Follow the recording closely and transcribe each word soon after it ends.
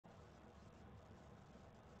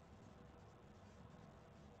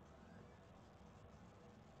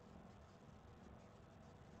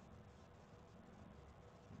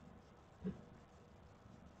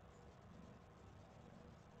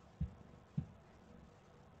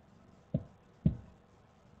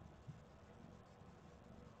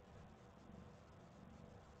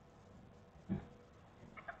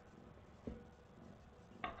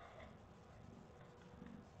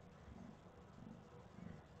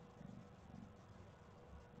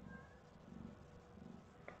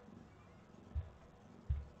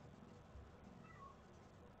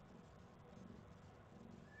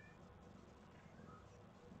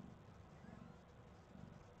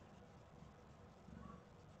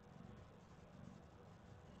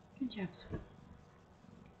Good job, sweetie.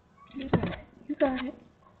 You got it. You got it.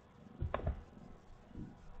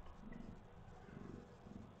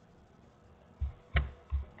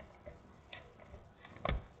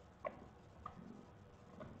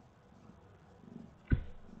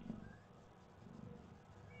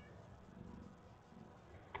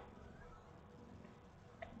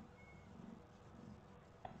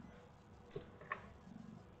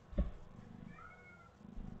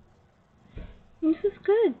 This is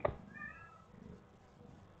good.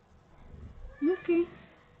 Okay.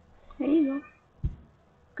 There you go.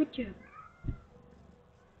 Good job.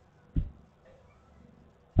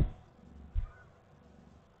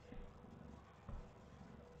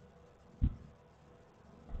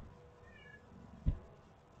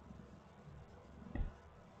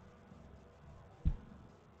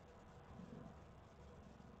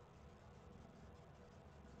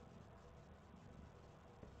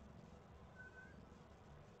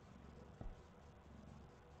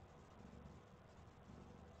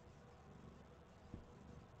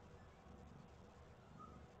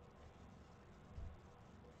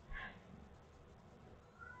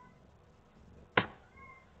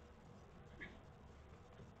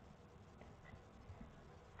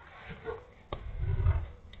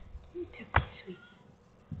 It's okay, sweetie.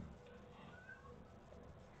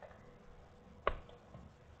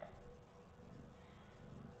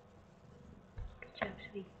 Good job,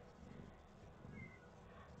 sweetie.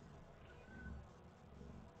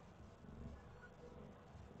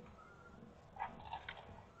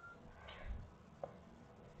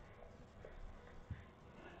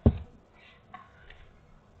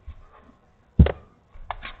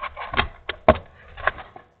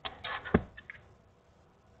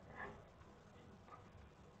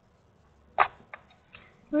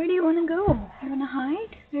 Where do you want to go? You want to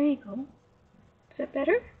hide? There you go. Is that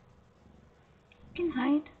better? You can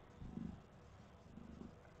hide.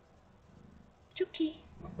 It's okay.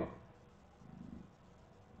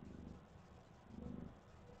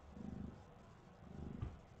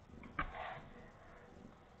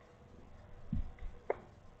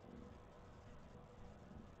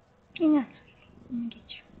 Hang on, sweetie. Let me get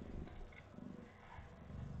you.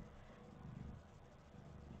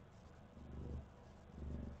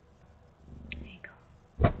 There you go.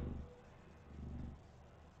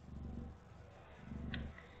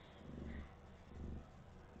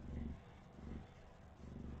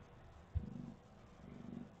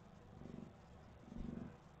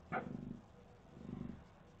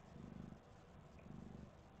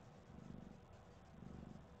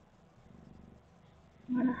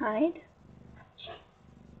 You want to hide?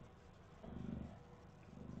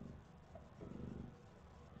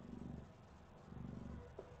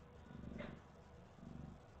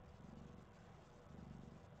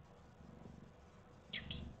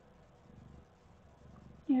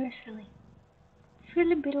 You're silly.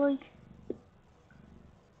 Silly Billy.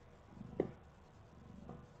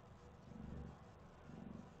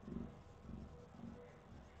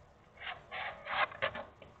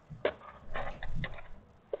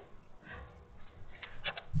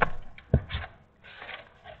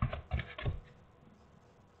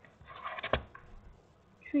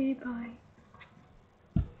 Sweetie pie.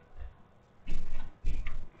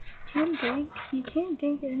 You can't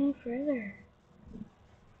dig it any further.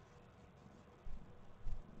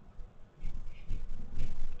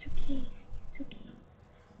 It's okay. It's okay.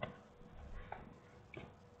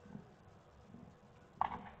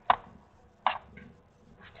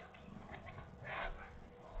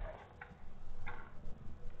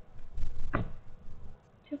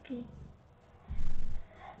 It's okay.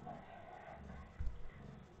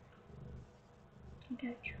 I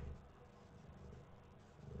got you.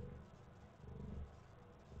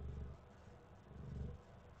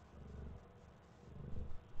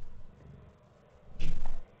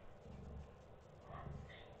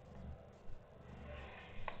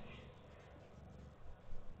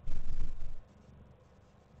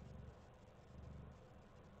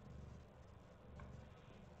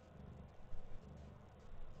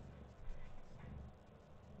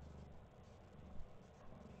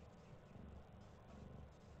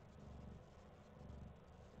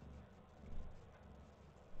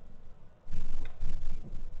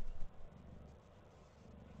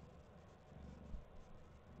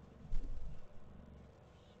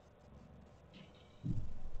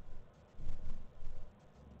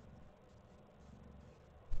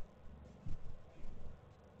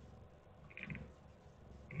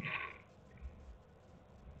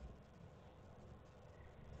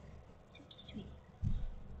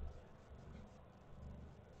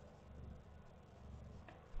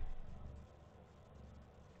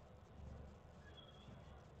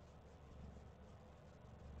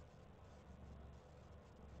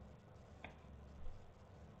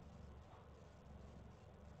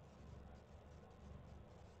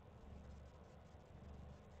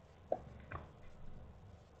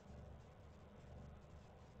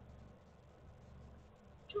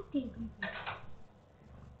 Okay. Is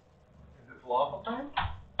it falafel time?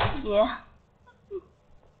 Yeah.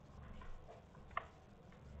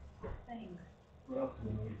 Thanks. What else do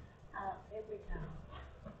we need? Paper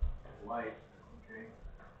towel. Light. Okay.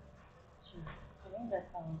 Sure. I think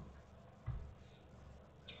that's all.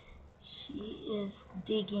 She is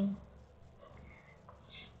digging.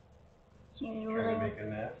 She Trying really. to make a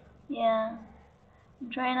nest. Yeah.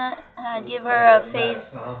 I'm trying to give So her a face,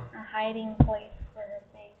 nest, huh? a hiding place for her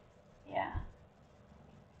face. Yeah.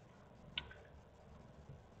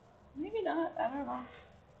 Maybe not. I don't know.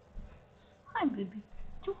 Hi, baby.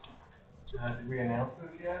 Did we announce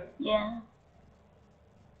this yet? Yeah.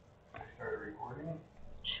 We started recording?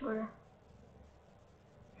 Sure.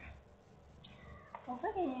 Well,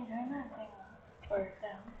 look at you turn that thing off or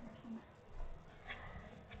down.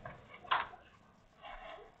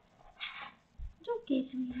 It's okay,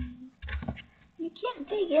 sweetie. You can't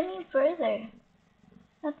dig any further.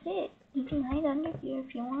 That's it. You can hide under here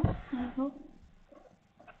if you want. I hope.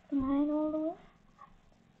 You can hide all the way.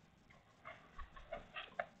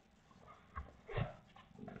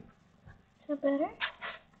 Is that better?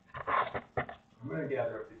 I'm going to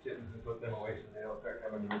gather up the kittens and put them away so they don't start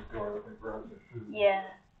coming to the store looking for us food. Yeah.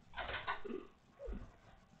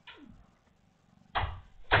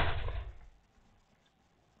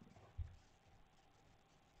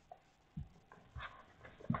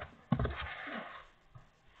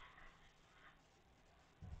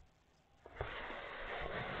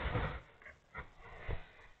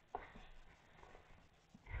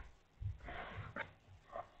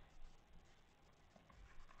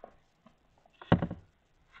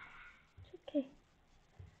 Okay.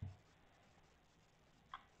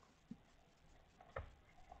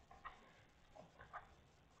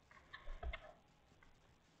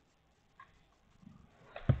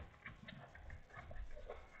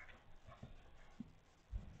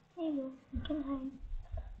 There you go. You can hide.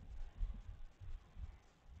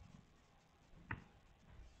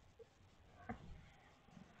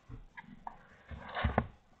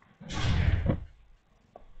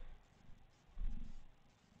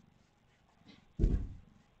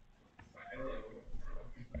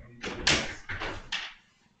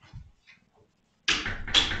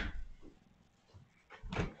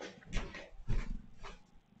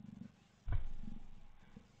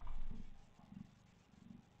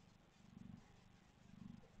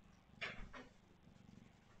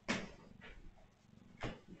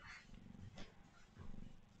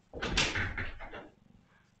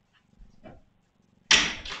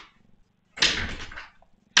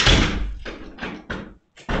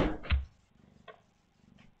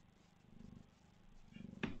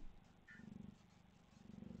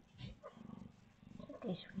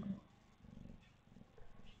 Okay, sweetie.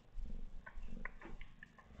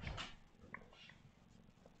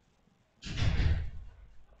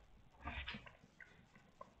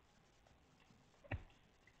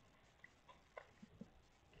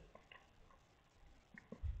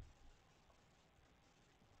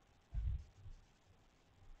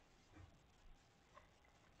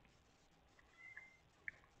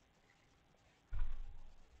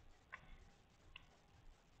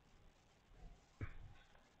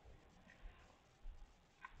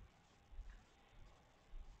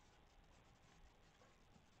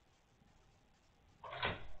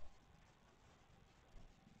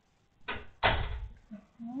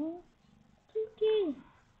 Okay.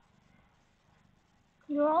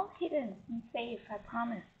 You're all hidden and safe, I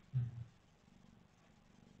promise.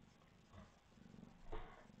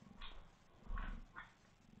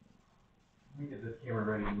 Let me get this camera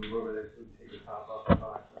ready to move over there so we can take the top off the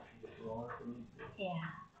box so she gets rolling if we need to. Yeah.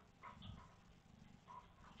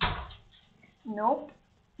 Nope.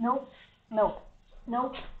 Nope. Nope.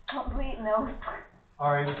 Nope. Complete nope.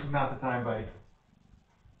 Alright, this is not the time, buddy.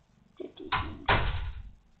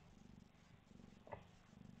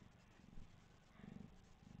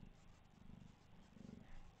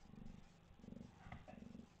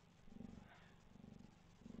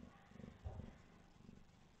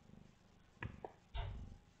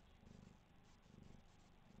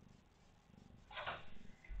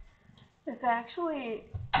 It's actually,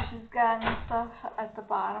 she's gotten stuff at the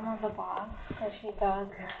bottom of the box that she dug.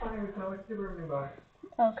 That's fine, it's not like give her a new box.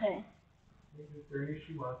 Okay. Make it as dirty as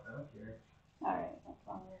she wants, I don't care. Alright, as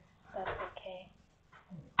long as that's okay.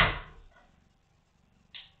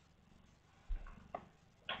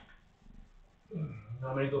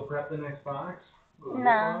 Want me to go prep the next box?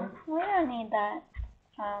 No, we don't need that.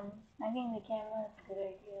 I think the camera is a good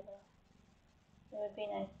idea though. It would be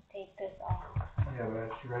nice to take this off. Yeah, but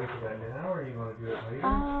is she ready for that now, or you want to do it later?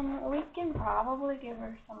 We can probably give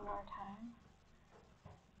her some more time.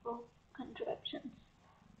 directions.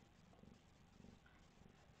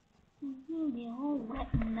 Be all wet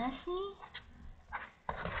and messy.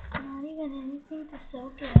 Not even anything to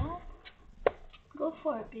soak it up. Go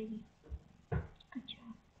for it, baby. Good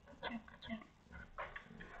job. Good job. Good job.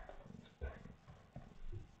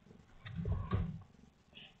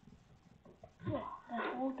 Oh, that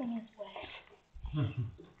whole thing is wet.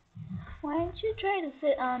 Why don't you try to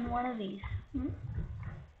sit on one of these? Come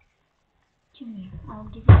here. I'll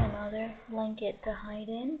give you another blanket to hide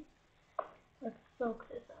in. Let's soak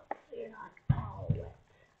this up so you're not all wet.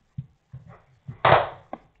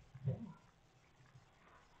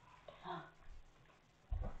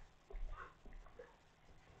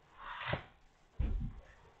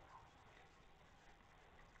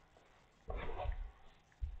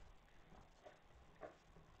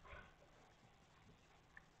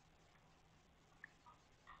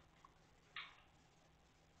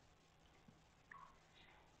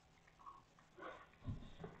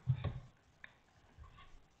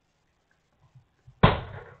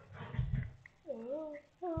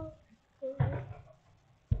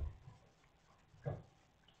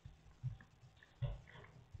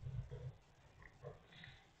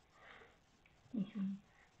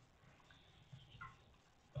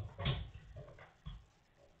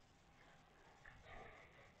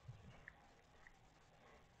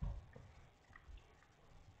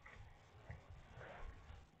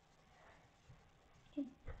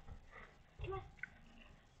 Come on.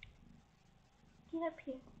 Get up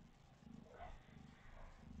here.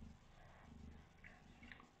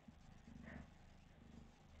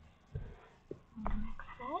 Next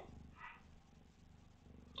set.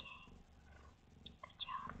 Okay. Good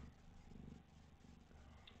job.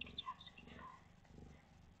 Good job, sweetheart.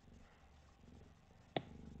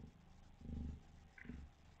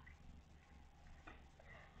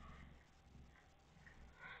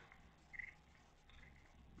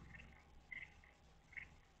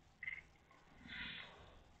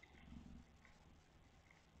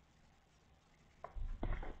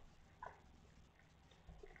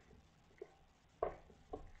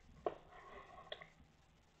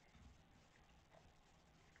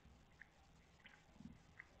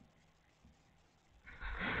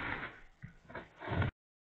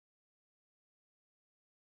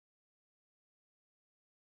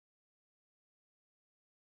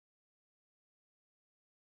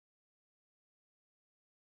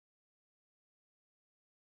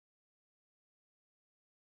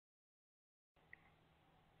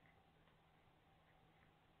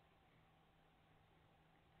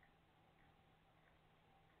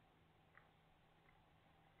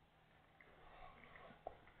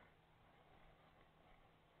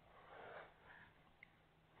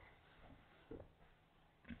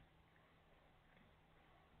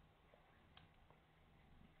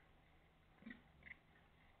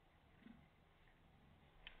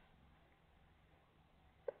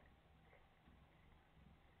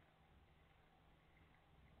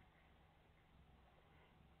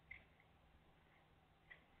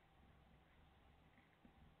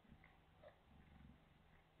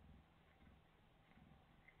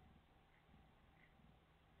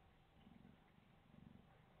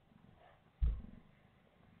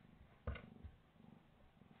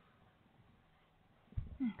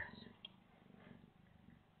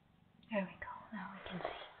 There we go. Now we can see.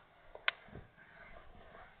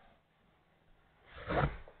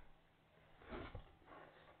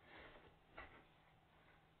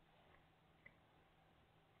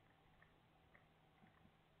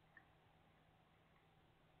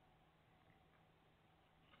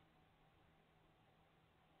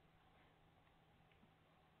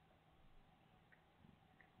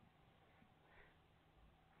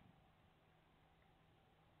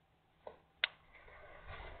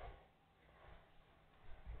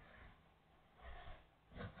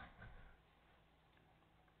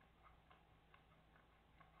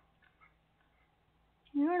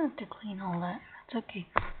 You don't have to clean all that. It's okay.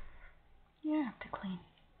 You don't have to clean.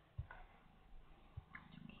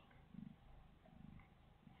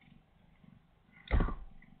 I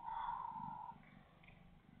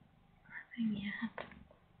think you have to.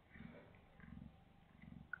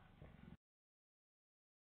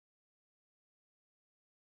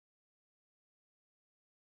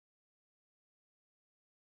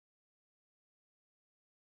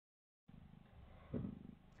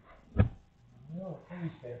 No, please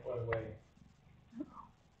can't put away.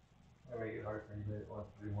 That'll make it hard for anybody that wants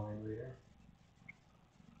to rewind later.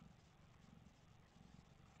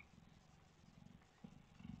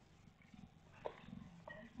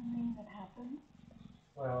 Does something that happened?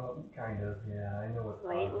 Well, kind of, yeah. I know what's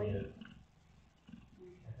causing Lately? it.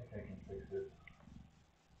 I think I can fix it.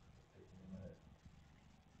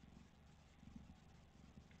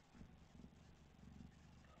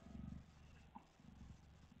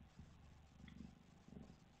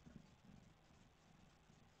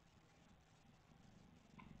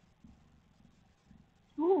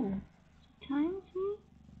 Ooh, tiny.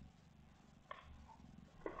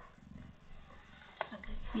 A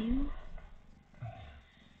good view.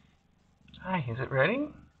 Hi, is it ready?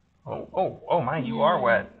 Oh my, you are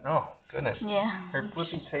wet. Oh, goodness. Yeah. Her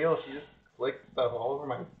flippy tail, she just flicked stuff all over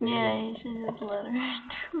my face. Yeah, you should just let her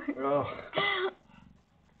into it. Oh.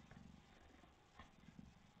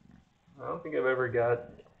 I don't think I've ever got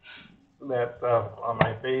that stuff on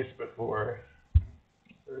my face before.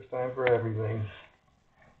 First time for everything.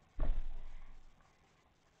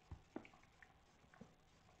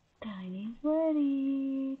 Tiny's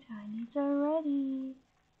ready. Tiny's are ready.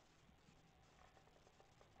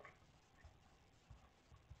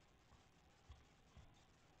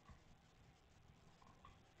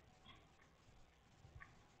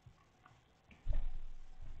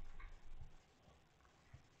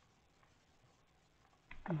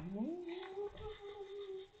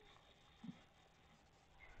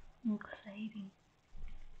 Exciting.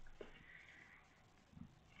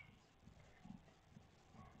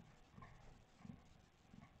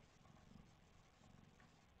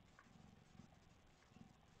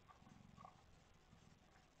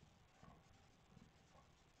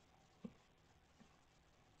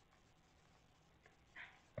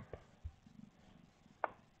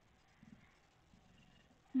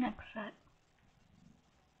 Next set.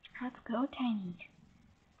 Let's go, Tiny.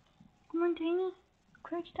 Come on, Tiny.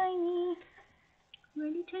 Crouch, Tiny.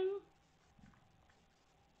 Ready, Tiny?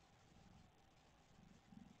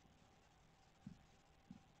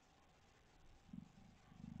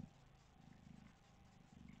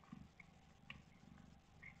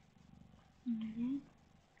 Mm-hmm.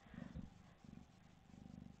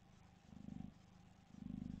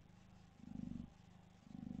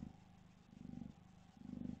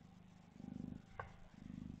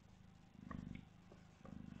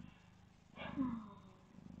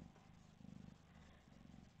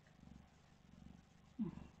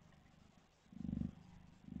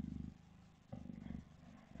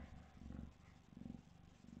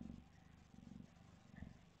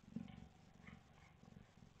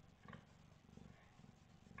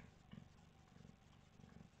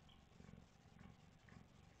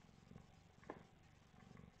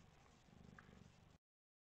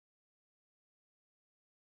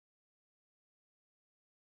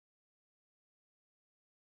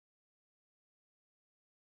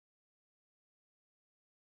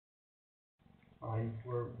 Fine,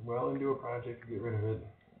 we're well into a project to get rid of it.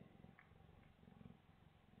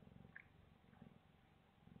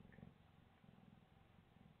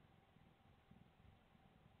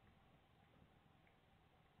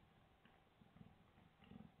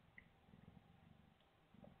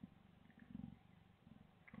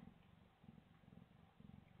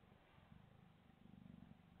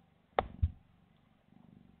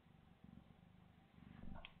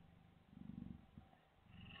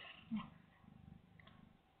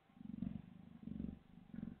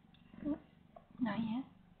 Not yet.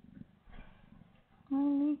 I'll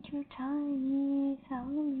meet your Tiny. I'll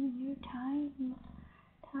meet your Tiny.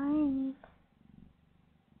 Tiny.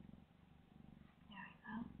 There we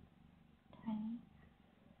go. Tiny.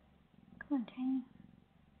 Come on, Tiny.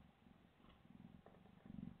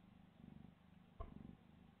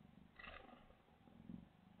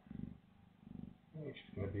 I think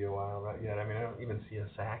she's gonna be a while yet. I mean, I don't even see a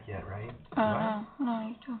sack yet, right? Oh, no,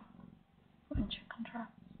 you do. Bunch of control.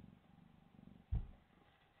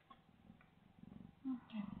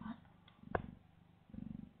 Okay, what?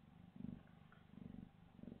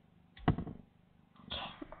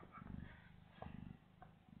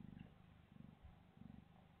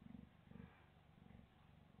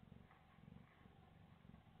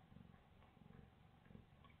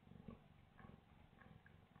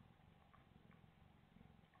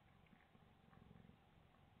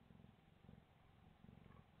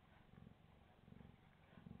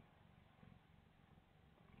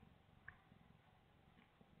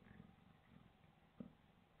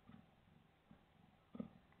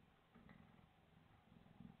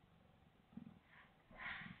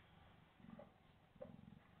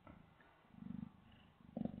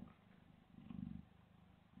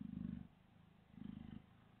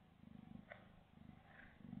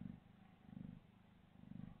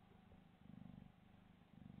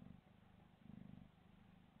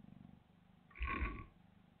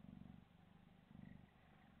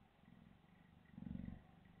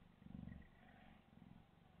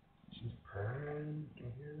 She's purring. Can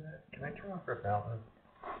you hear that? Can I turn off her fountain?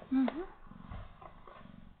 Mm-hmm.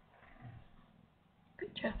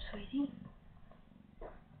 Good job, sweetie.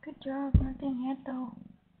 Good job. Nothing yet, though.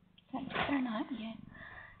 Thanks for not yet.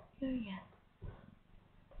 Here yet.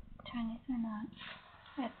 Chinese or not.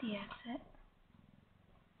 at the exit.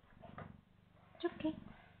 It's okay.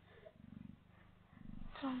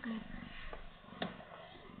 It's all good.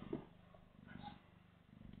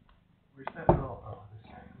 Where's that little, oh, this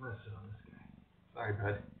guy. I'm gonna sit on this guy. Sorry,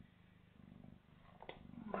 bud.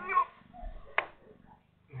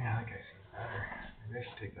 Yeah, that guy seems better. Maybe I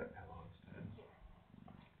should take that pillow instead.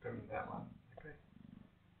 I mean, that one. Okay.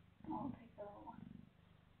 I'll take the little one.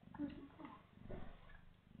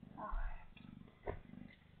 Oh.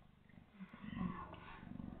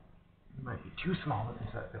 It might be too small to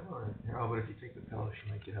take that pillow. Oh, but if you take the pillow, she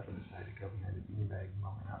might get up and decide to go behind the beanbag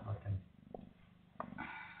while we're not looking.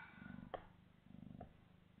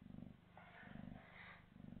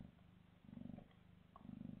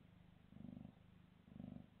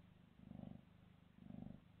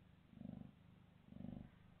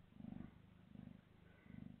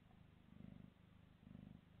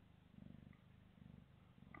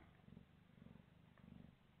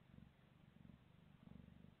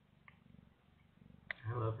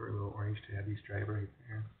 I love her little orange tabby stripe right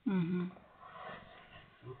there. Mm-hmm.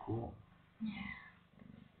 So cool. Yeah.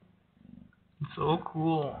 So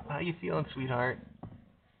cool. How you feeling, sweetheart?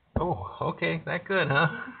 Oh, okay. That good, huh?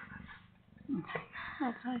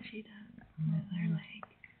 That's what she does with her leg.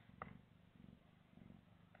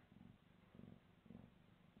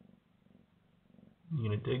 You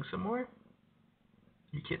gonna dig some more?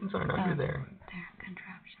 Your kittens aren't under there. They're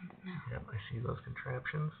contraptions now. Yep, I see those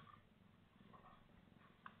contraptions.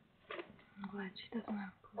 I'm glad she doesn't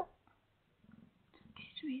have poop. It's okay,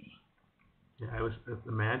 sweetie. Yeah, I was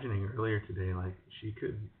imagining earlier today, like, she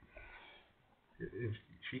could, if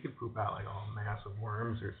she could poop out like a whole mass of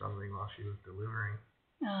worms or something while she was delivering.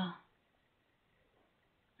 Oh.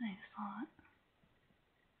 Nice thought.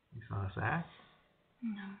 You saw a sack?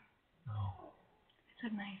 No. Oh.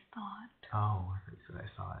 It's a nice thought. Oh, I thought you said I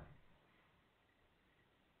saw it.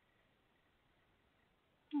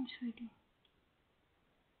 Oh, sweetie.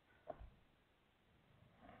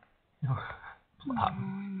 Plop.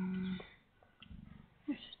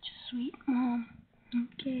 You're such a sweet mom.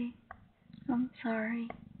 Okay. I'm sorry.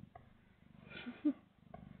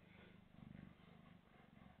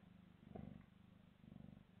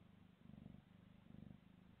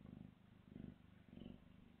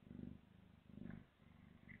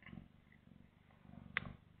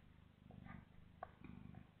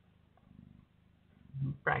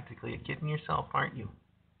 You're practically a kitten yourself, aren't you?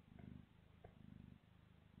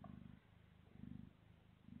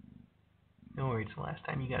 Don't worry, it's the last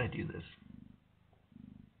time you gotta do this.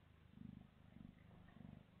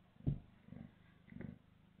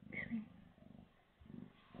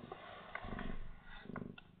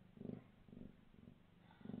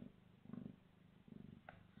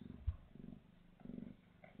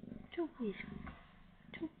 It's okay, sweetie.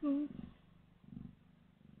 It's okay.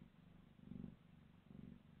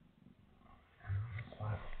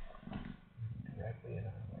 Directly in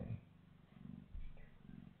our way.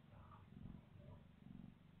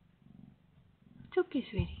 It's okay,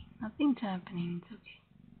 sweetie. Nothing's happening. It's okay.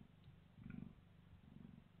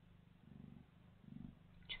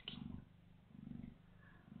 It's okay.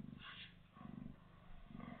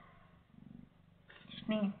 It's just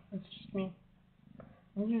me. It's just me.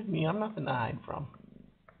 It's just me. I'm nothing to hide from.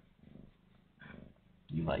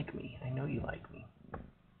 You like me. I know you like me.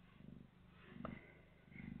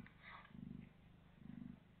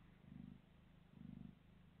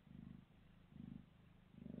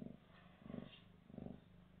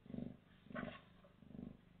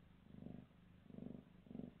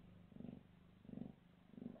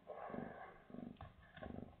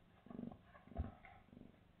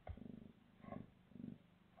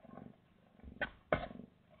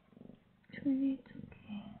 Sweetie, it's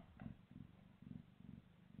okay.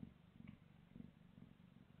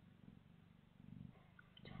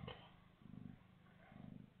 It's okay.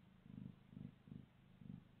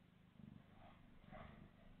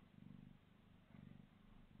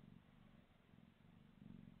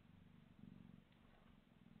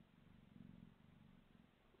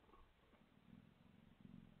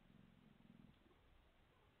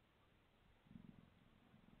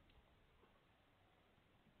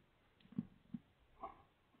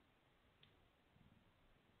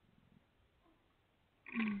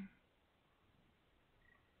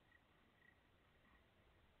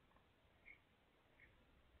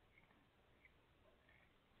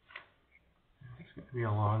 It's going to be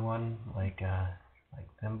a long one, like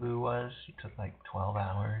Thimbu was. She took like 12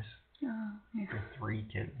 hours Oh, yeah. for 3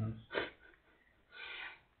 kittens.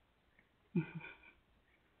 I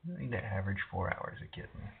think they average 4 hours a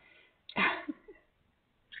kitten.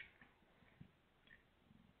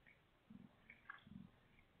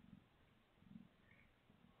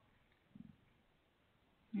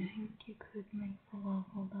 think you could make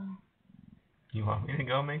falafel though. You want me to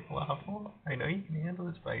go make falafel? I know you can handle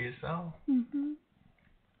this by yourself.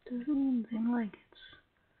 Doesn't even seem like it's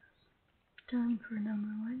time for number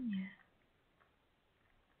 1 yet.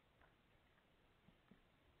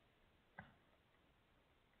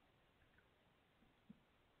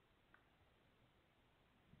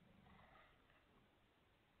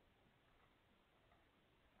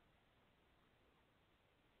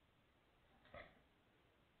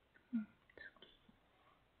 It's okay.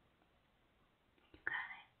 You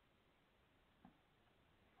got it.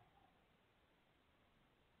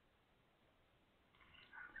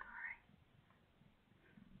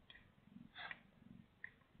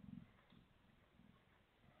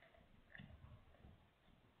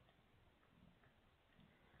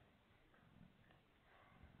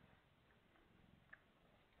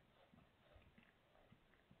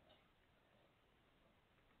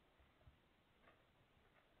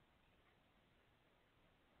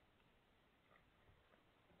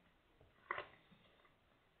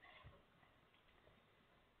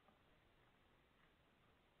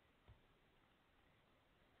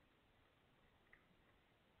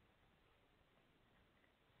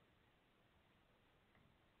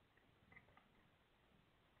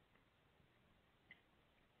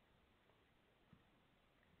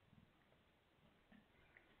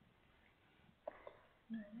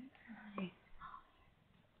 I'm sorry. Nice.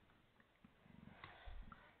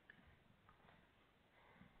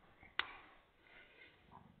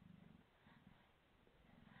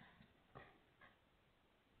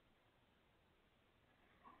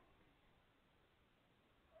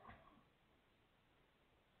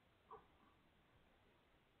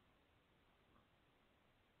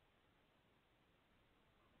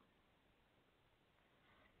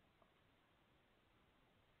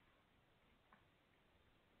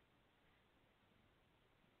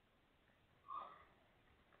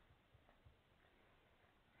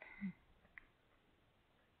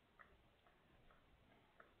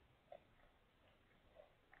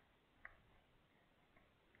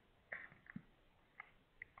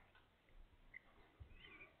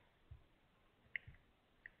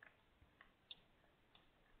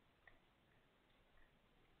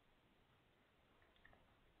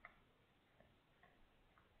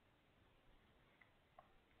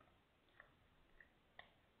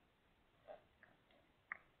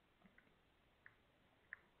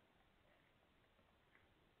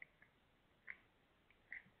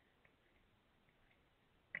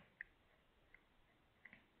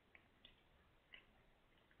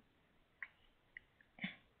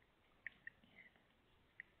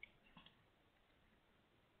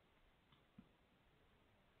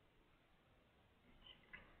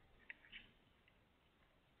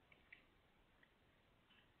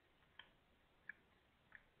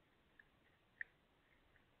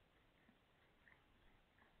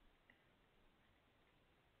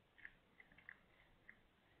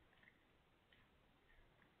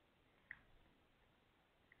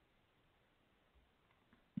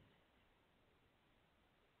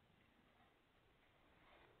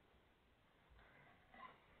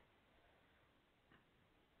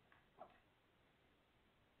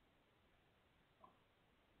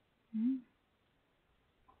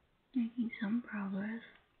 Making some progress.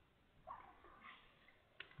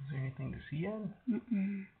 Is there anything to see yet?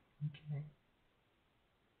 Okay.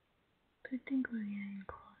 I think we're getting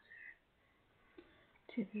closer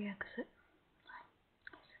to the exit.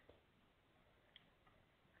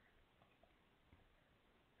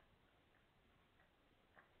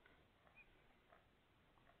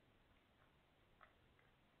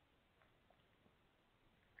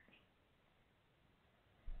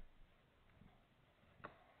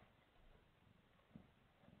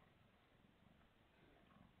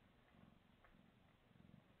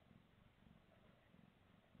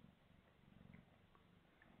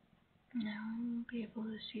 Now I won't be able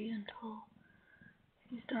to see until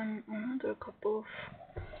he's done another couple of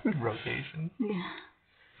Rotation. yeah.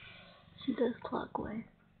 She does clockwise.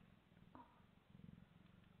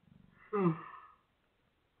 You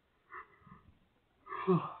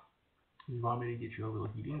want me to get you a little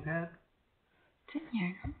heating pad? It's in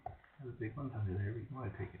here, no? There's a big one under there, but you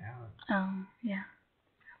want to take it out. Yeah.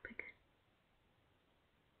 I'll pick it.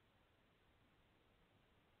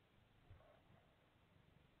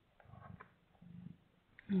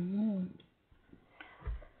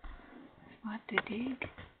 What to dig?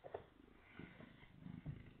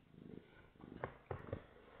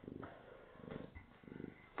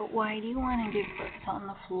 But why do you want to give birth on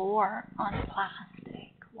the floor on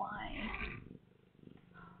plastic? Why?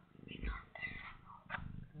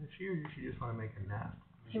 This year, you should just want to make a nest.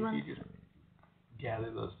 If you just gather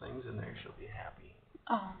those things in there, she'll be happy.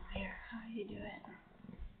 Oh, here, how do you do it?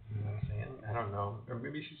 You know what I'm saying? I don't know. Or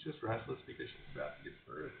maybe she's just restless because she's about to give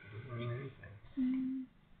birth. It doesn't mean anything.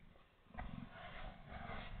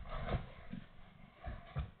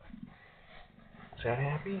 Is that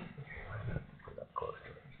happy? Put it up close to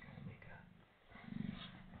her.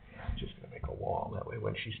 I'm just gonna make a wall. That way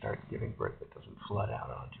when she starts giving birth, it doesn't flood out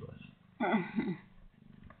onto us.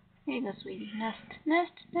 Here you go, sweetie. Nest,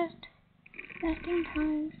 nest, nest. Nesting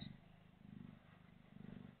times.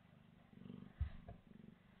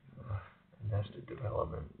 Nested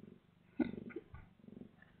development. Is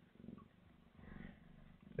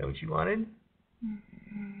that what you wanted?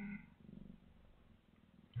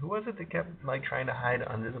 Who was it that kept like trying to hide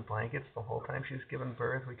under the blankets the whole time she was giving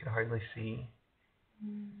birth? We could hardly see.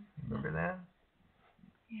 Remember that?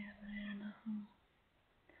 Yeah, but I don't know who.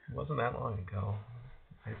 It wasn't that long ago.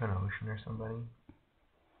 Might have been Ocean or somebody.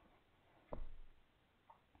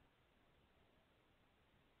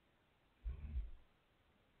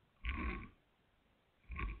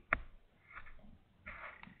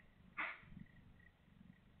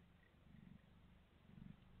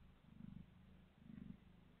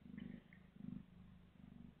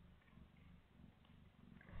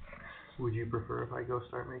 Would you prefer if I go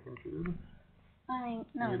start making food? I mean,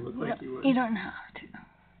 no, You look like you would. You don't have to.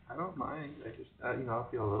 I don't mind. I just, I'll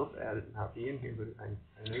feel a little bad at not being here, but I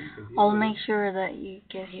know you can deal I'll with make it. sure that you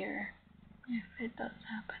get here if it does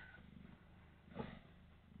happen.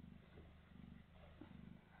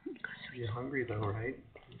 You're hungry though, right?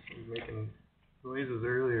 You were making noises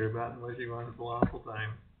earlier about what you wanted falafel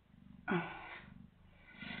time. I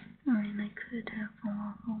mean, I could have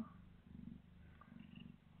falafel.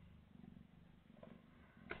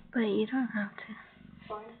 But you don't have to.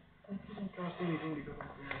 Fine. It doesn't cost anything to go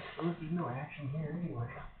up there. There's no action here anyway.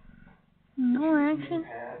 No action.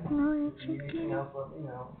 No If you action. need anything else, let me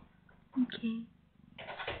know. Okay.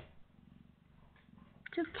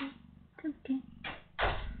 It's okay. It's okay.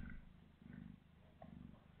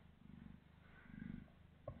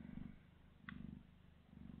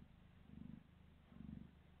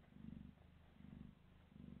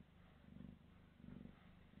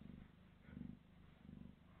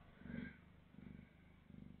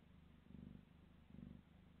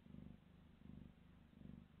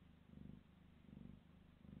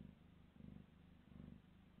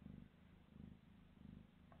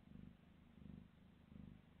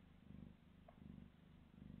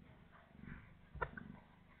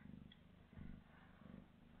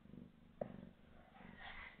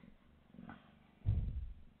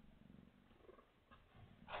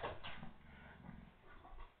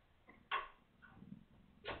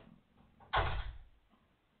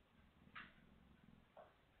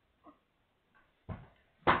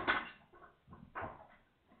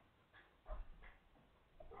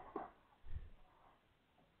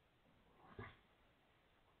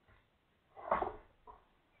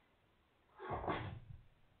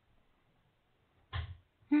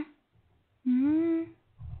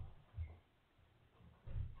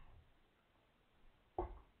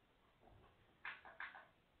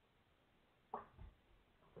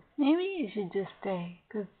 Maybe you should just stay,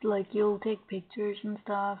 cause like you'll take pictures and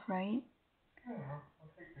stuff, right? Yeah,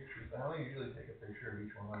 I'll take pictures. I only usually take a picture of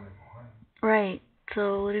each one when they're born. Right.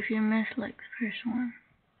 So what if you miss like the first one?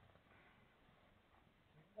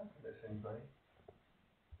 I'm not missing anybody.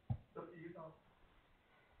 It's up to you though.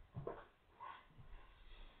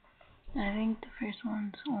 I think the first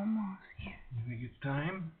one's almost here. You think it's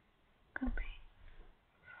time? Could be.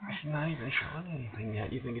 She's not even showing anything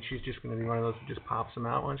yet. You think she's just going to be one of those that just pops them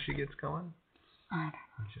out once she gets going? I don't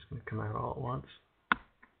know. It's just going to come out all at once.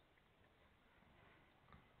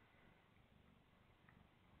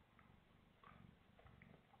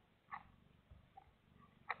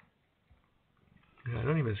 Yeah, I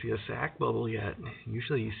don't even see a sac bubble yet.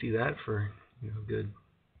 Usually you see that for a good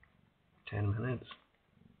 10 minutes.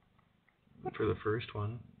 For the first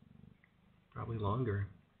one. Probably longer.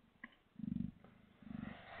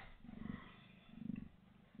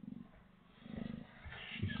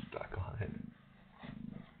 She's stuck on it.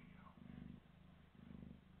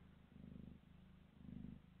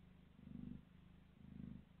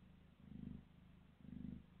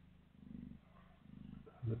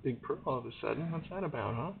 The big purr all of a sudden. What's that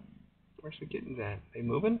about, huh? Where's the kittens at? They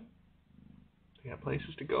moving? They got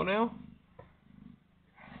places to go now?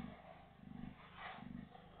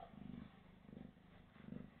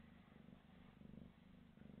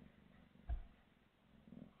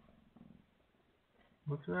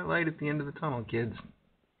 Look for that light at the end of the tunnel, kids.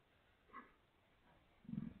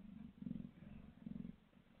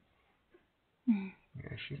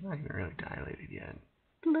 Yeah, she's not even really dilated yet.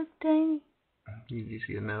 Look tiny. You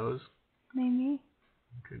see a nose? Maybe.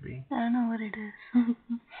 Could be. I don't know what it is.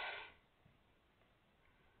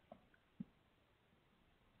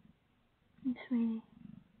 Sweetie.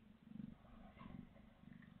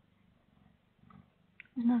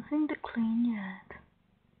 There's nothing to clean yet.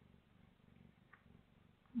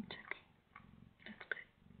 It's okay. That's good.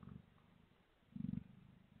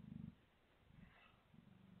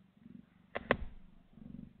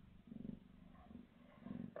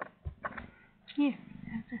 Here,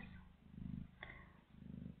 have this.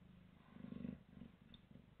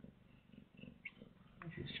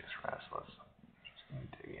 She's just restless. She's gonna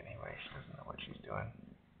dig anyway. She doesn't know what she's doing.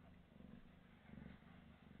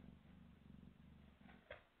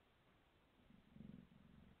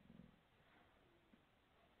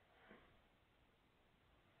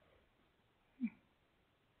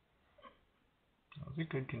 Those are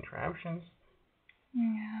good contraptions. Yeah,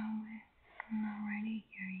 I'm not ready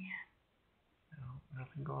here yet. No,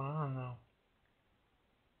 nothing going on though.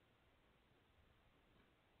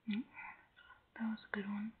 That was a good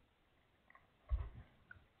one.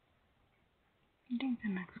 I think the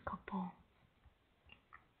next couple will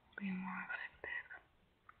be more effective.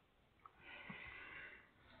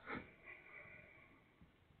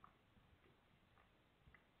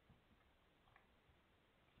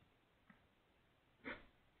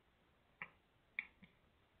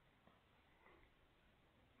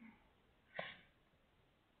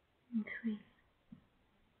 Sweet.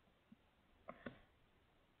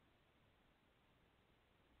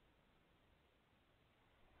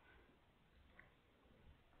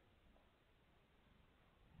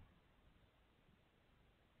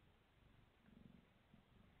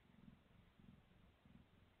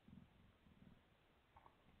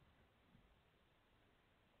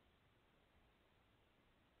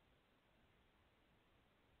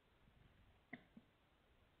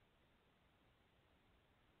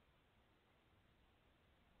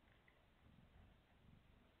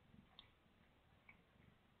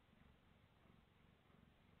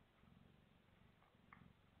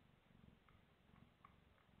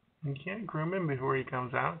 You can't groom him before he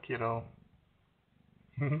comes out, kiddo.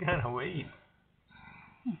 You gotta wait.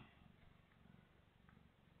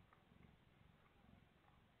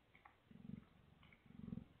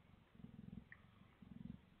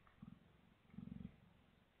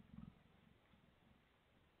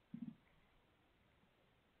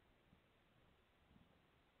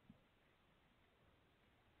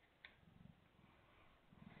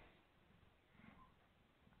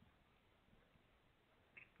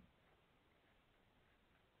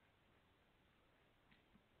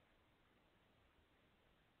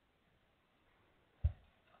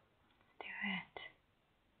 Do it.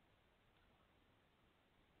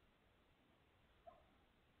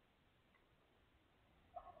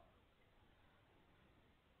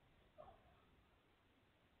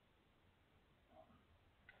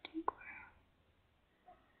 I think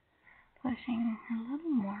we're pushing a little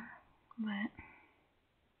more, but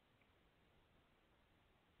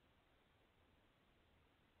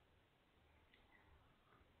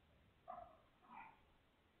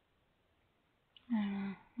I don't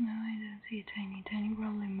know. No, I don't see Tiny. Tiny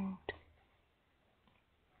probably moved.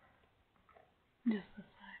 Just a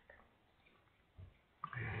sec.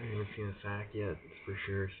 I haven't even seen a sack yet, for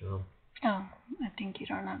sure, so. Oh, I think you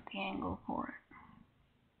don't have the angle for it.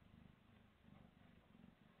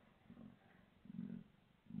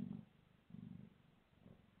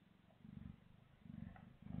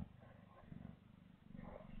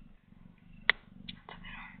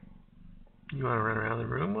 You wanna run around the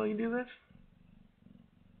room while you do this?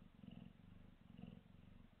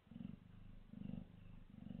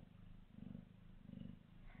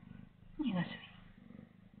 You go, sweetie.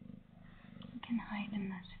 You can hide in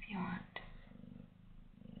this if you want.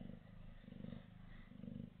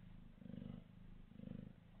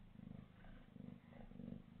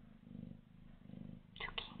 It's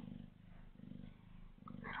okay.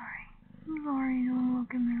 Sorry. Sorry, don't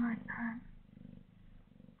look at me like that.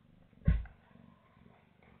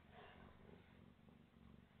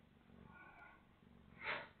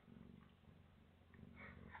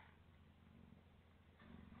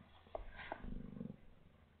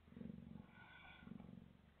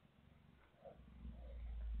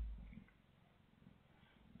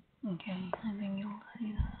 Okay, I think you'll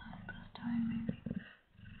see that this time, maybe.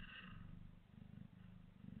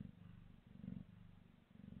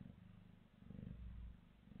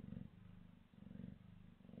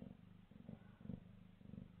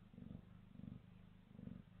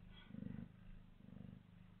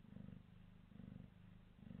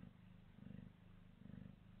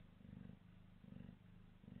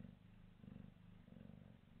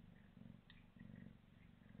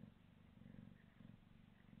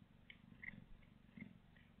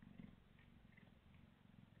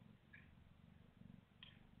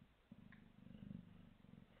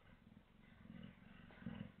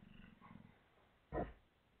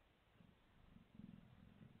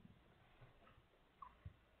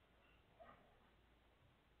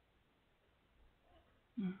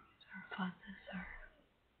 Our fuzzes are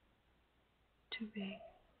too big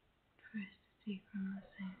for us to see from the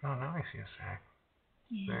thing. Oh, now I see a sack.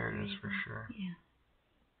 Yeah, there it is for sure. Yeah.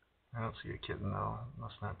 I don't see a kitten though.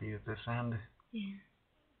 Must not be at this end. Yeah.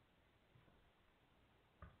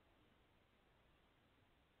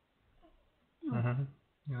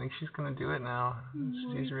 You think she's gonna do it now?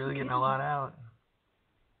 She's really getting kitten? a lot out.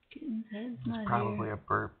 Kitten's head's It's not probably here. a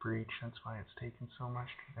burp breach. That's why it's taking so much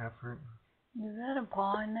effort. Is that a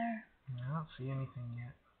paw in there? I don't see anything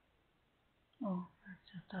yet. Oh, that's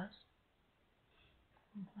just us.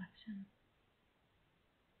 Reflection.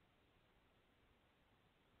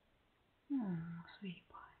 Oh, sweetie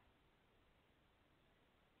pie.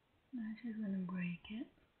 Now she's gonna break it.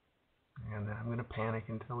 And then I'm gonna panic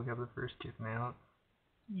until we have the first kitten out.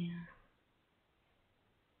 Yeah.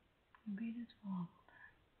 Maybe just wobble.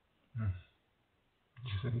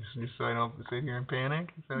 Just so I don't sit here and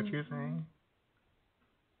panic? Is that what you're saying?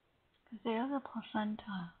 Because they have a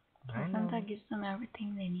placenta. Placenta gives them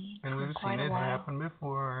everything they need. And we've quite seen a it while. happen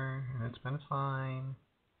before, and it's been fine.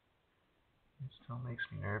 It still makes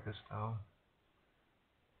me nervous though.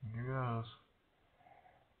 Here goes.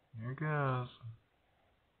 Here goes.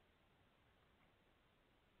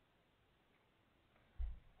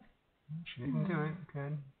 She didn't do it.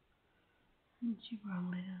 Good. She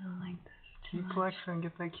probably doesn't like this. Keep flexing and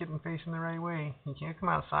get that kitten facing the right way. You can't come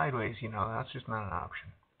out sideways, you know. That's just not an option.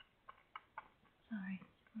 Sorry.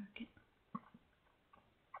 Work it.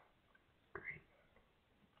 Great.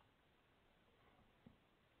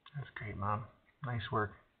 That's great, Mom. Nice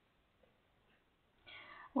work.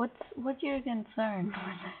 What's your concern with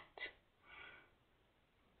it?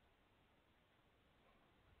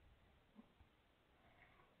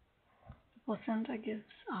 The placenta gives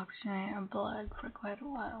oxygenated blood for quite a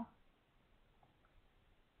while.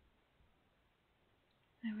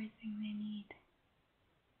 Everything they need.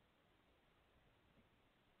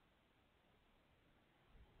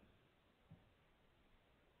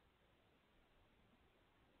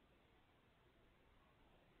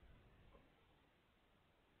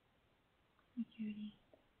 Hey, cutie.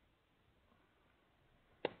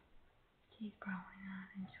 She's probably not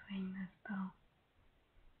enjoying this though.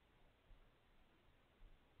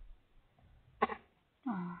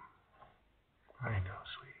 Oh. I know,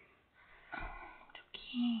 sweetie. It's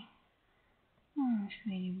okay. Oh,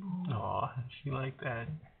 sweetie boo. Aw, she liked that.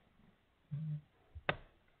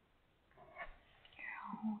 Here,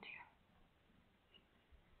 I'll hold you.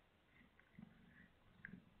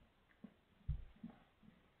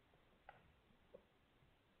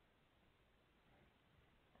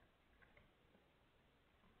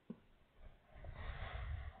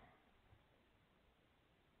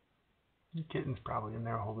 The kitten's probably in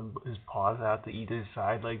there holding his paws out to either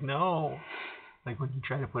side, like no. Like when you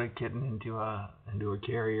try to put a kitten into a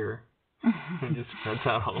carrier, it just spreads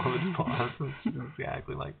out all of its paws. It's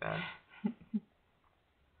exactly like that.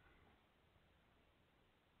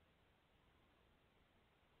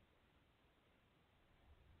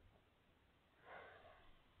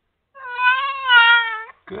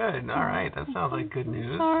 Good. All right. That sounds like good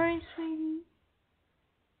news. Sorry, sweetie.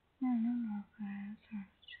 No.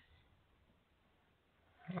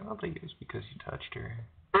 I don't think it was because you touched her.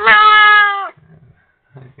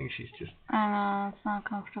 I think she's just... I know, it's not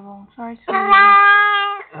comfortable. Sorry, sweetie.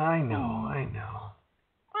 I know.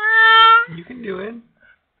 You can do it.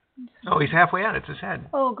 Oh, he's halfway out. It's his head.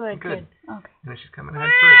 Oh, good. Okay. And she's coming head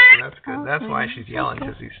first, so that's good. That's why she's yelling,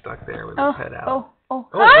 because he's stuck there with his head out. Oh,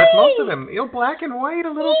 that's most of him. Black and white, a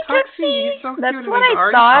little tuxie. He's so that's cute. what And he's I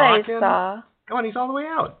already thought talking. I saw. Come on, he's all the way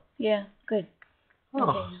out. Yeah, good. Oh,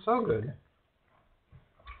 Okay. so good.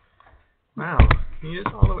 Wow, he is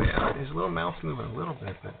all the way out. His little mouth's moving a little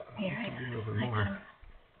bit, but he can be moving more.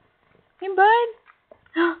 Hey,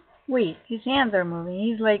 bud. Wait, his hands are moving.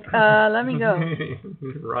 He's like, let me go.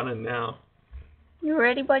 He's running now. You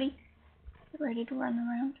ready, buddy? You ready to run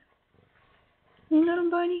around? Hey, little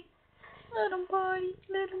buddy. Little buddy.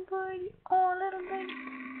 Oh, little buddy.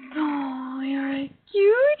 Oh, you're a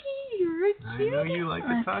cutie. You're a cutie. I know you like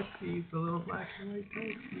the tuxies, the little black and white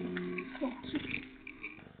tuxies.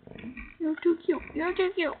 You're too cute. You're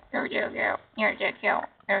too cute. You're too cute. You're too cute.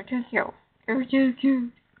 You're too cute. You're too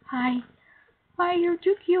cute. Hi. Hi, you're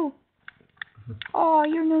too cute. Oh,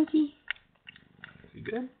 you're naughty. Is he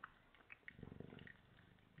good?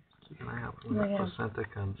 Keep an eye out when the placenta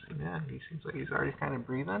comes. Yeah, he seems like he's already kind of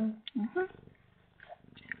breathing.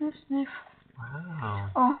 Sniff, sniff. Wow.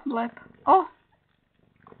 Oh, blip. Oh.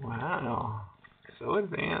 Wow. So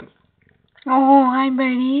advanced. Oh, hi,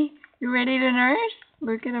 buddy. You ready to nurse?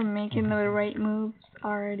 Look at him making the right moves.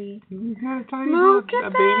 already. You got a tiny Look blob, at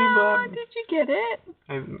a baby blob. that! Did you get it?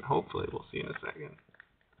 Hopefully we'll see in a second.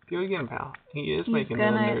 Do it again, pal. He is He's making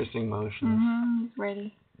gonna... little nursing motions. He's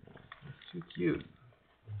ready. That's too cute.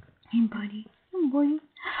 Hey, buddy. Hey, buddy.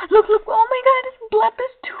 Look, look. Oh my god, this blep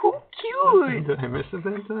is too cute. Did I miss it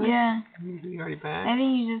that time? Yeah. Is he already back? I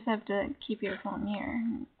think you just have to keep your phone here.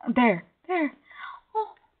 There. There.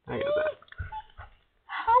 Oh, I got that.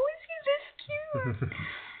 how is he this cute?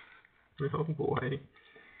 Oh boy.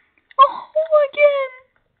 Oh, again.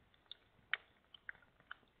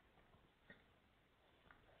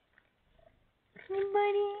 Hey,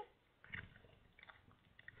 buddy.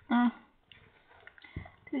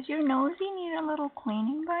 Does your nosy need a little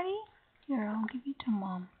cleaning, buddy? Here, I'll give you to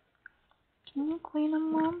Mom. Can you clean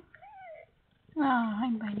him, Mom? Oh, hi,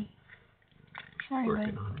 buddy. Sorry,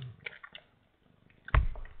 Working buddy. on him.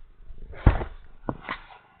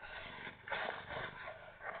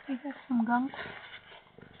 I got some gunk.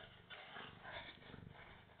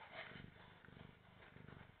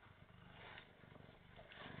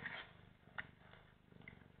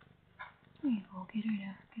 There you go. Get her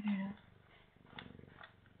out. Get her out.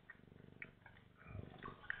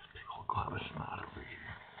 Big old glob of snot over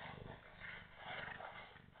here.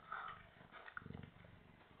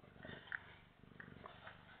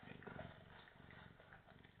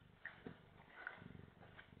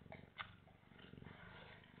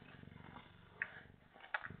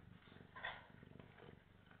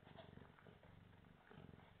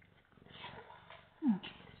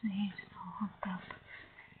 Okay, so he's all hooked up.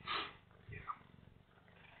 Yeah.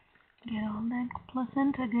 Get all that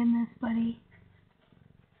placenta goodness, buddy.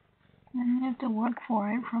 Then you have to work for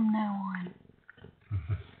it from now on.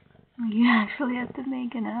 You actually have to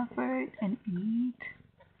make an effort and eat.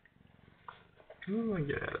 We don't want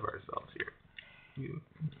to get ahead of ourselves here.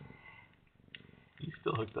 He's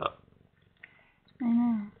still hooked up. I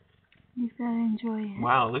know. You've got to enjoy it.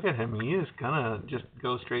 Wow, look at him. He is gonna just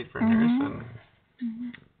go straight for nursing.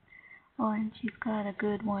 Oh, and she's got a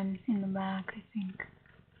good one in the back, I think.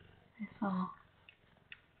 I saw.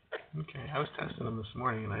 Okay, I was testing him this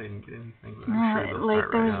morning and I didn't get anything. But No, I'm sure like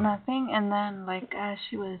start there right was up. nothing, and then like as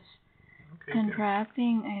she was Okay,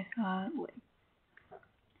 contracting, I thought like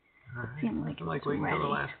all right. seemed like it was waiting ready. till the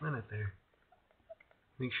last minute there.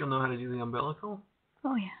 Think she'll know how to do the umbilical?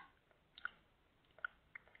 Oh yeah.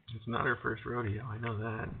 It's not her first rodeo, I know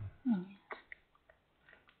that. Mm.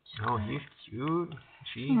 Oh, he's cute.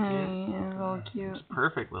 She He is so cute. It's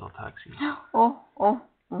perfect little tuxie. Oh.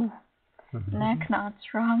 Neck not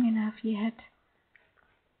strong enough yet.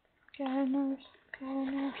 Gotta nurse.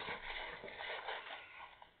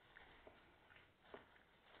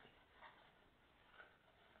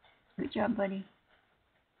 Good job, buddy.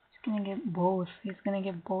 He's gonna get both. He's gonna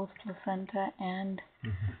get both placenta and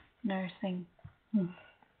nursing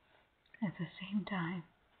at the same time.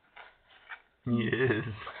 He is.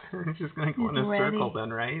 He's just gonna go in a circle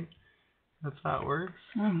then, right? That's how it works.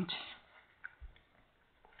 Okay,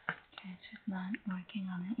 she's not working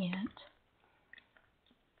on it yet.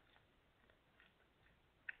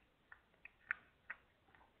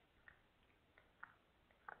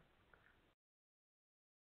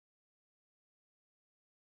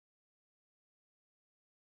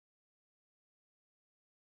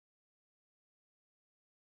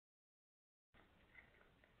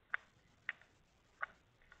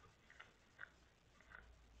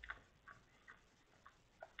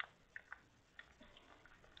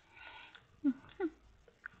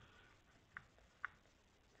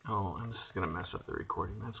 Oh, and this is gonna mess up the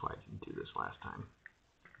recording. That's why I didn't do this last time.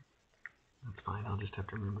 That's fine. I'll just have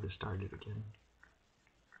to remember to start it again.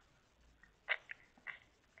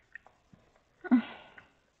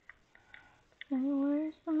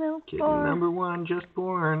 Where's the milk Kitten bar? number 1 just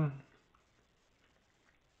born.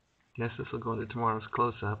 Guess this will go into tomorrow's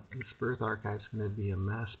close-up. This birth archive's going to be a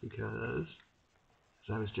mess because,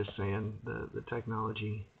 as I was just saying, the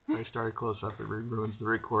technology, if I start a close-up, it ruins the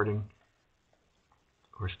recording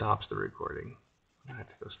or stops the recording. I have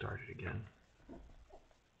to go start it again.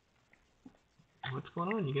 What's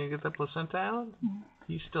going on? You going to get the placenta out?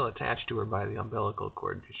 He's still attached to her by the umbilical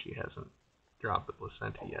cord because she hasn't dropped the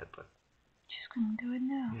placenta yet, but She's gonna do it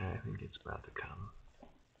now. yeah, I think it's about to come.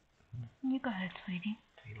 You got it, sweetie.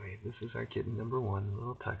 Anyway, this is our kitten number 1,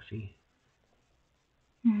 little tuxie.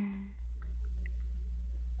 And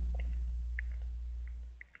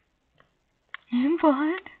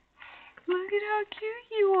bud, look at how cute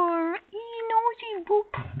you are. Nosy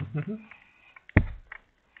boop.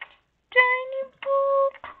 Tiny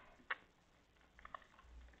boop.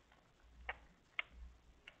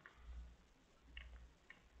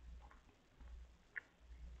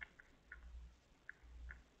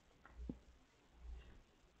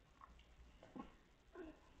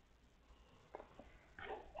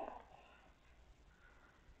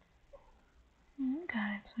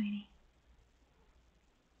 Got it, sweetie.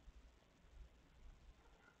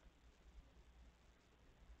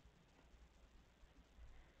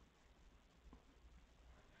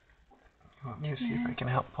 You want me to see if I can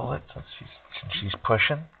help pull it since she's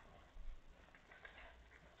pushing?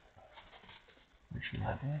 Is she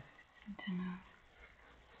letting it? I don't know.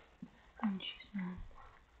 And she's not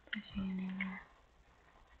pushing anymore.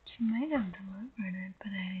 She might have delivered it, but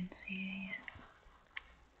I didn't see it yet.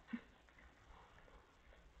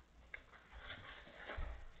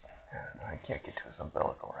 I can't get to his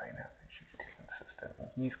umbilical right now. She's too consistent.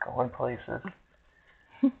 He's going places.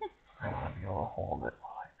 I want to be able to hold it.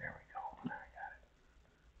 There we go. I got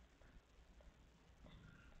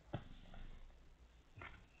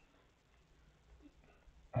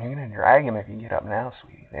it. You're going to drag him if you get up now,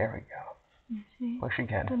 sweetie. There we go. You see? Push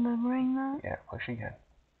again. Delivering that? Yeah, push again.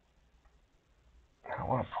 I don't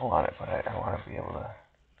want to pull on it, but I want to be able to.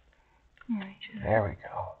 Right, there we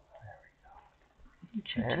go.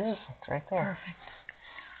 There it is. It's right there. Perfect.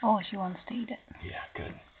 Oh, she wants to eat it. Yeah,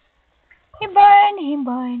 good. He bite, he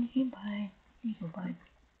bite, he bite. He go bite.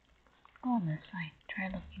 Go on this side. Try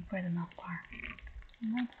looking for the milk bar. You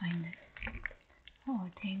might find it. Oh,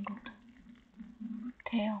 tangled.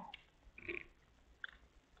 Tail.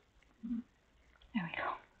 There we go.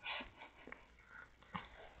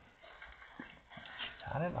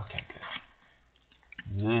 Got it? Okay,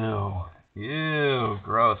 good. Ew. Ew.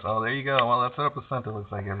 Gross. Oh, there you go. Well, that's what a placenta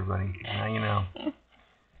looks like, everybody. Now you know.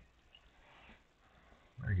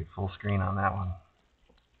 Better get full screen on that one.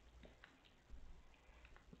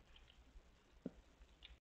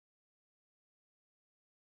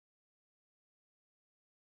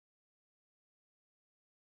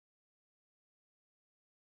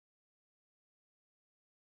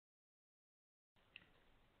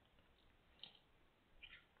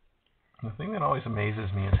 The thing that always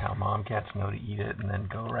amazes me is how mom cats know to eat it and then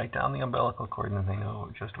go right down the umbilical cord and they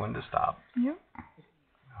know just when to stop. Yep.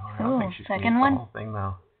 Oh, I don't think she's going to eat the whole thing,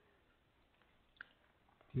 though.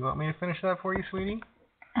 Do you want me to finish that for you, sweetie?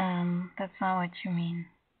 That's not what you mean.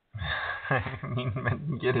 I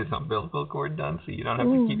mean, get his umbilical cord done so you don't have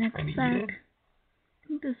to keep trying to eat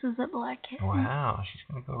it. This is a black kitten. Wow, she's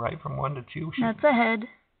going to go right from 1 to 2. That's a head.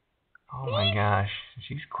 Oh my gosh,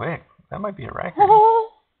 she's quick. That might be a record.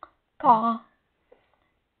 Paw.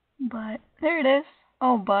 Butt. There it is.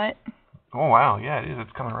 Oh, butt. Oh wow, yeah it is.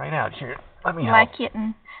 It's coming right out. Here, let me help. Black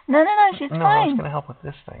kitten. No, she's fine. No, I was going to help with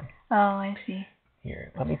this thing. Oh, I see.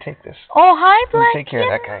 Here, let me take this. Oh, hi, Black Let me take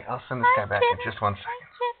care of that guy. I'll send this guy back in just 1 second.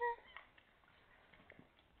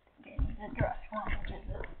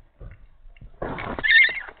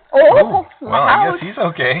 Oh, well, I guess he's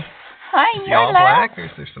okay. Hi, is he all black, or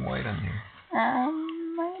is there some white on here?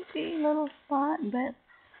 Might be a little spot, but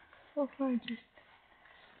so far just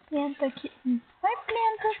Planta Kitten. Hi,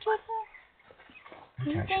 Planta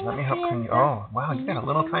Kitten. Okay, let me help clean you. Oh, wow, you got a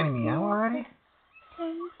little tiny meow already?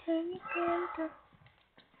 Tiny Planta.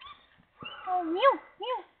 Oh, meow,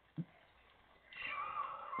 meow.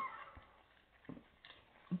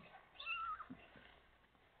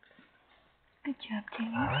 Good job,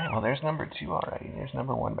 Timmy. Alright, well there's number 2 already. There's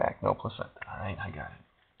number 1 back. No placenta. Alright, I got it.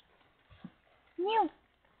 Meow.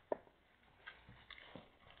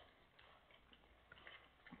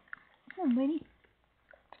 Come on, buddy.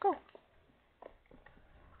 Let's go.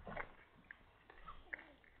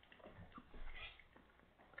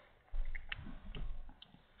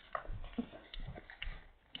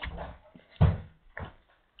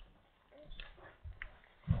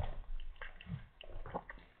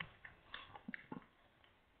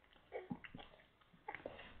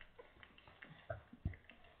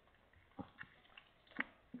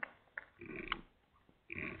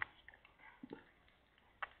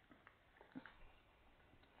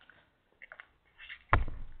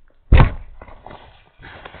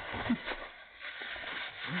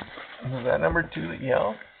 Was that number 2 that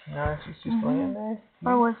yelled? No, she's just laying there?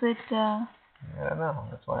 Or was it, I don't know.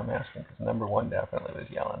 That's why I'm asking, because number 1 definitely was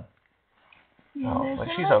yelling. yeah, oh, but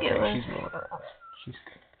she's okay. She's moving around. She's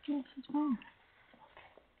good. Yeah, she's fine.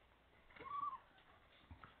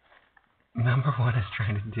 Number 1 is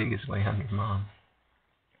trying to dig his way on your mom.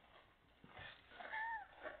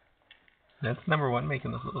 That's number 1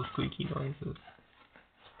 making those little squeaky noises.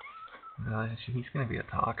 He's going to be a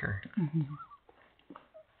talker.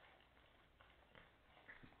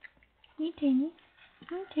 Hey, Timmy.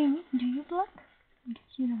 Hey, Timmy. Do you block? I guess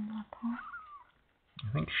you don't block, huh?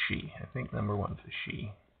 I think she. I think number 1's a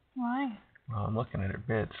she. Why? Well, I'm looking at her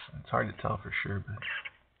bits. It's hard to tell for sure, but...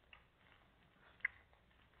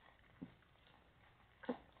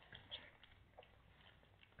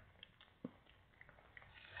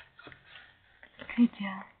 Good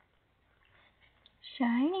job.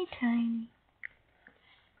 Shiny tiny.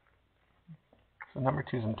 So number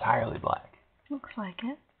 2 is entirely black. Looks like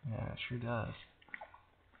it. Yeah, it sure does.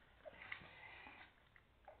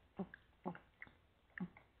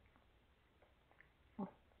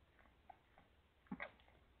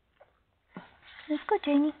 Let's go,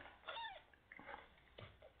 Jamie.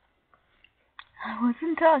 I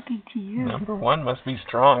wasn't talking to you. Number 1 must be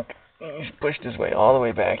strong. He's pushed his way all the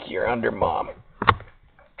way back here under Mom.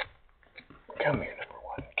 Come here, number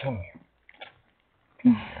 1. Come here.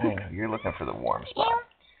 Come here. I know, you're looking for the warm spot.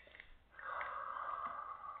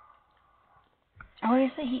 Oh,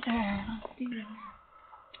 where's the heater? Let's do that.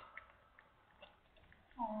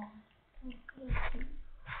 Oh.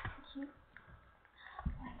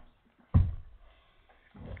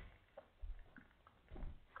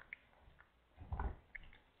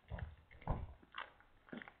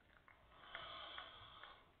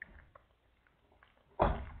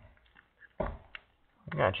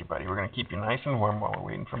 I got you, buddy. We're going to keep you nice and warm while we're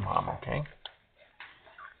waiting for Mom, okay?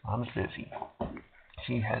 Mom's busy.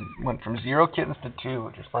 She went from 0 kittens to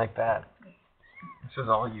 2, just like that. This is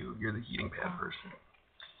all you. You're the heating pad person.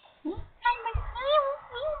 You're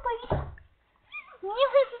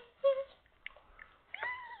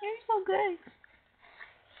so good.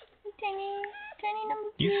 Tiny number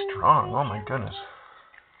 2. He's strong. Oh my goodness.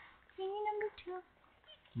 Tiny number 2.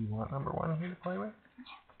 Do you want number 1 here to play with?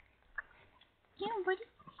 Yeah, buddy.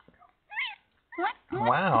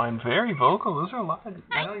 Wow, I'm very vocal. Those are a lot.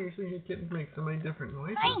 I don't usually hear kittens make so many different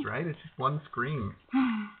noises, right? It's just one scream.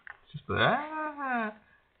 It's just ah.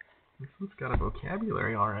 This one's got a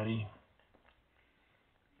vocabulary already.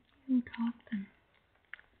 You taught them.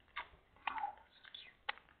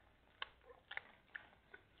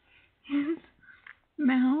 His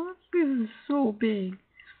mouth is so big.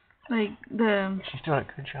 Like She's doing a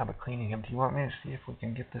good job of cleaning him. Do you want me to see if we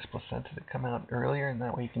can get this placenta to come out earlier, and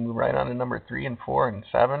that way you can move right on to number 3 and 4 and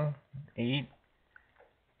 7, 8?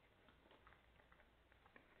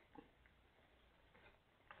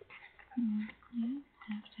 You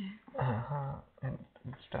have to. And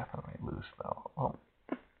it's definitely loose though. Oh.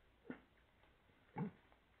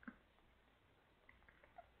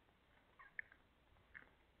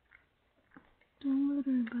 Don't let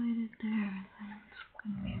her bite it there. That's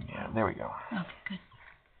gonna be Yeah, there we go. okay,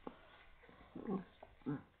 good.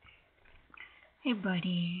 Hey,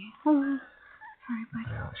 buddy. Oh, sorry, buddy.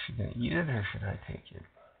 Now, is she gonna eat it or should I take it?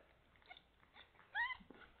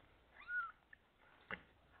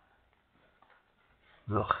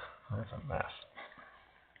 Ugh, that's a mess.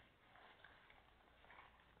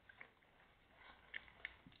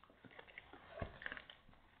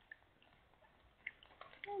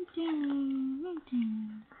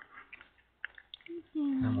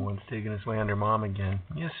 Number 1's taking his way under Mom again.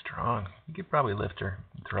 He is strong. You could probably lift her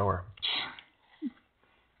and throw her.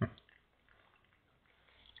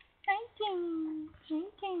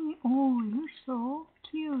 Oh, you're so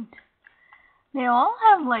cute. They all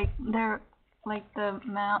have like their the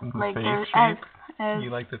mouth, like they're as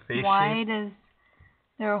you like the face wide shape? as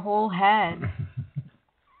their whole head.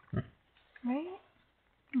 Right?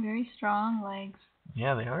 Very strong legs.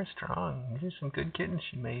 Yeah, they are strong. These are some good kittens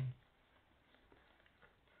she made.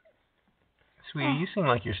 Sweetie, you seem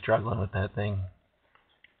like you're struggling with that thing.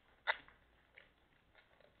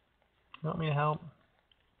 You want me to help?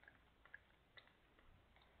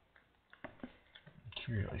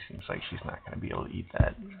 She really seems like she's not going to be able to eat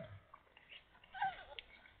that.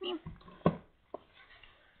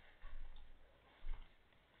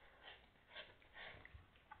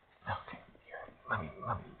 Okay, here. Let me.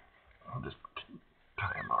 I'll just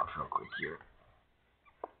tie him off real quick here.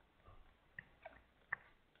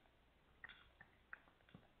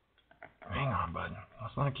 Hang on, bud.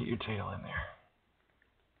 Let's not get your tail in there.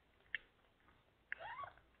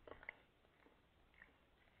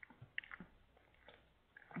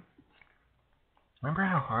 Remember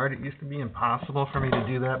how hard it used to be impossible for me to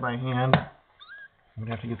do that by hand? I would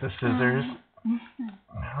have to get the scissors.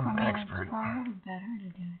 Now I'm an expert. It's probably better to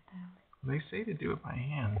do it that way. They say to do it by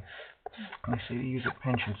hand. They say to use a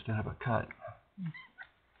pinch instead of a cut.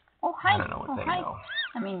 Oh, hi. I don't know what they know.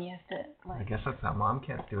 I mean, you have to, like, I guess that's how mom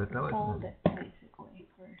cats do it, though, hold isn't it? it, basically,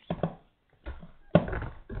 first.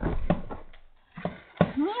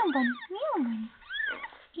 Meow, buddy. Meow, buddy.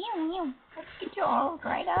 Meow, meow. Let's get you all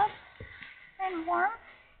dried up and warm.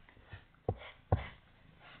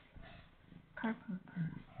 Purr, purr, purr.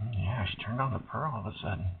 Yeah, she turned on the purr all of a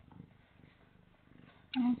sudden.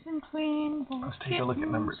 Nice and clean. Let's take a look at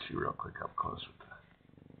number 2 real quick up close with the...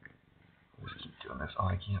 Let's keep doing this. Oh,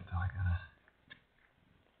 I can't, though. I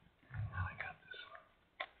got this one.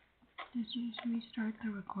 Did you just restart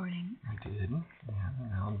the recording? I did. Yeah,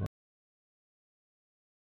 now I'm gonna...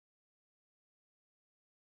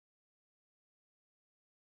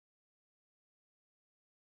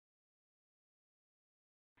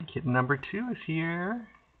 Kitten number 2 is here,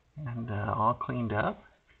 and all cleaned up.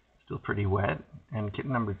 Still pretty wet. And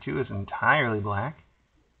kitten number 2 is entirely black.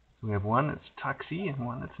 So we have one that's tuxy and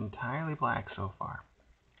one that's entirely black so far.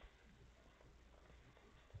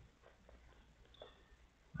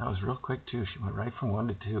 That was real quick too. She went right from 1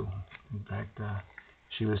 to 2. In fact,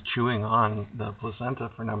 she was chewing on the placenta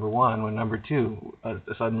for number 1 when number 2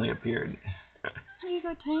 suddenly appeared. There you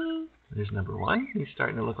go, Tiny. There's number 1. He's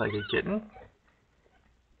starting to look like a kitten.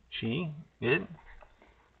 It.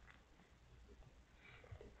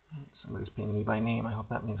 Somebody's painting me by name. I hope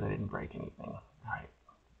that means I didn't break anything. Alright.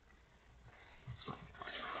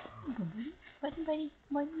 Buddy.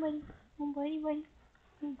 Oh, buddy.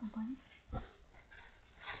 There you go, buddy.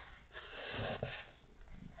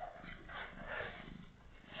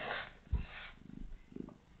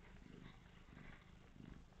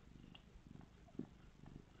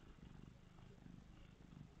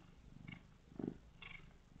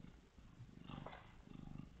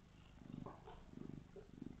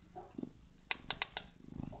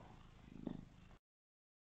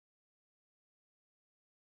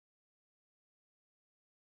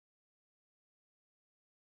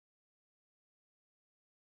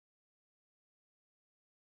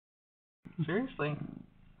 Seriously?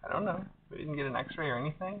 I don't know. We didn't get an x-ray or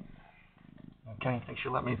anything? Kenny thinks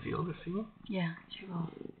she'll let me feel to see? Yeah, she will.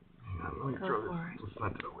 Hang on, let me throw this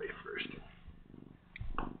placenta away first.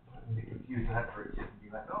 You confuse that for a kitten. Be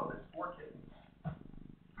like, oh, there's 4 kittens.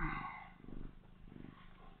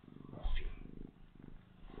 Let's see.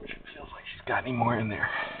 She feels like she's got any more in there.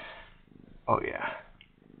 Oh, yeah.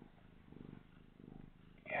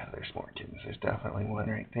 Yeah, there's more kittens. There's definitely 1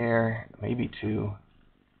 right there. Maybe 2.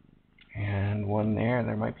 And 1 there.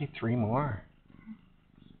 There might be 3 more.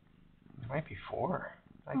 There might be 4.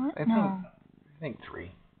 I think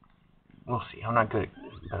 3. We'll see. I'm not good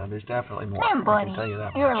at there's definitely more. Come on, buddy. I can tell you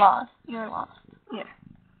that You're much. lost. Here.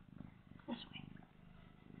 This way.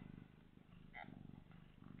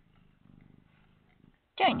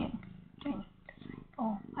 Join you. This way.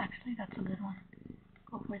 Oh, actually, that's a good one.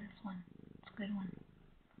 Go for this one. It's a good one.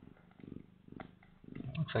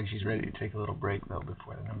 Looks like she's ready to take a little break, though,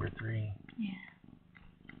 before the number 3. Yeah.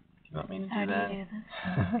 Do you want me to How do that? do you do this?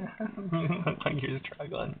 You look like you're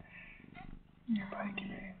struggling. No, I'm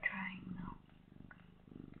trying though.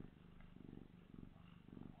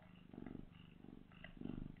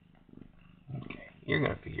 Okay, you're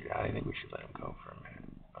going to figure it out. I think we should let him go for a minute.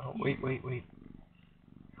 Oh, wait.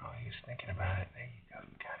 Oh, he's thinking about it. There you go.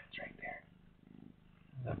 You got it. It's right there.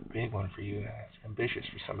 That's a big one for you. That's ambitious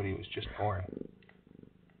for somebody who was just born.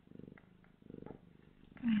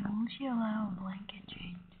 Wait, will she allow a blanket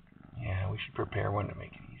change? Yeah, we should prepare one to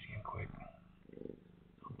make it easy and quick.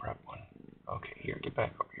 I'll prep one. Okay, here, get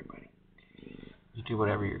back over here, buddy. You do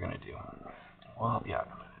whatever you're going to do. We'll help you out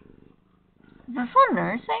in a minute. Is this one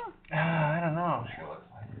nursing? I don't know. Sure looks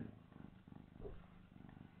like it.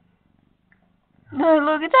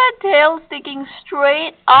 Look at that tail sticking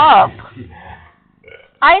straight up.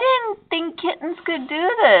 I didn't think kittens could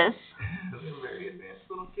do this. They're very advanced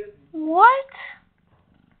little kittens. What?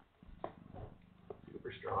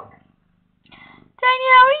 Super strong. Tiny,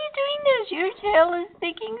 how are you doing this? Your tail is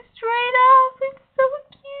sticking straight up. It's so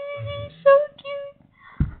cute. It's so cute.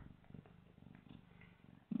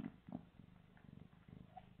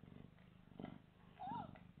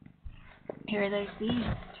 Here, there's these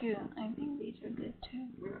too. I think these are good too.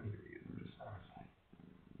 We don't need to use them, just satisfied.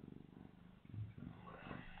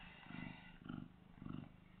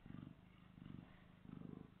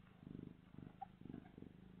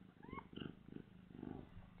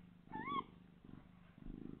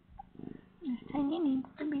 This Tiny needs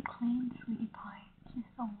to be clean, sweetie pie. She's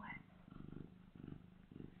so wet.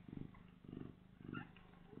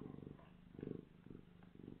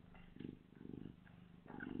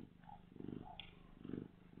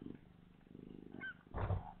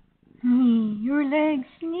 Your legs,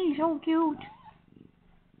 she's so cute.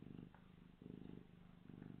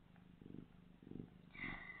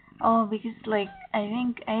 Oh, because I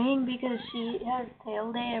think because she has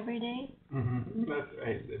tail day every day. Mm-hmm. That's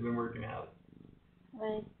right. They've been working out.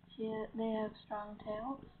 But they have strong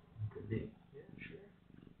tails. Could be. Yeah, sure.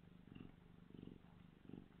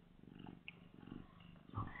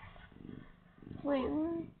 Wait,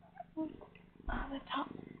 oh, the top.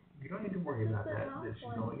 You don't need to worry about that. She's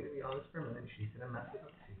only going to be on this for a minute. She's going to mess it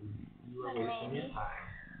up too. You are wasting your time.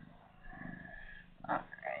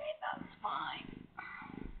 Alright, that's fine.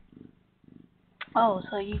 Oh,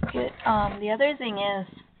 so you could, the other thing is,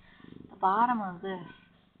 the bottom of this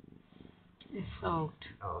is soaked.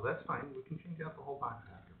 Oh, that's fine. We can change out the whole box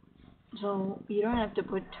afterwards. So you don't have to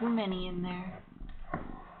put too many in there. I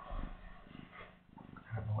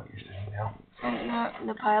don't know what you're saying now. So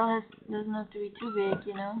the pile doesn't have to be too big,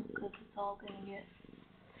 you know, because it's all going to get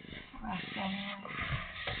rough anyway.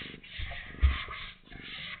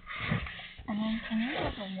 And then can you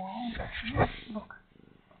have a wall? Look.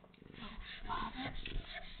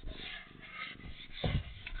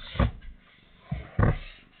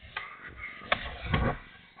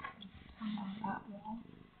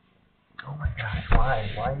 Oh my gosh,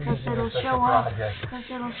 why? Why are you doing such a project? Because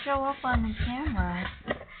it'll show up on the camera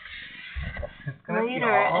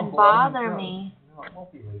Later and bother me. No, it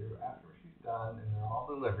won't be later. After she's done and they're all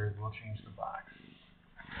delivered, we'll change the box.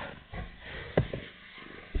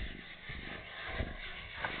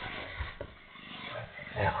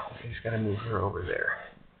 Now, we just gotta move her over there.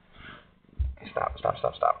 Okay, stop.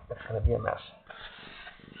 It's gonna be a mess.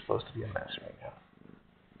 It's supposed to be a mess right now.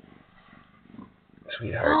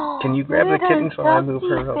 Sweetheart, can you grab the kittens while I move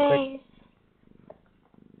her real quick?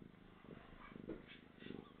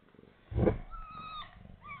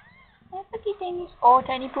 Oh,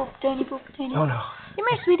 tiny poop. Oh no. Come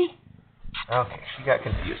here, sweetie. Okay, she got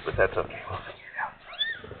confused, but that's okay. We'll figure it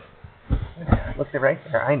out. Look, they're right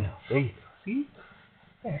there. I know. There you go. See?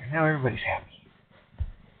 There. Now everybody's happy.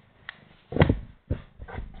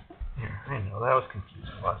 There. I know. That was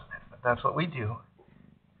confusing, wasn't it? But that's what we do.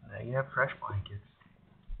 Now you have fresh blankets.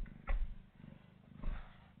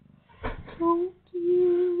 So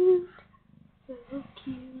cute. So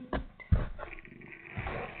cute.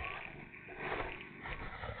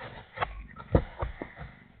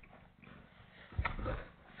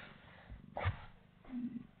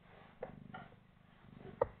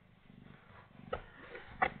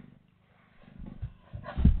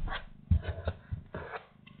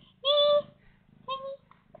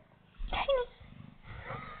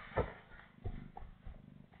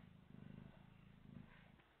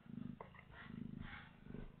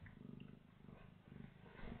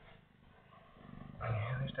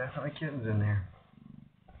 Yeah, there's definitely kittens in there.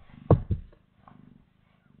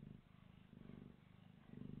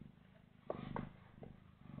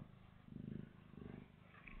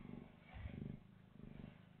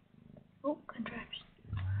 Oh, contraption.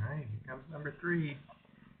 Alright, here comes number 3.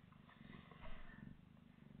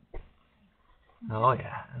 Oh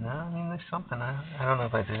yeah, no, I mean there's something. I don't know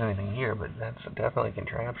if there's anything here, but that's definitely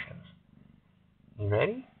contraptions. You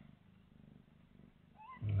ready?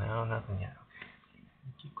 No, nothing yet. Okay.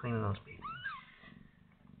 Keep cleaning those babies.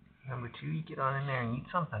 Number 2, you get on in there and eat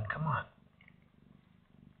something. Come on.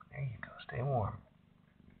 There you go. Stay warm.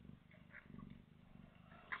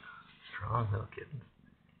 Strong little kittens.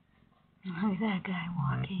 Look at that guy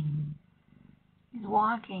walking. He's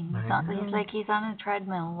walking. He's like he's on a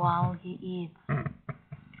treadmill while he eats.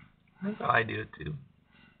 That's how I do it too.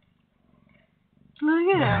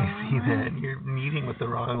 Look at him. I see that. You're meeting with the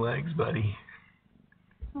wrong legs, buddy.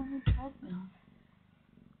 He's on a treadmill.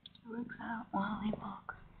 He works out while he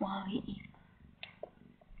walks, while he eats.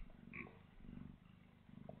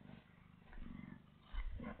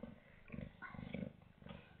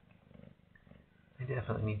 I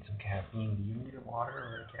definitely need some caffeine. Do you need a water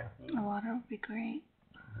or a caffeine? The water would be great.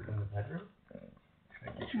 Is it in the bedroom? Should I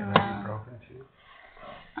get you an ibuprofen too?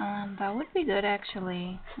 That would be good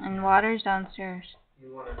actually. And water's downstairs.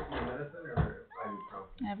 You want medicine or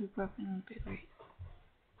ibuprofen? Ibuprofen would be great.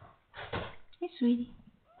 Hey, sweetie.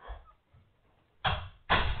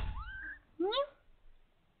 Meow.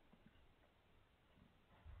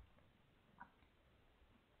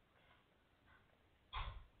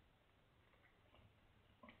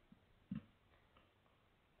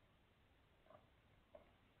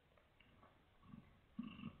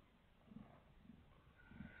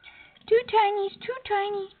 2 tinies, 2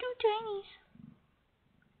 tinies, 2 tinies.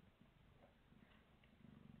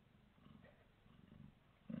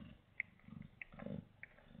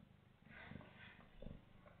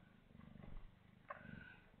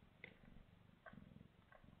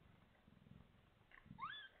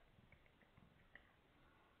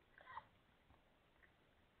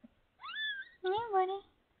 Yeah, buddy.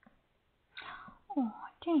 Oh,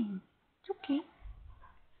 dang. It's okay.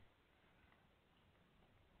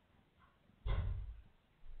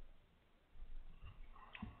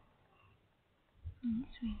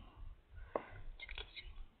 Sweetie. It's okay,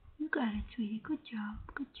 sweetie. You got it, sweetie. Good job.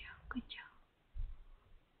 Good job. Good job.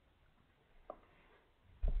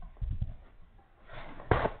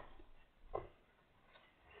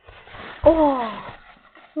 Oh,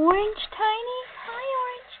 Orange Tiny. Hi,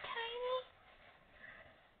 Orange Tiny.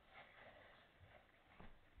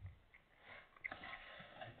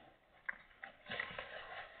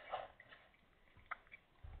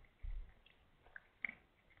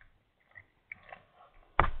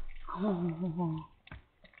 Orange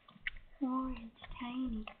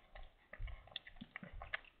tiny.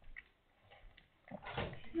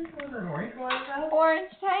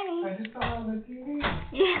 Orange tiny. I just saw it on the TV.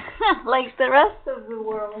 Yeah, like the rest of the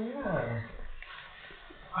world. Yeah.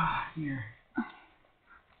 Ah, here.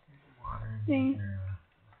 Water. See?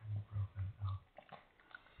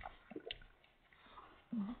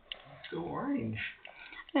 So orange.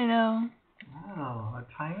 I know. Wow, a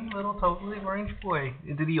tiny little totally orange boy.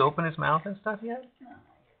 Did he open his mouth and stuff yet? No,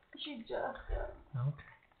 she just. Okay.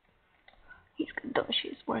 He's good though.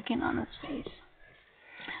 She's working on his face.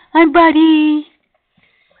 Hi, buddy.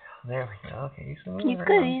 There we go. Okay, so He's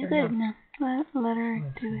good. He's good. Now let her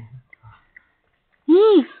do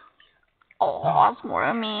it. Oh, it's more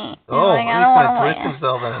of me. Oh, Like, he's I don't gonna want twist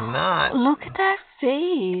himself in a knot. Look at that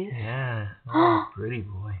face. Yeah. Oh, pretty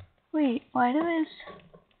boy. Wait, why do this?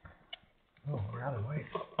 Oh, we're out of wipes.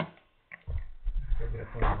 Go get a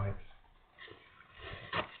full of wipes.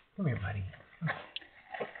 Come here, buddy. Let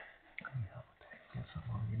me help with that. Get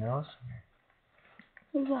something on your nose. Here.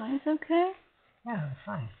 His eyes okay? Yeah, that's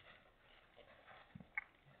fine.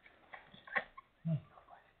 There you go,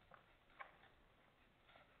 buddy.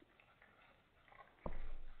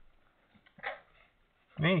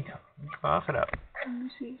 There you go. Cough it up. Let me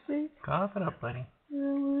see, please. Cough it up, buddy.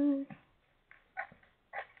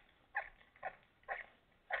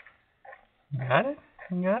 You got it?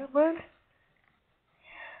 You got it, bud?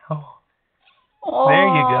 Oh. Oh, There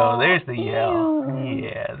you go. There's the ew. yell.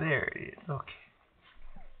 Yeah, there it is. Okay.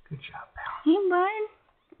 Good job, pal. Hey,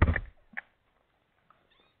 bud.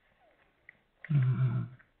 Mm-hmm.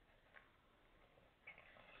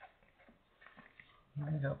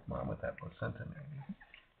 Let me help Mom with that placenta, maybe.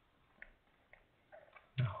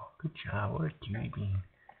 Oh, good job. What a cutie bean.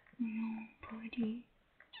 Buddy.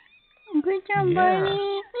 Good job, Yeah.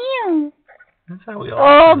 buddy. Ew. That's how we all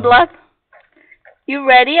Oh, feel. blood. You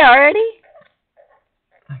ready already?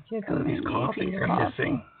 I can't tell if he's coughing or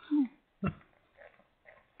hissing.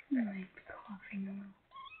 He might be coughing.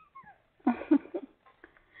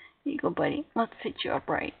 Here you go, buddy. Let's sit you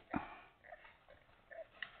upright. I'm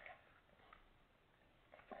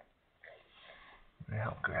gonna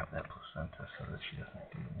help grab that placenta so that she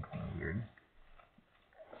doesn't do anything weird.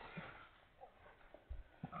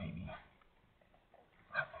 Maybe.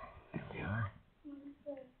 There we are.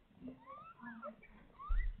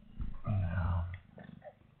 No.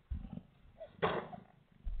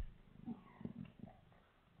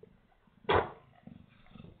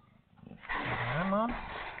 Alright, Mom?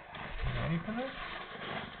 You ready for this?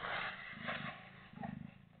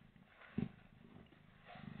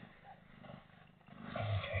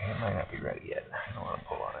 Okay, it might not be ready yet. I don't want to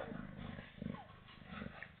pull on it.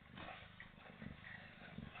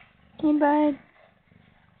 Hey, bud.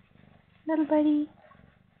 Little buddy.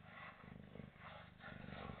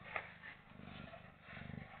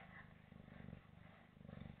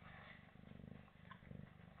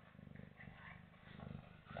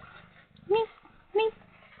 Meep, meep.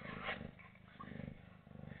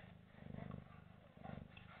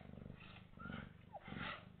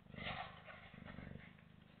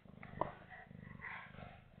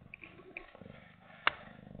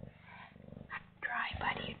 Dry,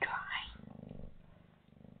 buddy, dry.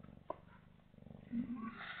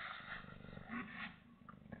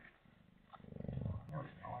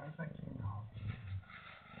 Why is that camera all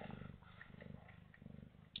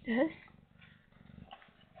This?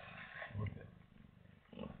 look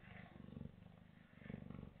at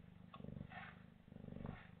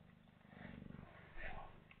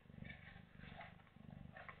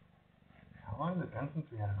How long has it been since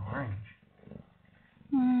we had an orange?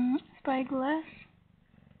 Spyglass.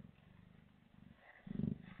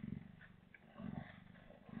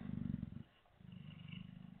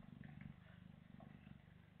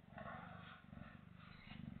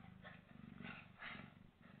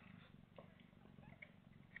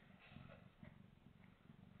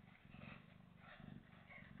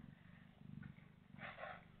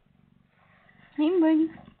 Hey, buddy.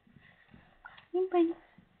 Hey, buddy.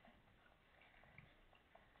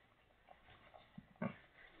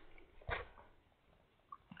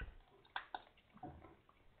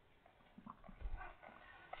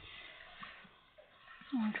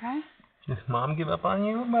 Wanna try? Does Mom give up on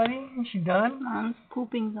you, buddy? Is she done? Mom's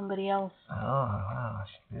pooping somebody else. Oh, wow.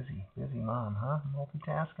 She's busy. Busy mom, huh?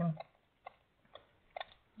 Multitasking?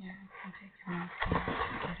 Yeah, I'll take your mouth.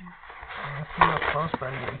 Let's see up close,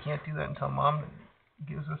 buddy. We can't do that until Mom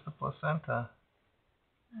gives us the placenta.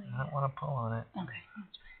 I don't want to pull on it. Okay,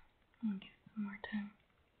 that's fine. I'll give it some more time.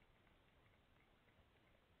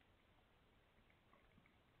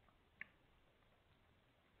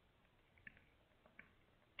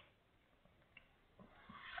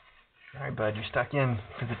 Alright, bud, you're stuck in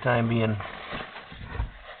for the time being.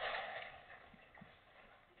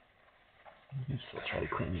 You still try to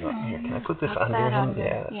clean you up here. Can I put this under him?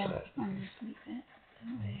 Yeah, that's what I was thinking.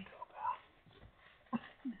 There you go, pal.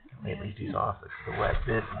 At least he's off the wet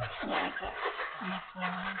bit. Yeah, exactly.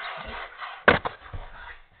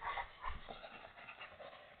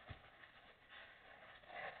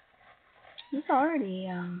 He's already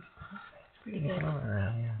pretty good.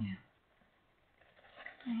 Around, yeah.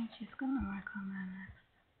 I think she's gonna work on that next.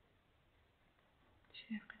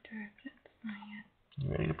 She has contracted. Not yet. You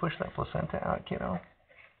ready to push that placenta out, kiddo?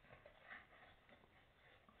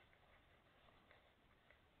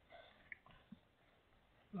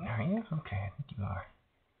 Are you? Okay, I think you are.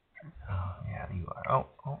 Oh, yeah, you are.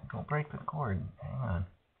 Oh, don't break the cord. Hang on.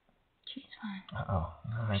 She's fine. Uh-oh.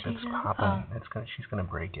 No, it's popping. She's gonna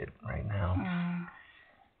break it right now.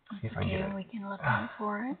 See if I can get it. We can look out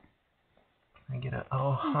for it. I get it.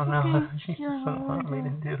 Oh no, she doesn't want me to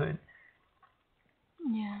do it.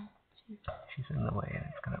 Yeah. She's in the way and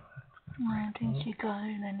it's gonna break. I think she got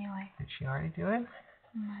it anyway. Did she already do it?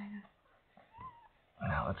 Might have.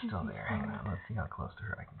 No, it's still there. Hang on. Let's see how close to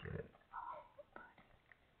her I can get it.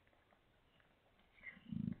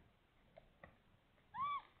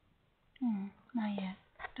 Not yet.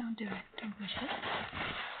 Don't do it. Don't push it.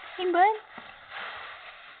 Hey, bud.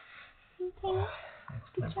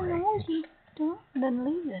 Get your nosy. Don't. Then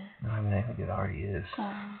leave it. No, I mean, I think it already is.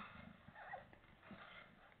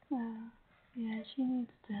 Yeah, she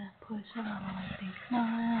needs to push a little, I think. No,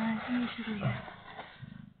 I think you should leave it.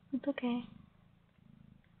 It's okay.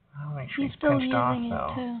 I'll make sure he's still pinched off, using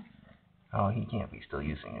though. It too. Oh, he can't be still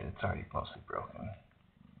using it. It's already mostly broken.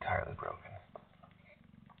 Entirely broken.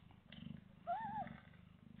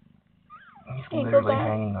 He's literally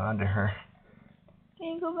hanging on to her. Can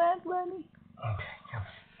you go back, buddy? Okay, come.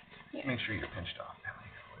 Yeah. Make sure you're pinched off.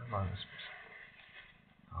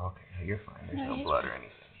 Okay, you're fine. There's no blood or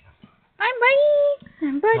anything. Hi,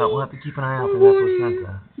 buddy. Buddy. No, we'll have to keep an eye out for that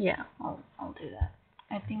placenta. Yeah, I'll do that.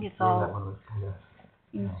 I think it's all that one was kind of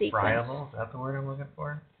in sequence. friable. Is that the word I'm looking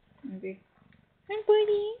for? Maybe. Hi,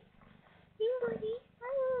 buddy. Hey, buddy.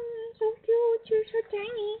 Oh, so cute. You're so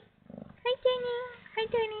tiny. Hi, tiny. Hi,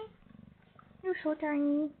 tiny. You're so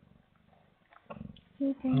tiny.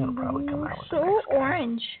 Hey, tiny. It'll probably come out with the so next guy.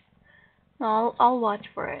 orange. I'll watch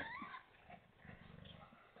for it.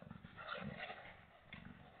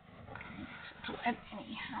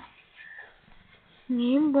 Anyhow.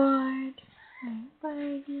 Hey, bud. Hey,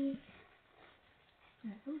 buddy.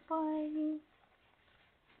 Hey, buddy.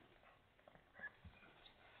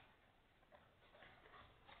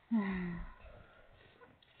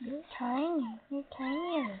 You're tiny. You're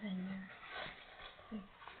tinier than you.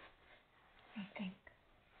 I think.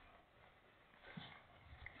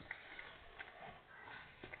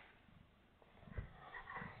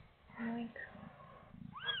 Oh,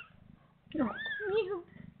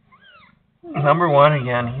 Number one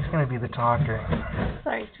again. He's going to be the talker.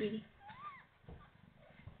 Sorry, sweetie.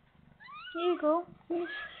 Here you go.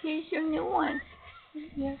 Here's your new one.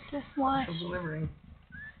 You have to wash. I'm delivering.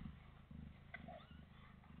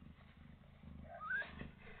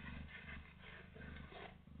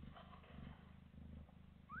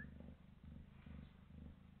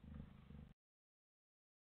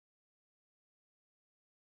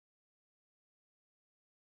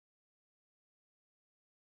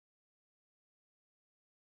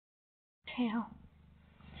 Tail.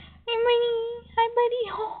 Hey, buddy. Hi, buddy.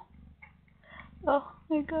 Oh,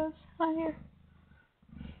 there it goes. Higher.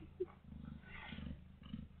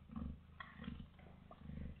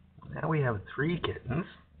 Now we have 3 kittens.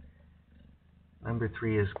 Number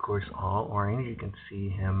 3 is, of course, all orange. You can see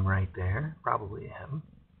him right there. Probably him.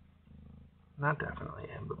 Not definitely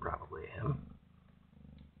him, but probably him.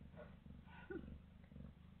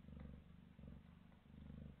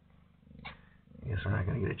 I guess we're not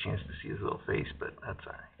going to get a chance to see his little face, but that's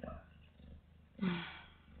alright.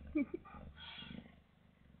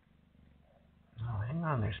 Oh, hang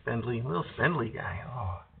on there, Spindly. Little Spindly guy.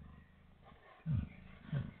 Oh.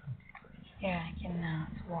 Yeah, I can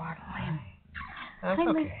swaddle him. That's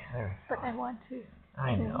okay. There. But I want to.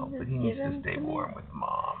 I know, but he needs to stay warm with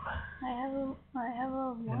Mom. I have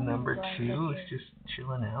a And number 2 is just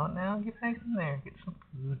chilling out now. Get back in there. Get some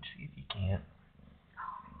food. See if you can.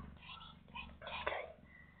 Okay.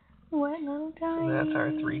 What little guy? So that's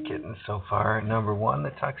our 3 kittens so far. Number 1,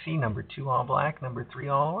 the tuxie. Number 2, all black. Number 3,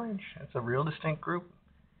 all orange. That's a real distinct group.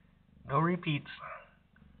 No repeats.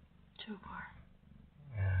 So far.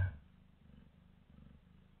 Yeah.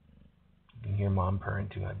 You can hear Mom purring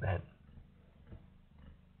too, I bet.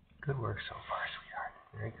 Good work so far, sweetheart.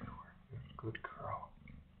 Very good work. Good girl.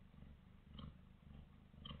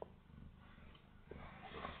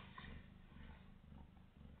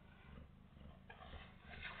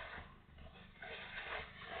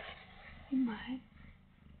 Bye.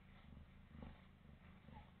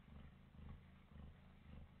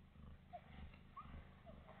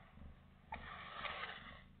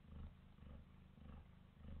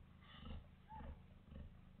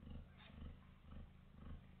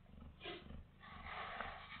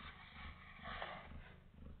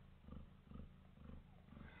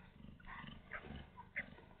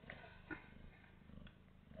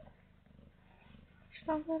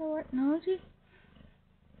 Stop that work nosy.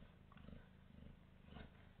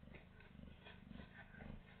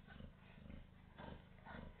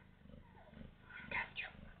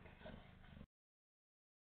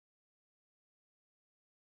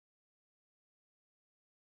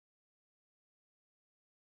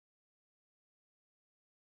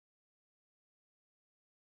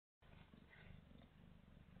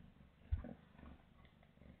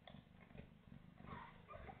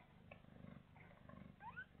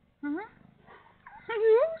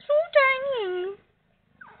 You're so tiny.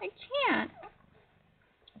 I can't.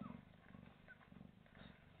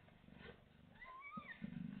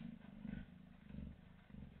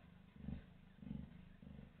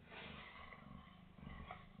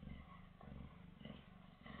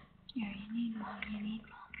 Here, you need mom, you need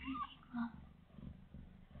mom, you need mom.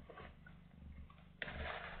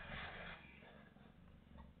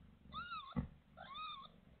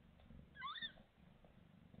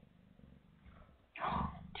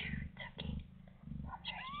 Oh, dude, it's okay. Mom's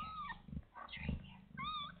right here. Mom's right here.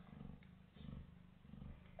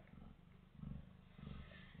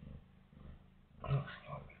 Let's see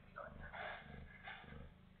what we feel here.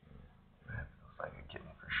 That feels like a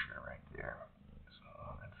kitten for sure right there. So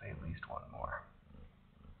I'd say at least one more.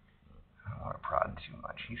 I don't want to prod too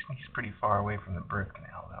much. He's pretty far away from the birth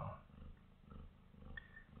canal though.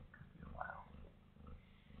 Could be a while.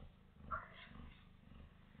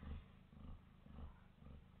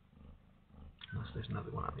 Unless there's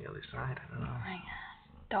another one on the other side. I don't know. Oh my God.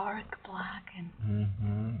 Dark black and.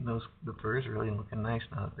 The fur's really looking nice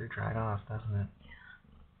now that they're dried off, doesn't it?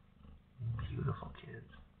 Yeah. Beautiful kids.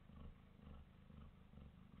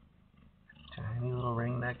 Tiny little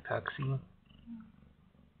ringneck tuxie.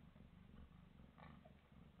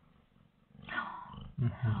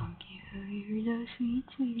 Oh, you're so sweet,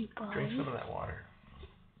 sweetie boy. Drink some of that water.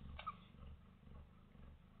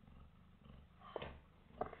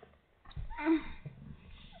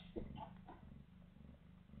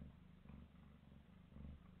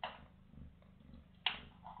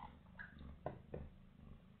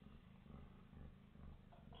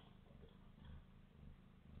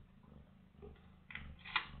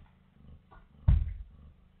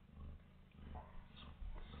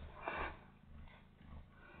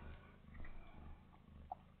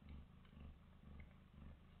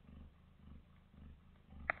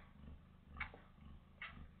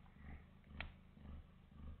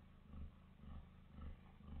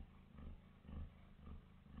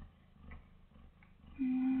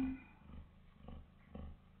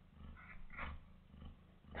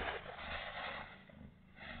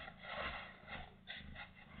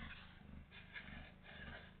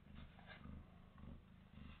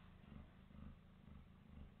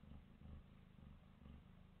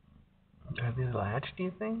 Are these latched, do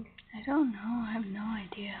you think? I don't know. I have no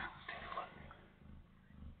idea.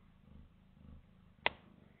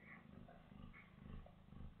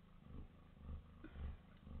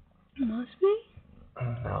 Must be.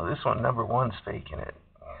 No, this one, number one's faking it.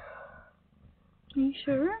 Are you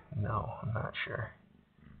sure? No, I'm not sure.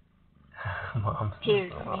 Mom.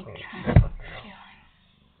 Here's I me.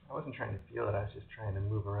 wasn't trying to feel it. I was just trying to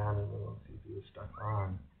move around a little and see if he was stuck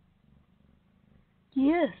on.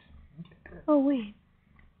 Yes. Okay, good. Oh, wait.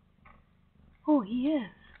 Oh, he is.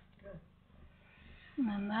 Good. And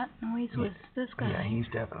then that noise was this guy. Yeah, he's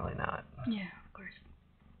definitely not. Yeah, of course.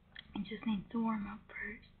 He just needs to warm up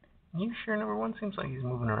first. You sure number one seems like he's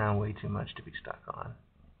moving around way too much to be stuck on.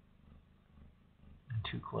 And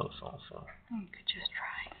too close also. You could just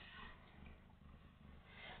try.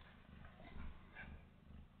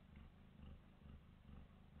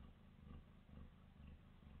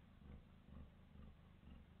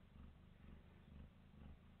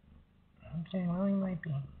 Okay, well, he might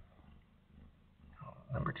be. Oh,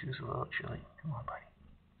 number two's a little chilly. Come on, buddy.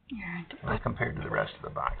 Yeah, Well, compared to the rest of the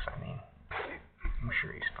box, I mean. I'm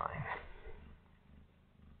sure he's fine.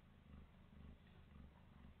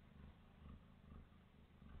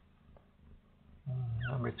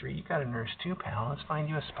 Number three, you got a nurse too, pal. Let's find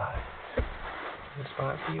you a spot. A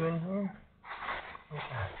spot for you in here?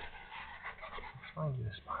 Okay. Let's find you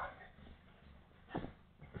a spot.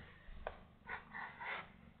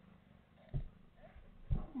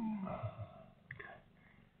 Okay.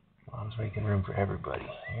 Mom's making room for everybody.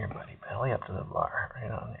 Here, buddy. Belly up to the bar.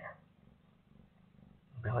 Right on there.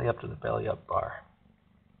 Belly up to the belly up bar.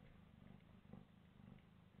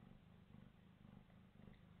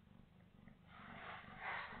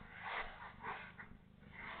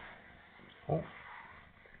 Oh.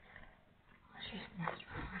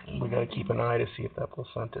 We gotta keep an eye to see if that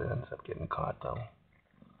placenta ends up getting caught, though.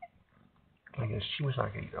 I guess she was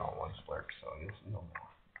not gonna eat it all in one slurp, so there's no more.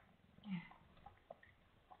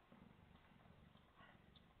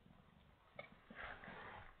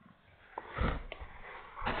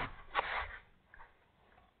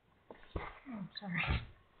 Oh, I'm sorry.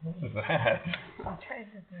 What was that? I'll try to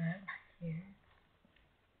do that back here.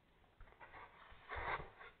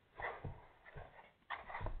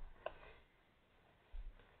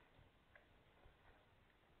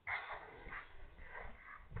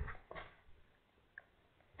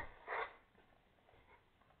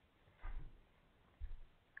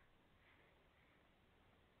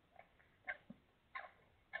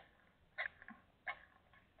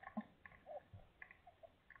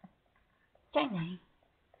 Tiny.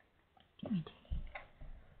 Give me tea.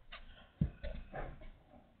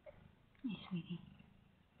 Hey, sweetie.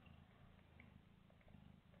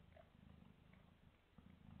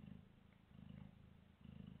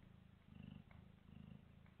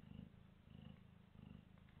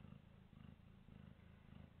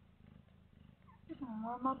 You gonna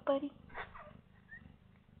warm up, buddy?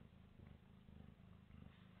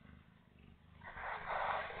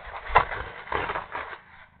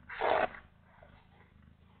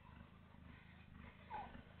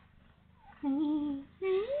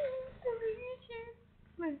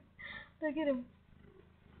 Look at him.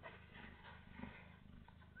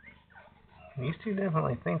 These two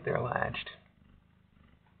definitely think they're latched.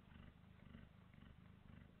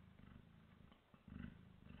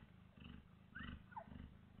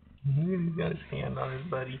 He's got his hand on his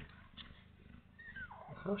buddy.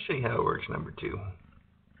 I'll show you how it works, number 2.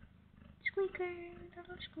 Squeaker,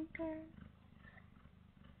 little squeaker.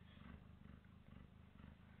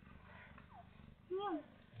 Meow.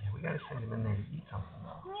 Yeah, we gotta send him in there to eat something,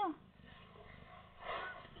 though. Meow.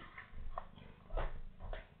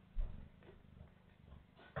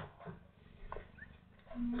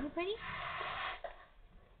 Ready?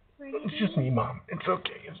 It's just me, Mom. It's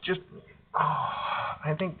okay. It's just me. Oh,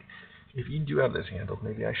 I think if you do have this handled,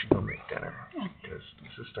 maybe I should go make dinner. Because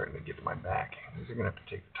this is starting to get to my back. I'm either going to have to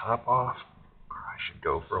take the top off, or I should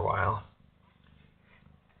go for a while.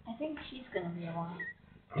 I think she's going to be a while.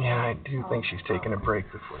 Yeah, I do think she's taking a break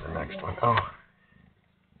before the next one. Oh.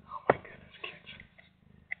 Oh my goodness, kids.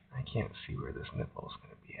 I can't see where this nipple is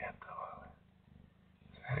going to be at, though.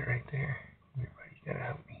 Is that it right there? Here, buddy, you gotta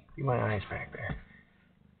help me. Be my eyes back there.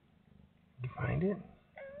 You find it?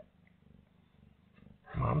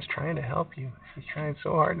 Mom's trying to help you. She's trying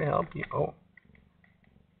so hard to help you. Oh.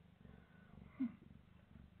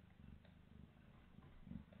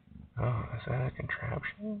 Oh, is that a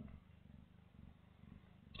contraption?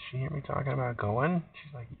 Did she hear me talking about going?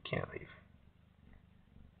 She's like, you can't leave.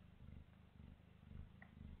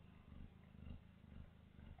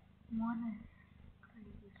 One is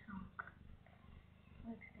crazy drunk.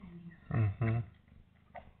 Let's stand here.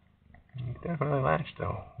 He's definitely latched,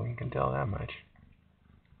 though. We can tell that much.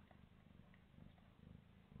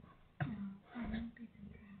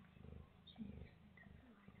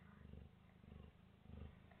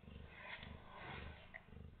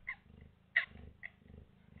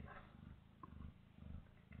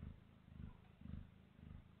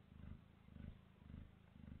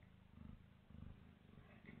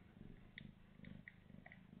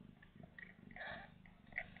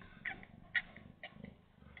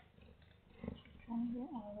 Trying to get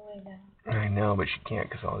all the way down. I know, but she can't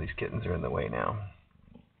because all these kittens are in the way now.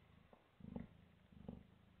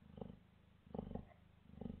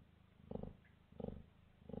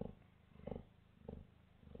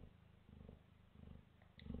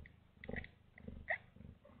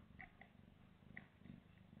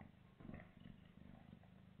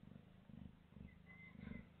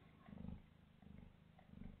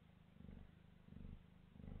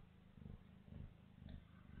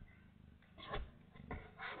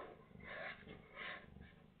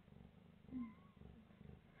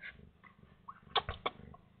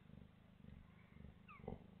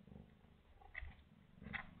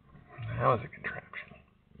 That was a contraption.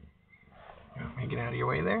 You want me to get out of your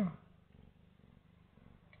way there?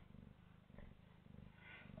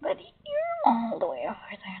 But you're all the way over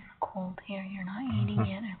there in the cold here. You're not eating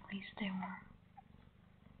yet. At least stay warm.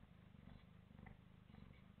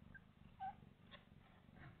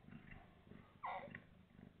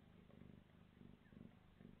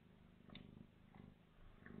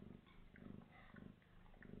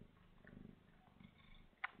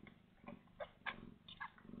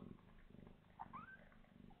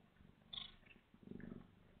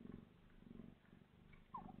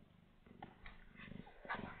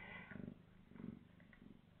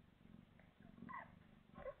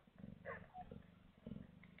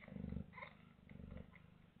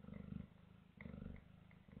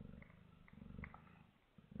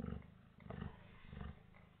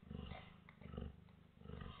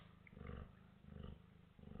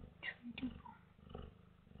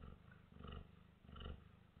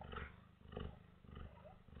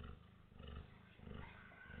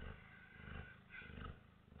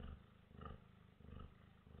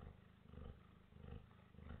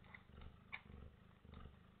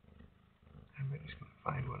 Everybody's gonna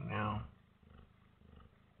find one now.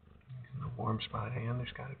 He's in the warm spot, and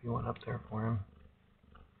there's gotta be one up there for him.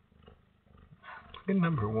 Look at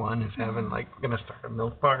number 1 is having like gonna start a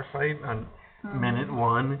milk bar fight on minute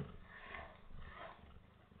 1.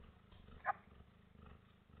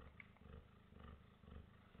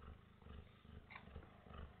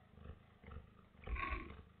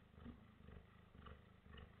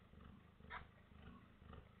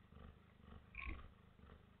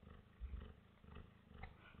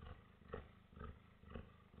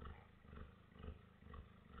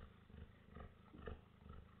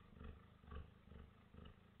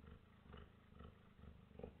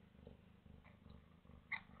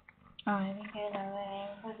 Oh, I think I know the name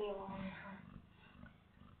for the one.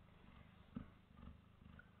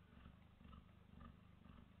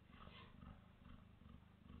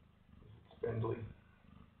 Spindly.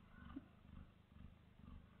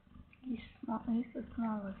 He's the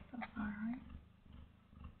smallest so far, right?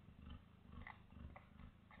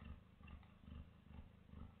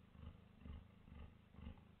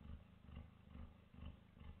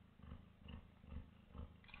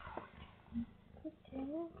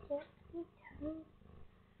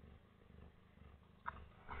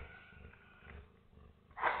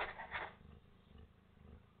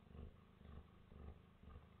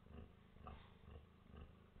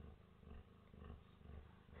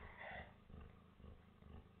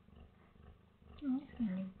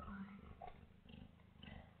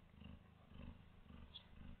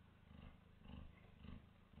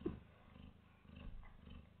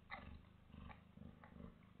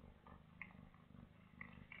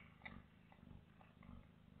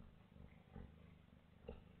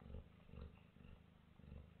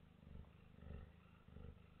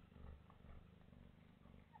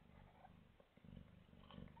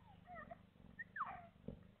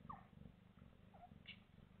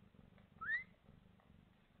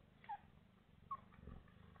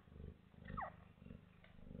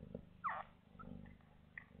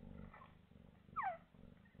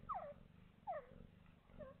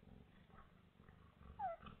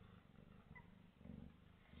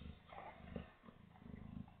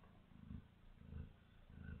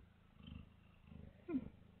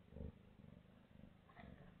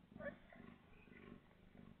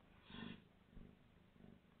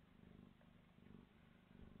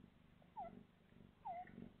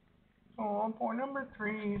 Oh, poor number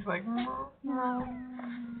 3. He's like, no.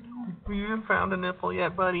 You haven't found a nipple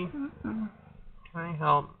yet, buddy. Can I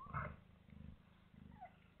help?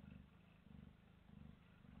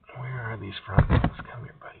 Where are these front ones? Come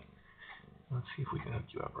here, buddy. Let's see if we can hook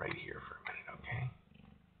you up right here for a minute, okay?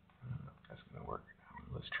 I don't know if that's going to work or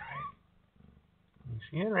not. Let's try it. You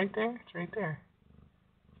see it right there? It's right there.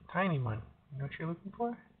 It's a tiny one. You know what you're looking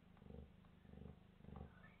for?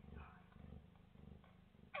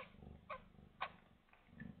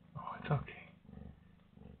 Oh, it's okay.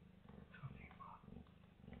 It's okay,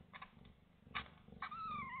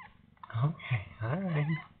 Mom. Okay,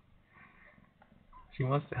 alright. She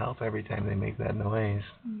wants to help every time they make that noise.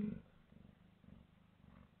 Mm-hmm.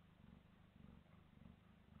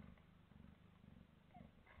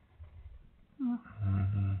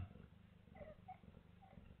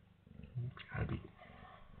 It's gotta be.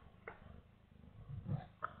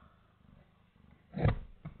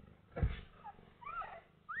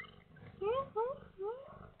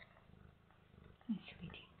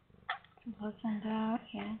 Sweetie. Wasn't out.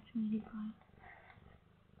 Yeah, it's really fine.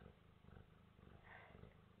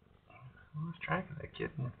 I lost track of that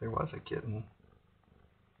kitten, if there was a kitten.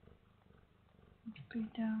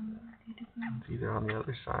 It's down. It's either on the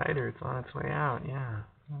other side or it's on its way out, yeah.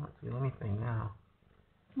 I don't feel anything now.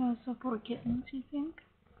 Well, so 4 kittens, you think?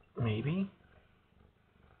 Maybe.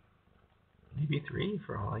 Maybe 3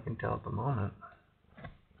 for all I can tell at the moment.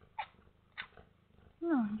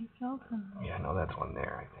 No, you felt them. Yeah, no, that's one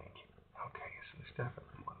there, I think. Okay, so there's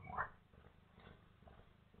definitely one more.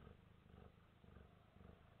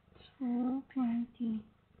 So plenty.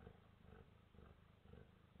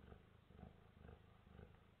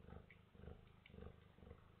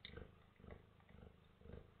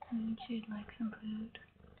 She'd like some food.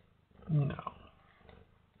 No.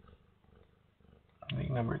 I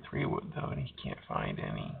think number 3 would, though, and he can't find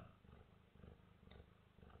any.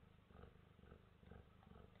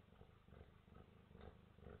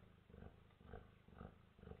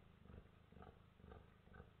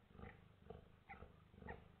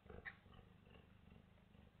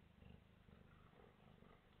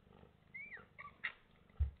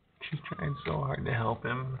 she's trying so hard to help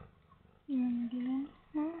him. You want to get in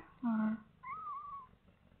her? Or...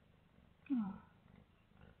 Oh.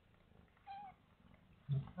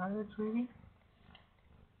 You got it, sweetie?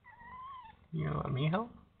 You gonna let me help?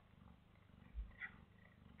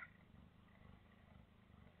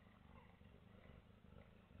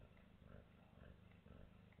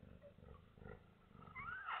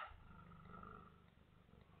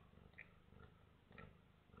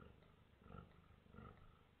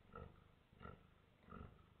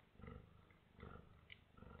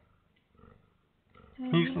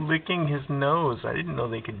 He's licking his nose. I didn't know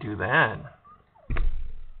they could do that.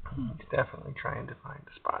 He's definitely trying to find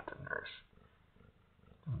a spot to nurse.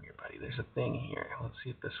 Come here, buddy. There's a thing here. Let's see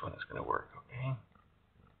if this one is going to work, okay?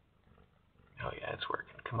 Oh, yeah, it's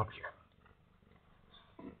working. Come up here.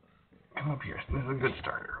 Come up here. This is a good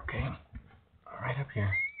starter, okay? Right up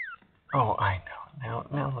here. Oh, I know.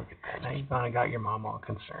 Now look at that. Now you've got your mom all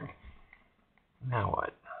concerned. Now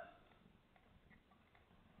what?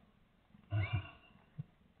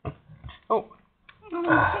 Oh,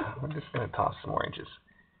 we're just going to toss some oranges.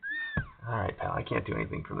 All right, pal, I can't do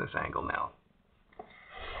anything from this angle now.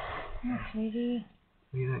 Oh, sweetie.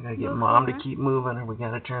 We either got to get Mom to keep moving or we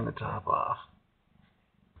got to turn the top off.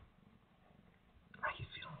 How you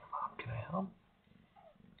feeling, Mom? Can I help?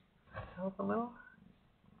 Help a little?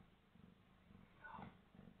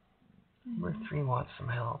 Number 3 wants some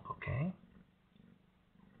help, okay?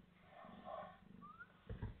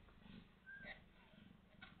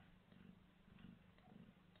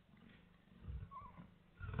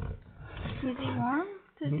 Is he warm?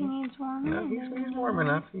 Does he need warming? No, he's warm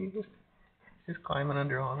enough. He's just climbing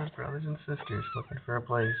under all his brothers and sisters looking for a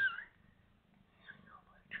place.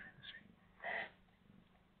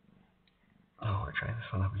 Oh, we're trying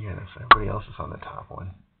this one up here. So everybody else is on the top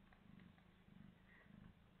one.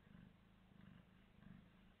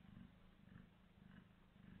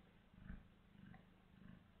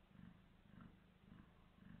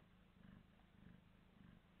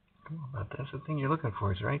 Come on, but that's the thing you're looking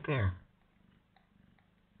for. It's right there.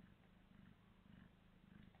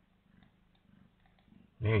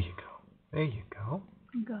 There you go. There you go.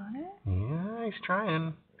 Got it? Yeah, he's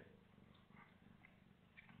trying.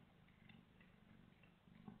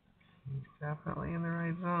 He's definitely in the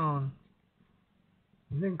right zone.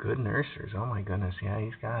 These are good nursers. Oh my goodness. Yeah,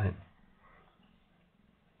 he's got it.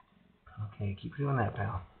 Okay, keep doing that,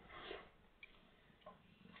 pal.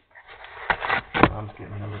 Mom's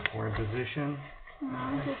getting number 4 in position.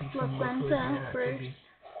 Just placenta first.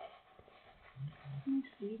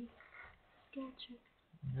 Sweetie. Gotcha.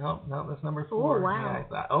 Nope, that's number 4. Oh, wow. Yeah, I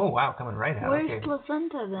thought, oh, wow, coming right out. Where's okay.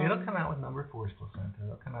 placenta then? It'll come out with number 4's placenta.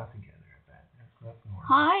 They'll come out together, I bet. That's normal.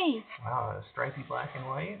 Hi. Wow, a stripy black and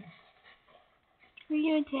white. Are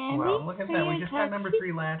you a tabby? Well, look at that. We just got number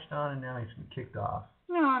 3 latched on and now he's kicked off.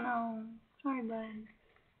 No. Sorry, bud.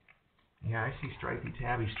 Yeah, I see stripy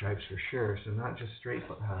tabby stripes for sure. So not just straight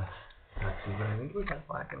tuxie, but I think we got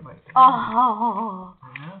black and white. Oh.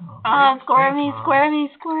 I know. Oh, squirmy. Yeah, let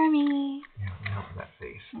me help with that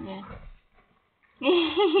face. Yeah.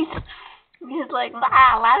 He's like,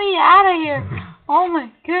 let me out of here. Oh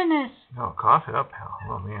my goodness. No, cough it up, pal.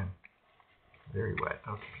 Oh man. Very wet.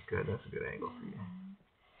 Okay, good. That's a good angle for you.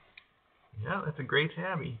 Yeah, that's a gray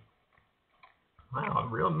tabby. Wow, a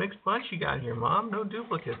real mixed bunch you got here, Mom. No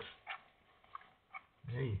duplicates.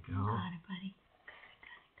 There you go. You got it, buddy.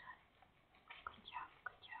 Got it. Good job.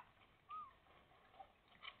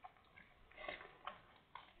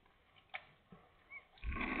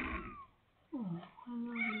 Oh, I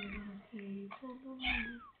love you, little babes. I love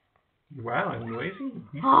you. Wow, I'm noisy.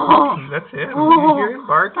 Oh. That's it. Did you hear him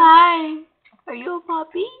barking? Hi. Are you a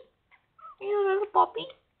puppy? Are you a little puppy?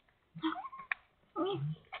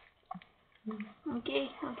 Okay,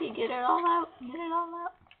 get it all out.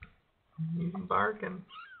 He's barking.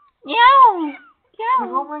 Meow.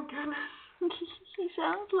 Oh my goodness. He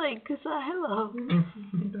sounds like, 'cause I love him.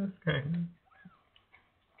 He does kind of.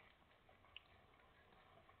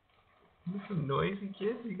 There's some noisy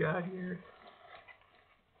kids you got here.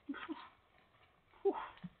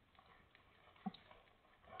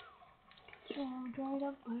 So dried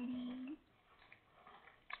up, buddy.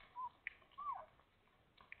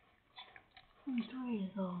 And 3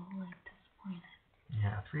 is all like disappointed.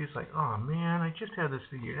 Yeah, 3 is like, oh man, I just had this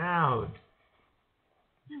figured out.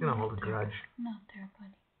 He's gonna hold a grudge. Not there,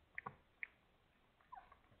 buddy.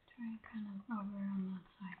 Try kind of over on that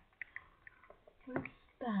side. Where's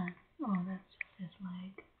that? Oh, that's just his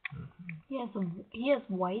leg. Mm-hmm. He has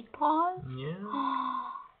white paws? Yeah.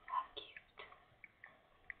 Oh, how cute.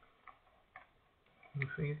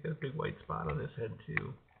 Looks like he's got a big white spot on his head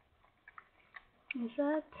too. Is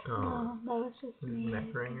that? Oh. No, that was just me.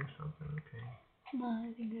 Neck ring or something? Okay. No,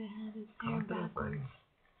 I think I had his hair Confident, backwards. buddy.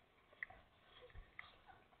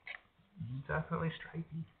 He's definitely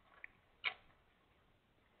stripey.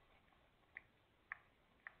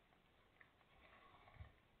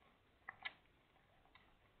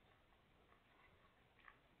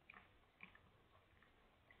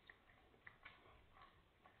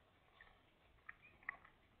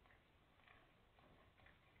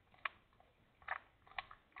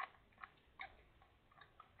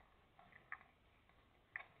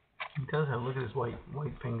 He does have, look at his white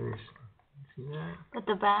fingers. You see that? But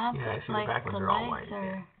the back, yeah, I see like the back ones the are all legs white. are...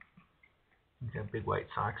 Yeah. He's got big white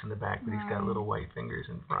socks in the back, but he's got little white fingers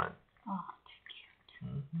in front. Oh, too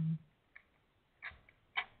cute. Mm-hmm.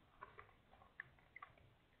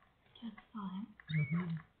 Just saw him. Mm-hmm.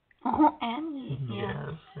 Oh, and me. Yeah.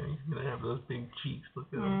 Yes, and he's gonna have those big cheeks. Look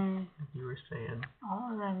at him, like you were saying.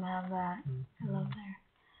 All of them have that. I love their...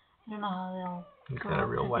 I don't know how they'll... He's got a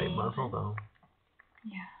real white muzzle, though.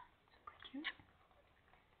 Yeah, super cute.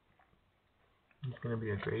 He's gonna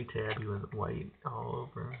be a gray tabby with white all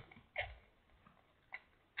over.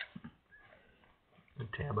 A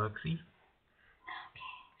tabuxy. Okay.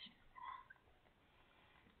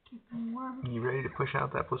 Keep him warm. You ready to push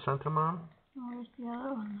out that placenta, Mom? Where's the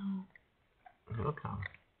other one, though? It'll come.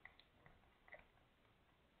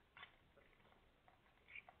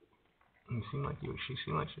 She seemed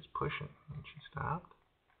like she's pushing. And she stopped.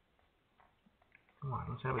 Come on,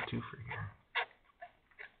 let's have a twofer here.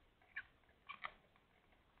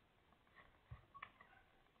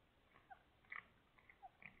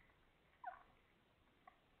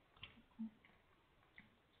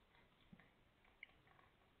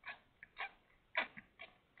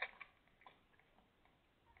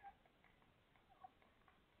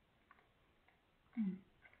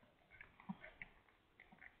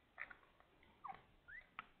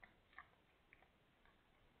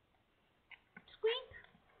 Squeak!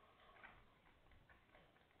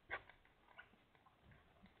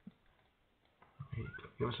 There you go.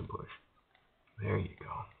 Give us a push. There you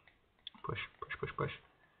go. Push, push, push, push.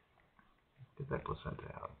 Get that placenta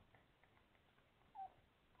out.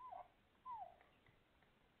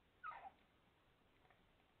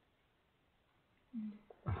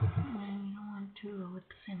 I don't want two with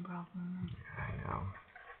the same problem. Yeah, I know.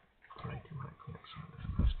 I do want to clean up some of this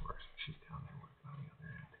mess for us. She's down there working on the other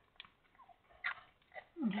end.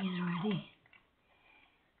 He's ready.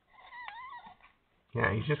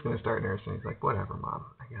 Yeah, he's just going to start nursing. He's like, whatever, Mom.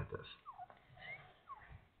 I got this.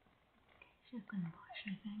 She's gonna push,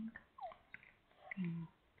 I think.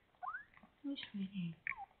 Who's ready?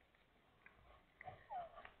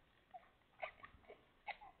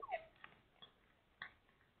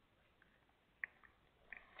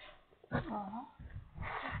 Oh,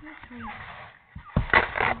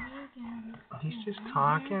 he's just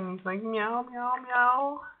talking. He's like, meow, meow,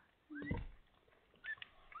 meow.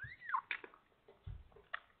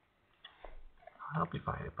 I'll help you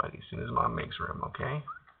find it, buddy, as soon as Mom makes room, okay?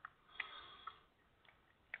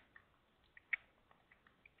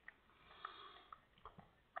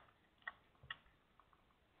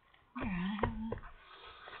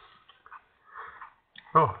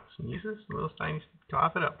 Oh, sneezes? A little tiny.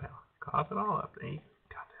 Cough it up, pal. Cough it all up. There you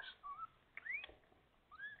got this.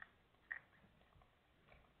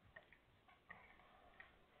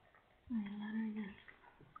 Let her just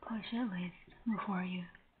push it with before you.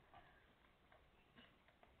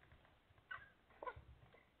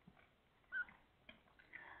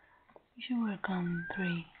 You should work on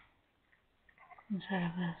 3 instead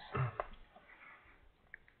of this.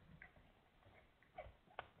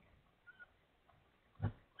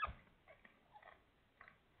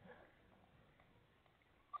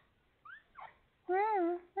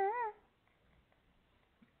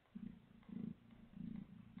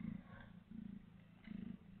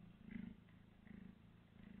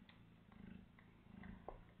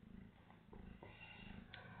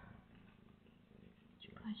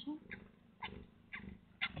 Pushing.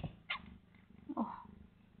 Oh.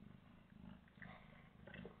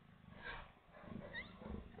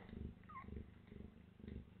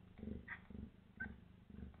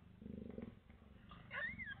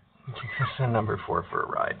 Just send number 4 for a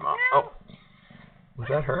ride, Mom. Oh, was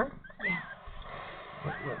that her? Yeah.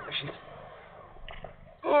 Look, she's.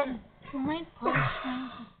 You might push me.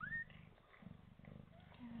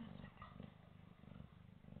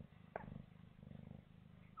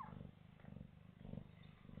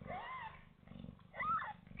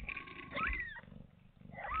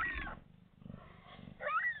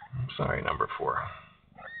 I'm sorry, number 4.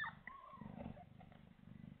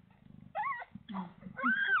 Oh.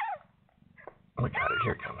 Look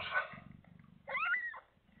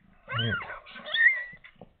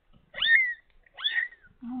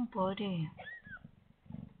Oh, buddy.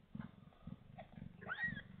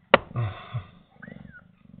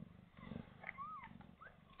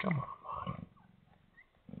 Come on, Mom.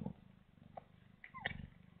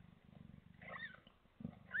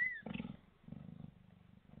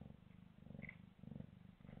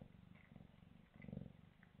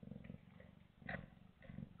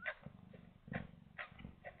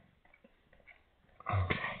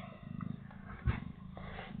 Okay.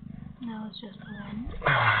 That was just the one. I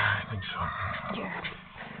think so. Here.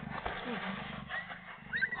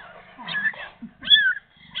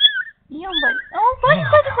 Yeah, buddy. Oh, buddy. Oh,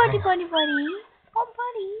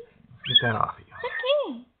 buddy. Get that off of you. It's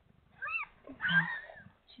okay.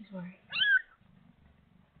 She's worried.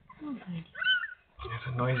 Oh, buddy. He's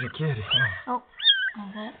a noisy kid. Yeah. Oh,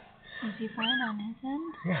 is he fine on his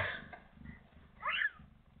end? Yeah.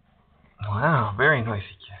 Wow, very noisy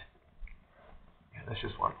kid. Yeah, that's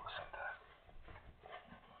just one placenta.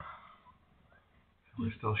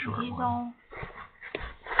 We're still short He's one. all...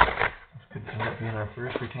 This could end up being our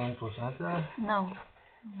first retained placenta. No.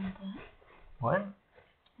 I don't want that. What?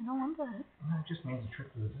 I don't want that. Well, that just means a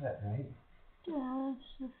trip to the vet, right? Yeah, it's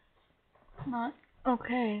just not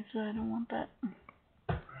okay, so I don't want that.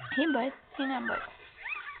 Hey, bud. Hey, now, bud.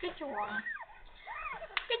 Get your water.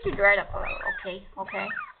 Get your dried up a little, okay? Okay?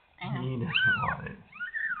 I know. He doesn't want it.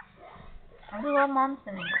 I do what Mom's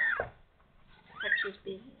gonna do. But she's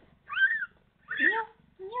busy. Yeah,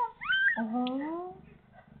 yeah. Oh.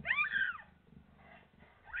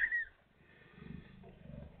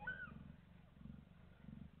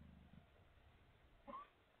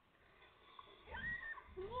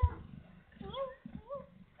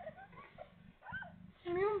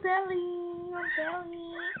 Your belly,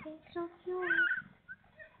 it's so cute.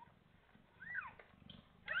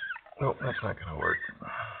 Nope, that's not gonna work.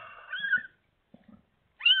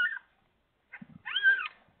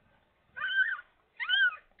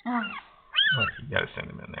 Oh. Look, you gotta send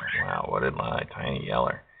him in there. Wow, what a tiny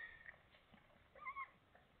yeller.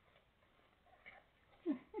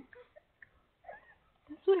 That's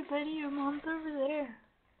right, buddy. Your mom's over there.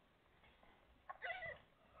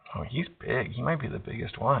 Oh, he's big. He might be the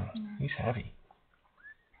biggest one. He's heavy.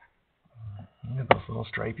 Look at those little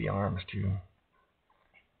stripy arms, too.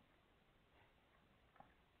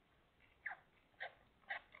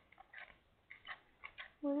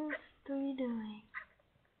 What is 3 doing?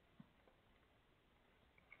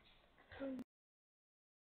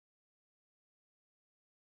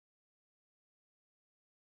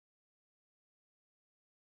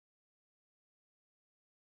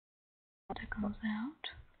 That comes out.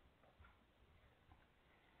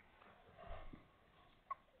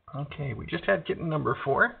 Okay, we just had kitten number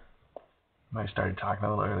 4. Might have started talking a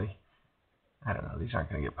little early. I don't know, these aren't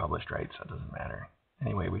going to get published, right? So it doesn't matter.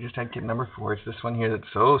 Anyway, we just had kitten number 4. It's this one here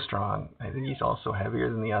that's so strong. I think he's also heavier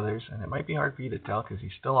than the others, and it might be hard for you to tell because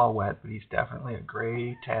he's still all wet, but he's definitely a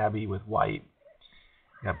gray tabby with white.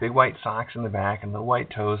 Got big white socks in the back and the white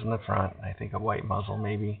toes in the front. I think a white muzzle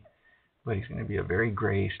maybe. But he's going to be a very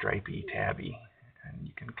gray, stripy tabby. And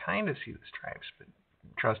you can kind of see the stripes, but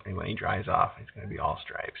trust me, when he dries off, he's going to be all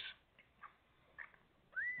stripes.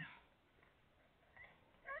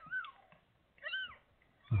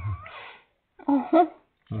 Uh-huh.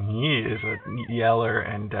 He is a yeller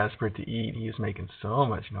and desperate to eat. He is making so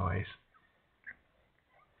much noise.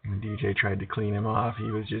 When DJ tried to clean him off,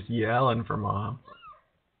 he was just yelling for Mom.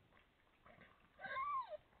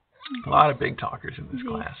 A lot of big talkers in this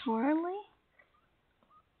class. Swirly?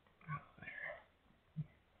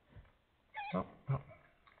 Oh, oh.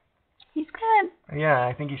 He's kind of... Yeah,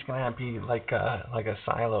 I think he's gonna be like a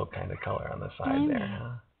silo kind of color on the side there,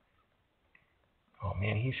 huh? Oh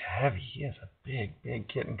man, he's heavy. He is a big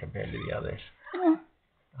kitten compared to the others. Oh,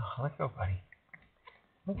 let go, buddy.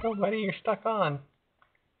 Let go, buddy. You're stuck on.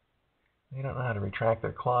 They don't know how to retract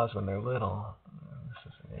their claws when they're little. This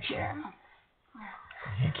is an issue. Yeah.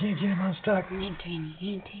 You can't get him unstuck. He ain't tiny.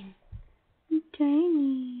 He ain't tiny. He's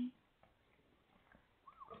tiny.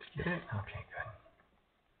 Let's get it. Okay, good.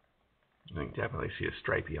 You can definitely see a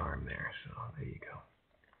stripy arm there. So there you go.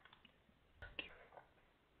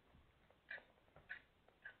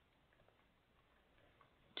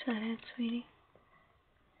 Try it, sweetie.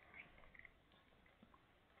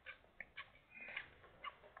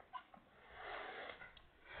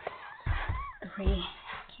 He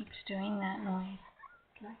keeps doing that noise.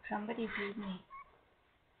 Like somebody feed me.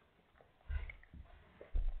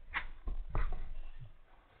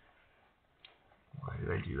 Why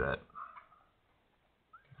did I do that?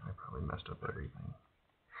 I probably messed up everything.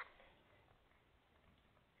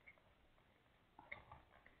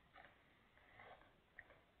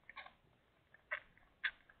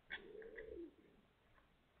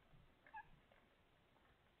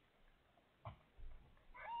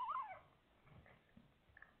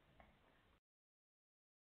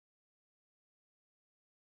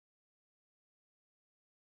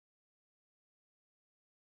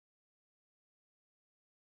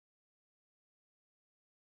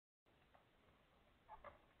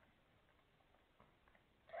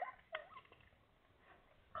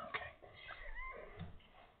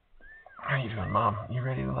 How are you doing, Mom? You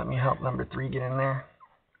ready to let me help number 3 get in there?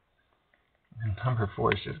 Number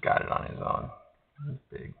 4's just got it on his own. He's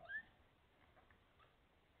big.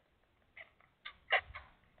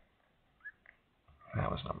 That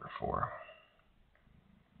was number 4.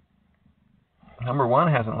 Number 1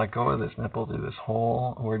 hasn't let go of this nipple through this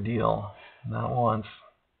whole ordeal. Not once.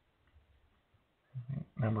 I think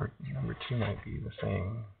number 2 might be the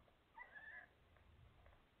same.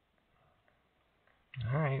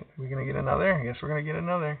 Alright, we're going to get another? I guess we're going to get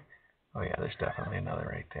another. Oh yeah, there's definitely another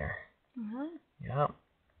right there. Really? Yep.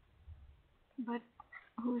 But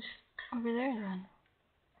who's over there then?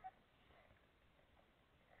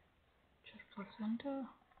 Just placenta?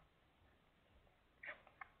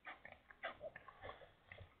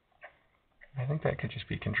 I think that could just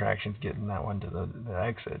be contractions getting that one to the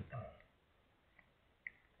exit.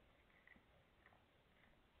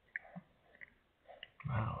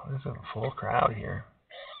 Wow, there's a full crowd here.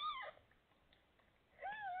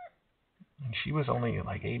 And she was only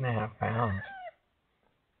like 8.5 pounds.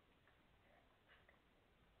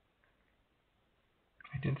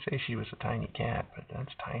 I did say she was a tiny cat, but that's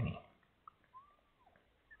tiny.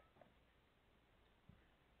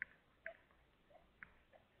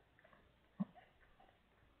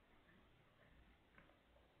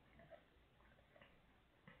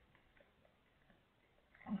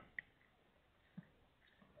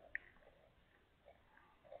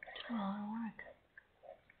 It's a lot of work.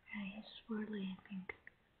 Yeah, he's swirly, I think.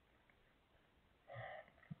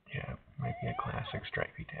 Yeah, might be a classic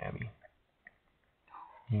stripy tabby.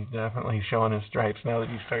 He's definitely showing his stripes now that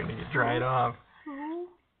he's starting to get dried off. Oh,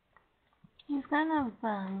 he's kind of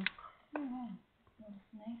nice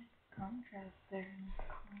contrast there.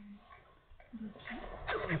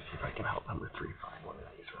 Let me see if I can help number 3 find one of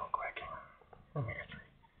these real quick. Come here,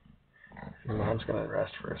 3. Your mom's gonna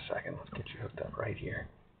rest for a second. Let's get you hooked up right here.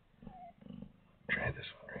 Try this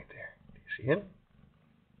one right there. Do you see it?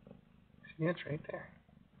 See it? It's right there.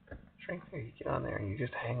 It's right there. You get on there and you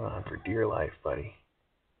just hang on for dear life, buddy.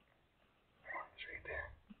 It's right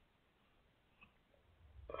there.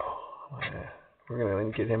 Oh, we're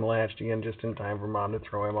gonna get him latched again just in time for Mom to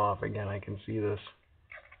throw him off again. I can see this.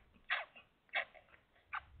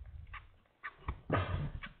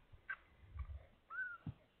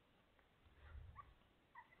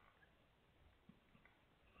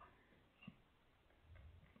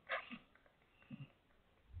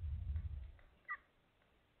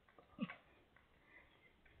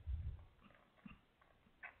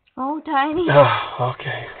 Oh, tiny. Oh,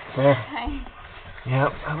 okay. There. Tiny.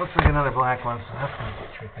 Yep, that looks like another black one, so that's gonna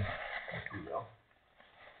get tricky. There we go.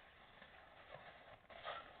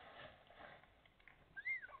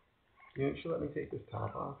 You should let me take this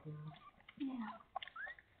top off now. Yeah.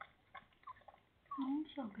 I think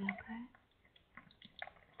she'll be okay.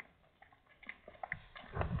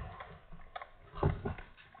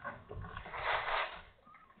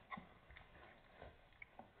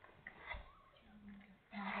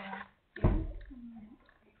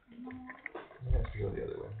 You have to go the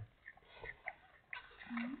other way.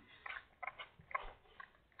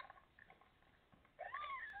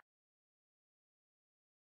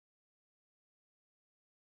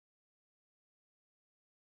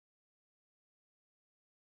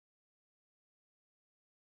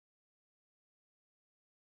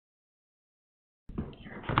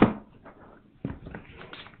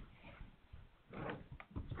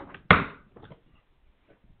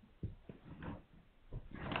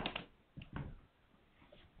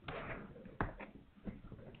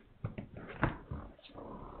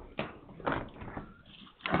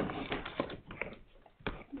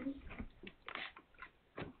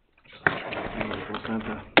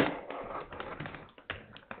 Placenta.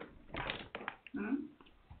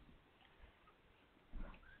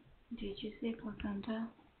 Did you say placenta?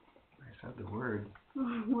 I said the word.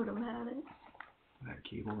 Would have had it. That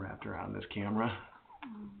cable wrapped around this camera.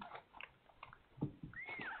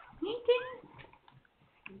 Anything?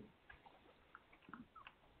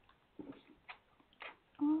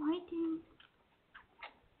 Oh, I do.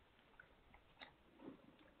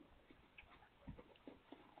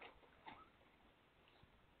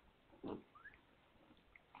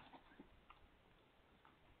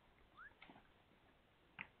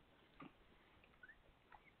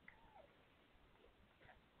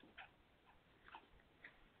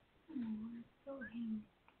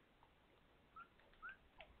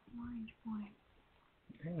 Orange boy.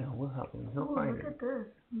 I know, we'll help him. He'll Oh, find look it. at this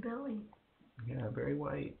belly. Yeah, very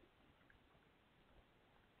white.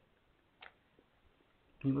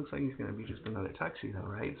 He looks like he's going to be just another tuxedo,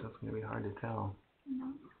 right? So it's going to be hard to tell.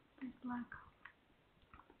 No, it's black.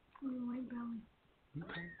 Really white belly.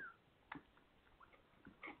 Okay.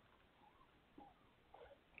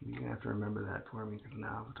 have to remember that for me because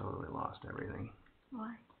now I've totally lost everything. What?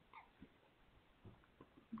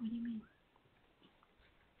 What do you mean?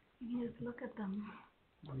 You just look at them.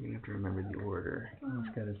 You're going to have to remember the order.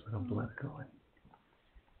 He's got his little blood going.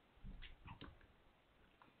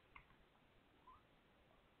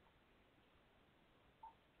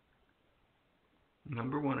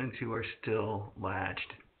 Number 1 and 2 are still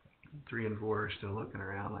latched. 3 and 4 are still looking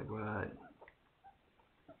around like, what?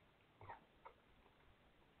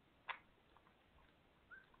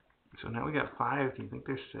 So now we got 5. Do you think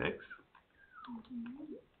there's 6?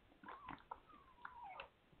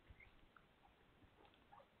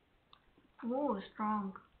 Oh,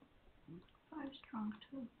 strong. 5 strong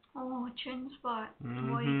too. Oh, chin spot.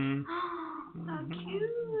 White. How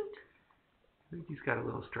cute. I think he's got a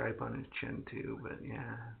little stripe on his chin too, but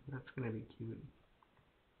yeah, that's going to be cute.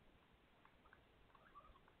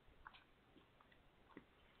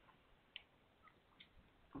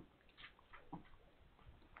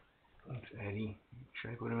 That's Eddie.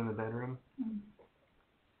 Should I put him in the bedroom?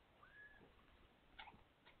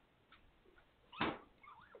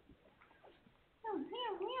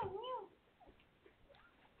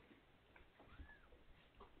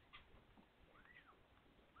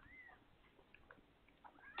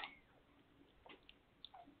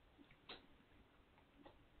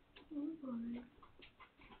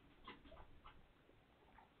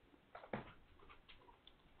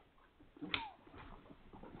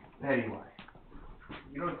 Eddie, why?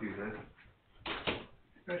 You don't do this.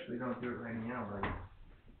 Especially don't do it right now, buddy.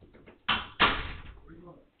 Where you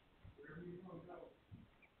going? Wherever you want to go.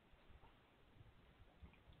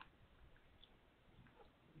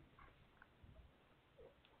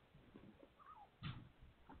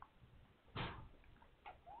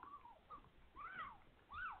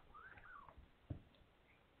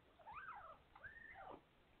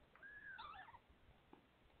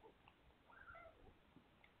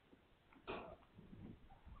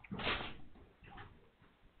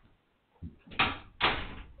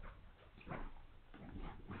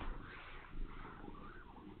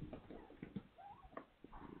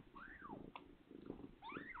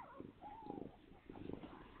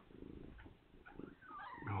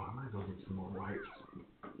 Oh, I might go get some more wipes.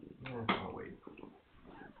 Yeah, I'll wait.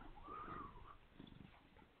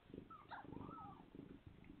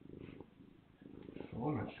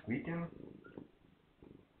 Oh, it's squeaking.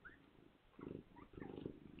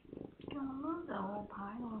 Can I move the whole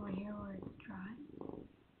pile over here where it's dry?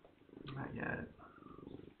 Not yet.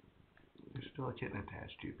 There's still a kitten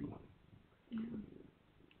attached to me. Yeah.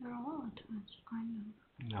 They're all attached, kind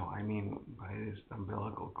of. No, I mean by his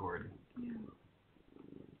umbilical cord. Yeah.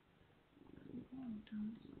 Mom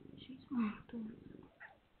does. She's mom does.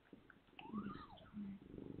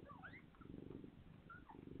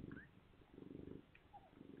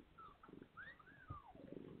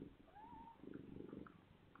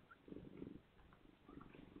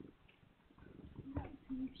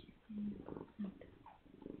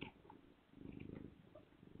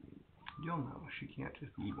 You'll know. She can't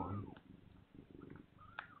just eat one.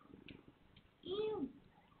 Ew.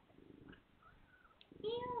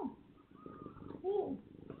 Ew. Ooh.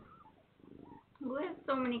 Who has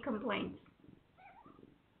so many complaints?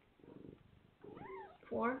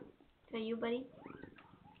 4? Is that you, buddy?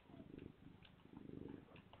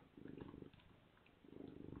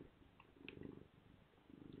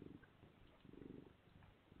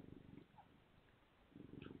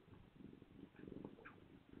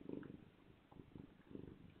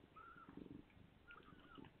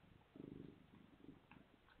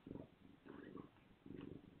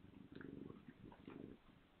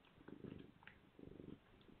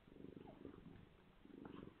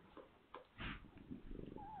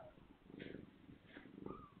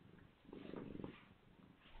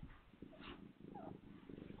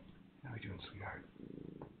 How are you doing, sweetheart?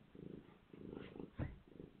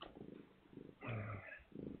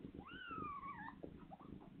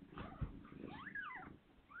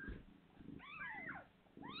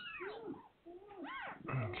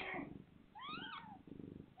 Okay.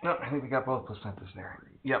 No, I think we got both placentas there.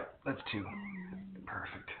 Yep, that's 2.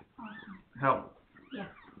 Perfect. Awesome. Help. Yes.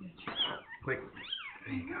 Quick.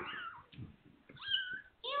 There you go.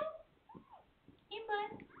 Ew. Hey,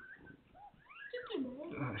 bud. Cookie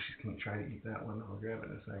bud. She's going to try to eat that one. I'll grab it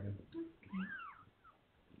in a second. Okay.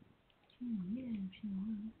 Yeah, if you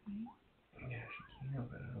want, right? Yeah, she can,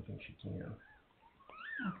 but I don't think she can.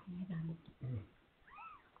 Okay, I got it.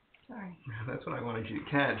 Sorry. That's what I wanted you to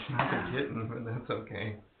catch, not the kitten, but that's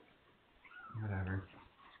okay. Whatever.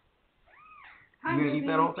 Hi, You gonna eat baby.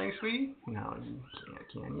 that whole thing, sweetie? No, you can't,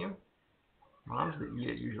 can you? Moms that eat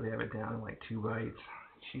it usually have it down in like 2 bites.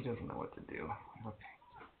 She doesn't know what to do. Okay.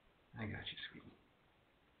 I got you, sweetie.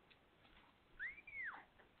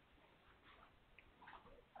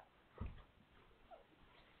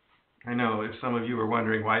 I know, if some of you are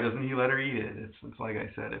wondering why doesn't he let her eat it, it's like I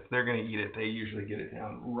said, if they're going to eat it, they usually get it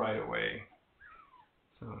down right away.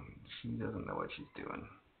 So she doesn't know what she's doing.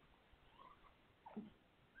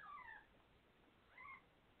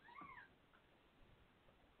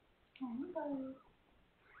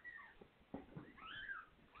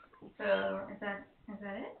 So, is that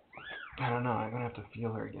it? I don't know, I'm going to have to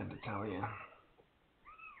feel her again to tell you.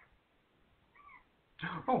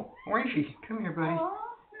 Oh, Orangey, come here, buddy.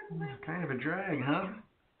 It's kind of a drag, huh?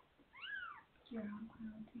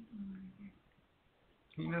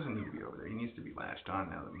 He doesn't need to be over there. He needs to be latched on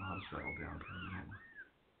now that Mom's settled down for a minute.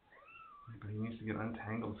 But he needs to get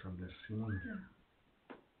untangled from this soon.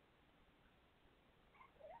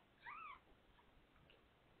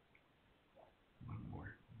 One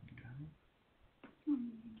more. You got it?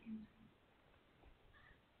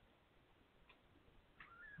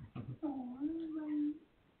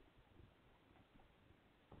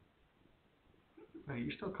 Oh,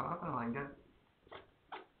 you're still coughing like that?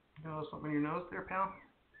 You got a little something in your nose there, pal?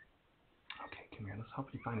 Okay, come here. Let's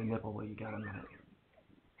help you find a nipple while you got a minute.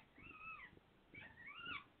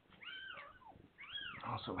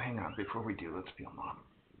 Also, hang on. Before we do, let's feel Mom.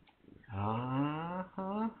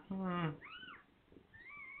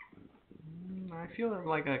 I feel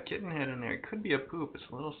like a kitten head in there. It could be a poop. It's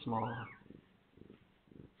a little small.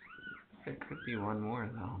 There could be one more,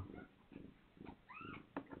 though.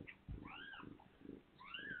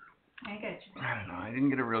 I got you. I don't know. I didn't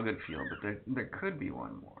get a real good feel, but there could be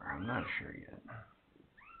one more. I'm not sure yet.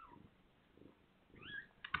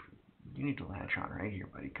 You need to latch on right here,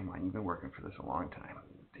 buddy. Come on. You've been working for this a long time.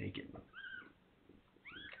 Take it.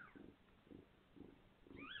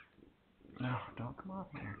 No, don't come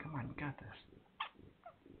off there. Come on. You got this.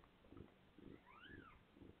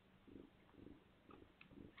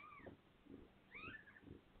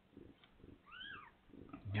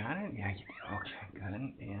 Got it? Yeah, you do. Okay, good.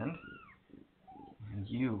 And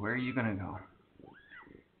you, where are you going to go?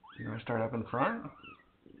 You going to start up in front?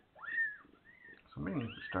 Somebody needs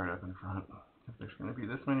to start up in front. If there's going to be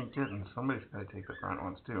this many kittens, somebody's got to take the front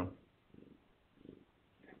ones too.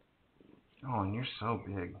 Oh, and you're so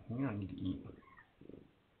big. You don't need to eat.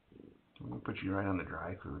 I'm going to put you right on the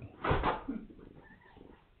dry food.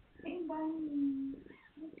 Hey, buddy.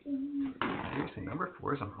 Seriously, number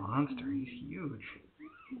 4 is a monster. He's huge.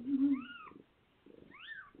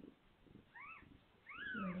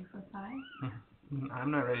 Ready for 5?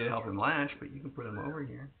 I'm not ready to help him latch, but you can put him over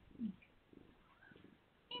here.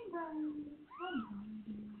 Hey, buddy.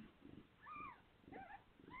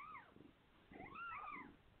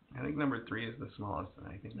 I think number 3 is the smallest, and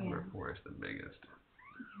I think number 4 is the biggest.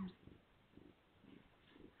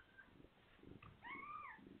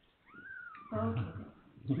 Okay.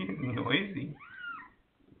 He's noisy.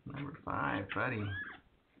 Number 5, buddy.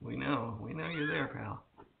 We know you're there, pal.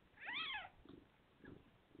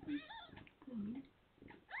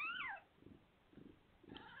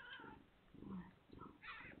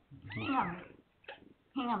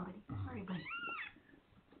 Hang on, buddy. Sorry, buddy.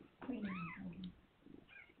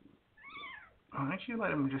 Why don't you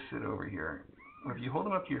let him just sit over here? Or if you hold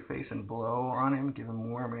him up to your face and blow on him, give him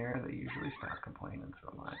warm air, they usually stop complaining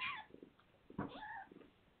so much.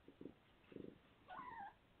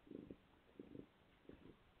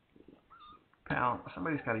 Pal,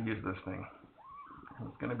 somebody's got to use this thing.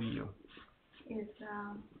 It's going to be you. Is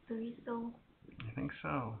 3 still? I think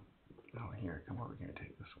so. Oh, here, come over here and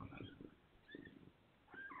take this one then.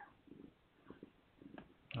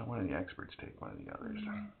 Not one of the experts take one of the others.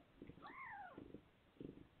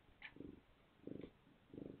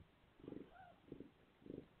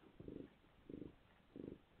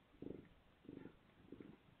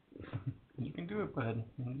 You can do it, bud.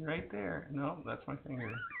 Right there. No, that's my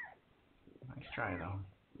finger. Nice try, though.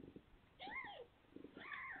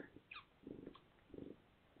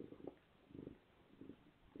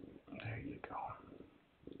 There you go.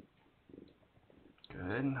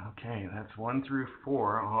 Good. Okay, that's 1 through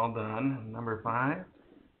 4 all done. Number 5.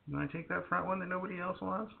 You want to take that front one that nobody else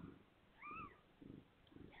wants?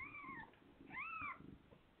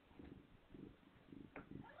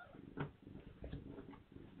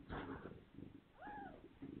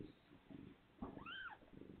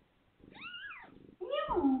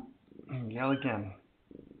 Yell again.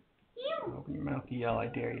 Open your mouth to yell, I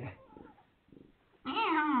dare you.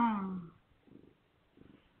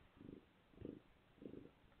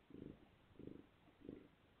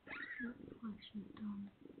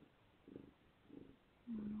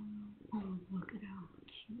 Oh, look at how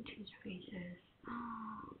his faces.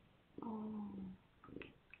 Oh, look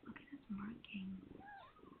at his marking.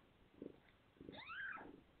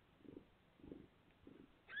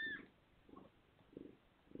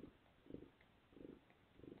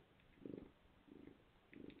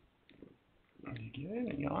 Did you get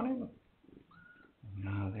it? Are you on it?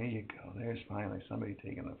 No, there you go. There's finally somebody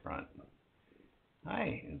taking the front.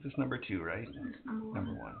 Hi, is this number 2, right?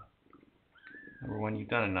 Number one. Number 1, you've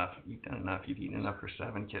done enough. You've done enough. You've eaten enough for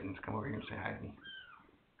 7 kittens. Come over here and say hi to me.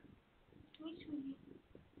 Hi, sweetie.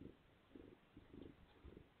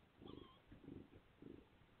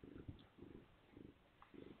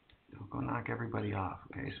 Don't go knock everybody off,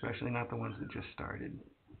 okay? Especially not the ones that just started.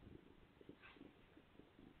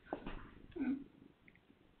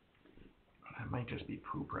 That might just be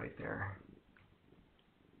poop right there.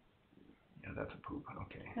 Yeah, that's a poop.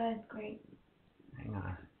 Okay. Good, great. Hang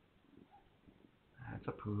on. That's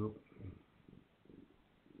a poop.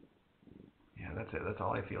 Yeah, that's it. That's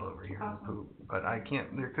all I feel over here is poop. But I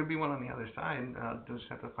can't. There could be one on the other side. I'll just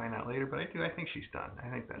have to find out later. But I think she's done. I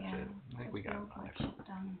think that's it. I think we got it. Like she's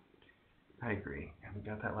done. I agree. And we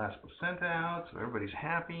got that last placenta out, so everybody's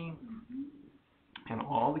happy. And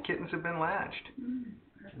all the kittens have been latched.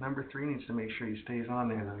 Number 3 needs to make sure he stays on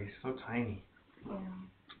there, though. He's so tiny. Yeah.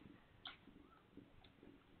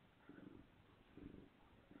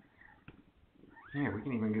 Here, we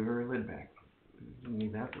can even give her her lid back. We didn't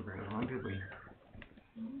need that for very long, did we?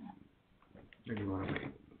 Or do you want to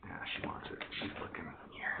wait? Yeah, she wants it. She's looking.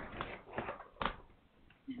 Here.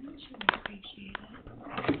 Yeah, she would appreciate it.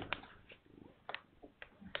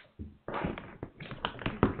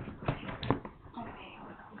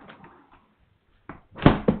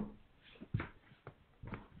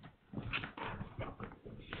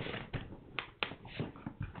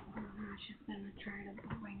 She's gonna try to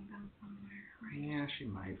bring them somewhere, right? Yeah, she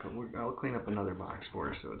might, but I'll clean up another box for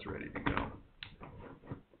her so it's ready to go.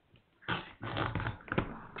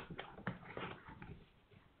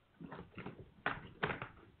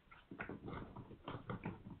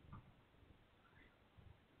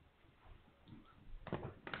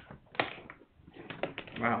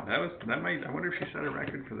 Wow, that might. I wonder if she set a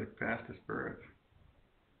record for the fastest birth.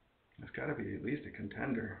 It's got to be at least a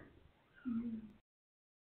contender.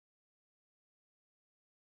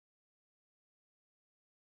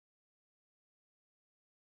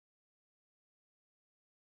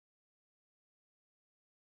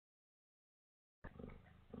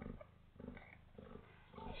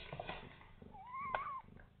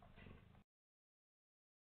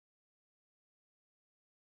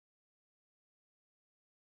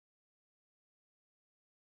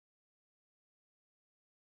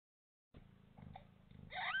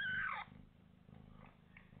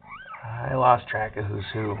 I lost track of who's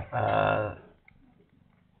who.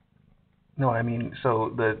 No, I mean,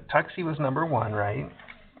 so the Tuxie was number 1, right?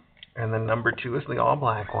 And then number 2 is the all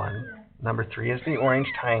black one. Number 3 is the orange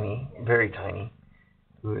tiny, very tiny,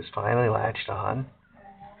 who is finally latched on.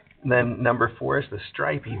 And then number 4 is the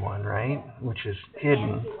stripy one, right? Which is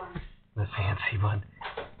hidden. The fancy one.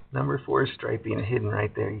 Number 4 is stripy and hidden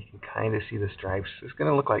right there. You can kind of see the stripes. It's going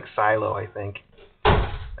to look like Silo, I think,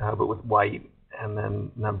 but with white. And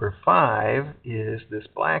then number 5 is this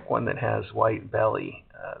black one that has white belly,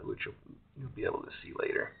 which you'll be able to see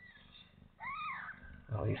later.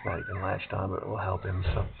 Oh, he's not even latched on, but it will help him.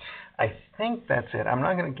 So I think that's it. I'm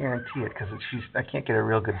not going to guarantee it because I can't get a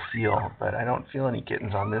real good feel, but I don't feel any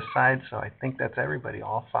kittens on this side, so I think that's everybody,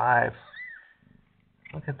 all 5.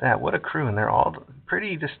 Look at that. What a crew, and they're all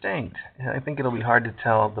pretty distinct. And I think it'll be hard to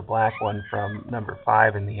tell the black one from number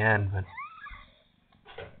 5 in the end, but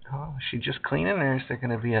oh, is she just cleaning, or is there going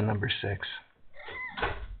to be a number 6?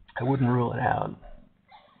 I wouldn't rule it out.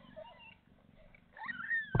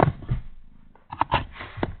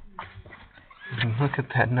 Look at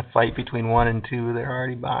that, in a fight between 1 and 2, they're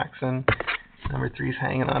already boxing. Number 3's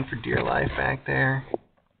hanging on for dear life back there.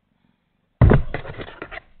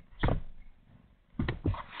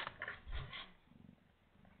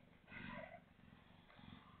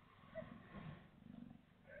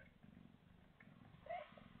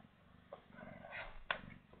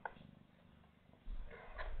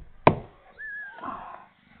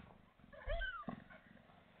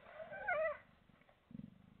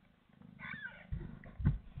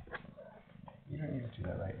 You don't need to do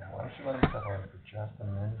that right now. Why don't you let him settle in for just a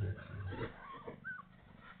minute or 2?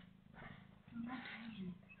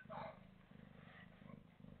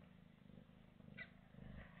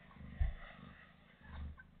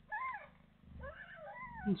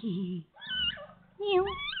 Meow.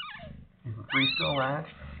 Is the 3 still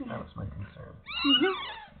latched? That was my concern.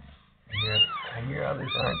 I hear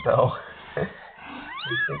others aren't, though. I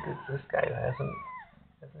think that this guy hasn't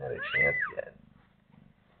had a chance yet.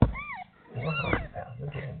 Yeah, pal, you'll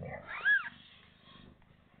get in there.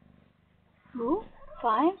 Ooh,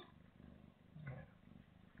 5?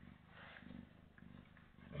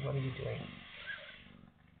 What are you doing?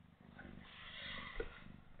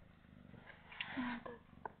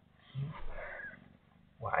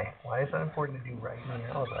 Why? Why is that important to do right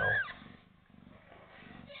now, though?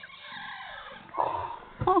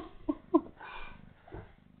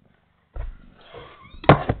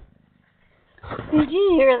 Did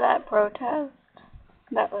you hear that protest?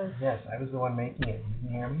 That was... Yes, I was the one making it. You can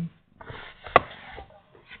hear me?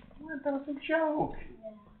 What? That was a joke.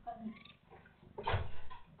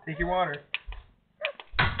 Take your water.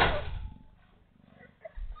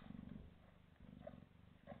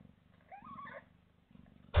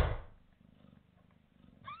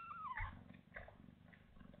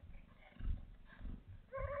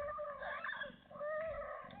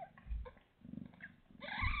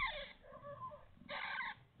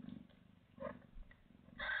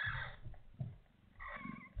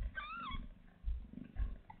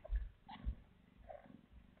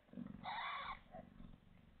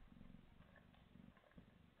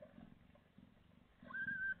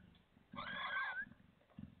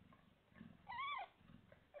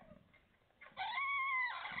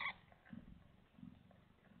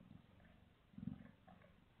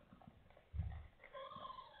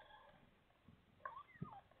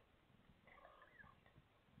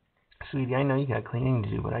 Sweetie, I know you got cleaning to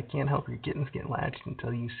do, but I can't help your kittens get latched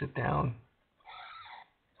until you sit down.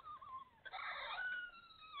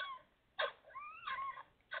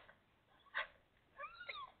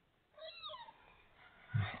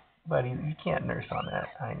 Buddy, you can't nurse on that.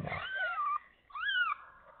 I know.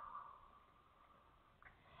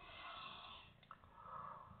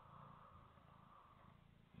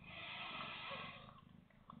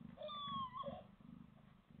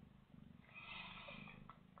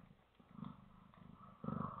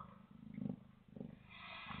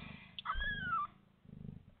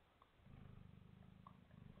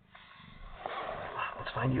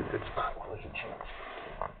 Let's find you a good spot while there's a chance.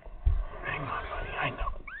 Hang on, buddy. I know.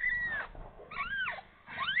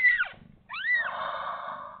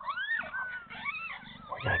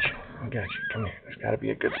 I got you. I got you. Come here. There's got to be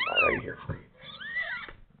a good spot right here for you.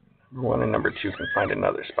 Number 1 and number 2 can find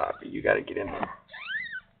another spot, but you got to get in there.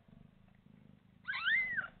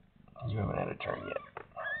 You haven't had a turn yet.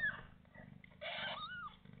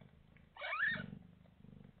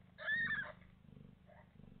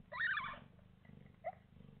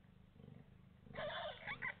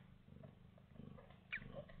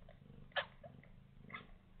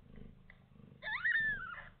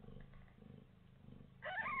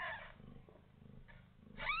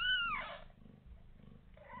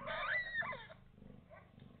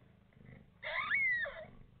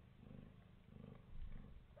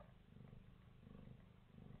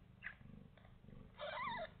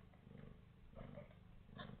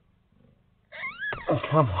 Oh,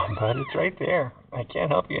 come on, bud. It's right there. I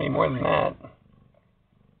can't help you any more than that.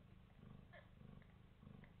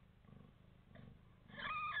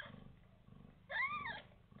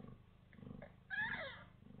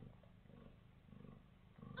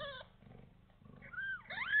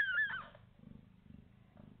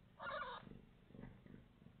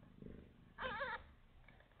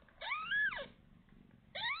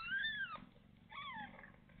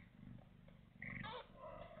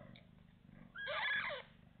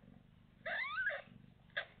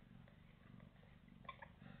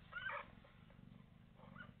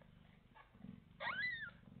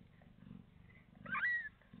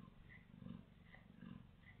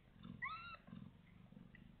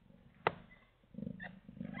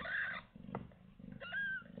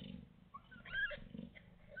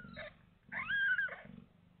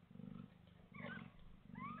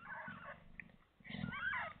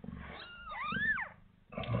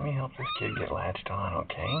 Let me help this kid get latched on,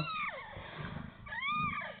 okay?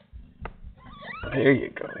 There you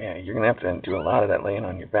go. Yeah, you're going to have to do a lot of that laying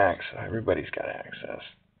on your back, so everybody's got access.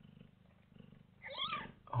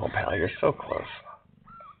 Oh, pal, you're so close.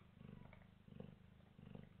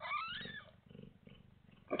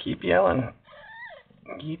 Keep yelling.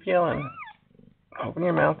 Keep yelling. Open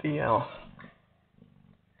your mouth to yell.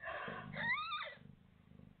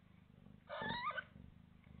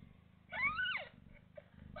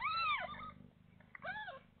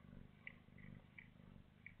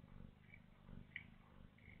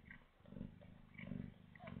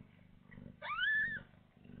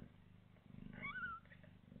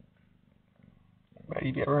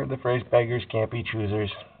 Have you ever heard the phrase, beggars can't be choosers?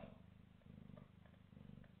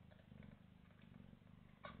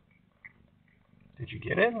 Did you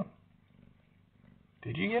get it?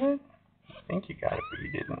 Did you get it? I think you got it, but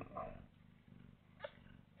you didn't.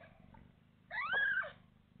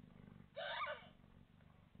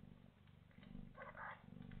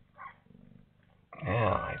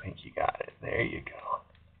 Now I think you got it. There you go.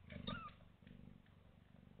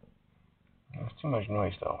 That's too much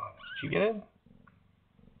noise though. Did you get it?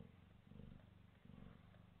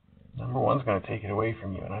 Number one's going to take it away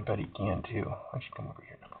from you, and I bet he can too. Why don't you come over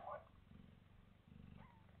here, number one?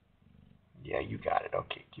 Yeah, you got it.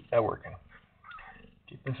 Okay, keep that working.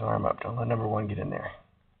 Keep this arm up. Don't let number one get in there.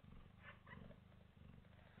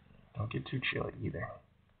 Don't get too chilly either.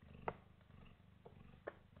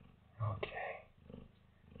 Okay.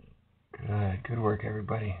 Good. Good work,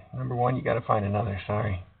 everybody. Number one, you got to find another.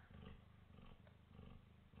 Sorry.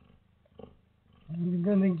 You've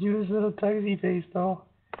got the cutest little tuggy face, though.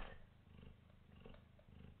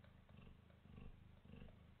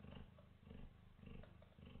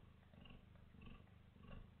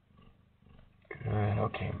 Good.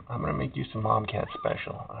 Okay, I'm going to make you some mom cat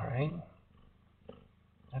special, alright?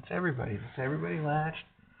 That's everybody. That's everybody latched.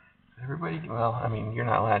 Everybody, well, I mean, you're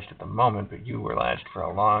not latched at the moment, but you were latched for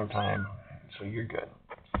a long time, so you're good.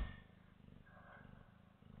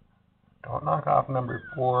 Don't knock off number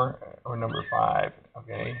 4 or number 5,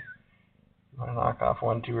 okay? You want to knock off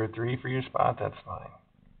 1, 2, or 3 for your spot? That's fine.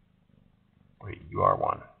 Wait, you are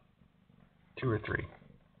 1. 2 or 3.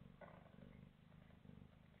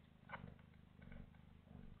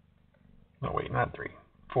 No, wait, not 3.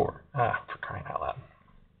 4. Ah, for crying out loud.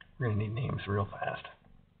 We're going to need names real fast.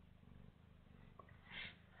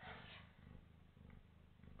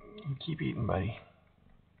 You keep eating, buddy.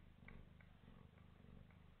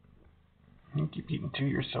 You keep eating too.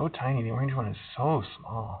 You're so tiny. The orange one is so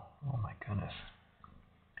small. Oh my goodness.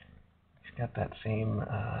 He's got that same,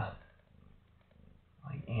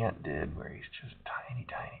 like Ant did, where he's just tiny,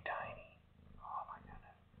 tiny, tiny. Oh my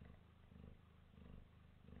goodness.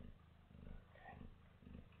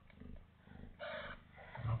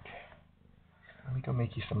 Okay. Let me go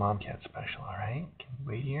make you some mom cat special, alright? Can you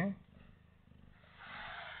wait here?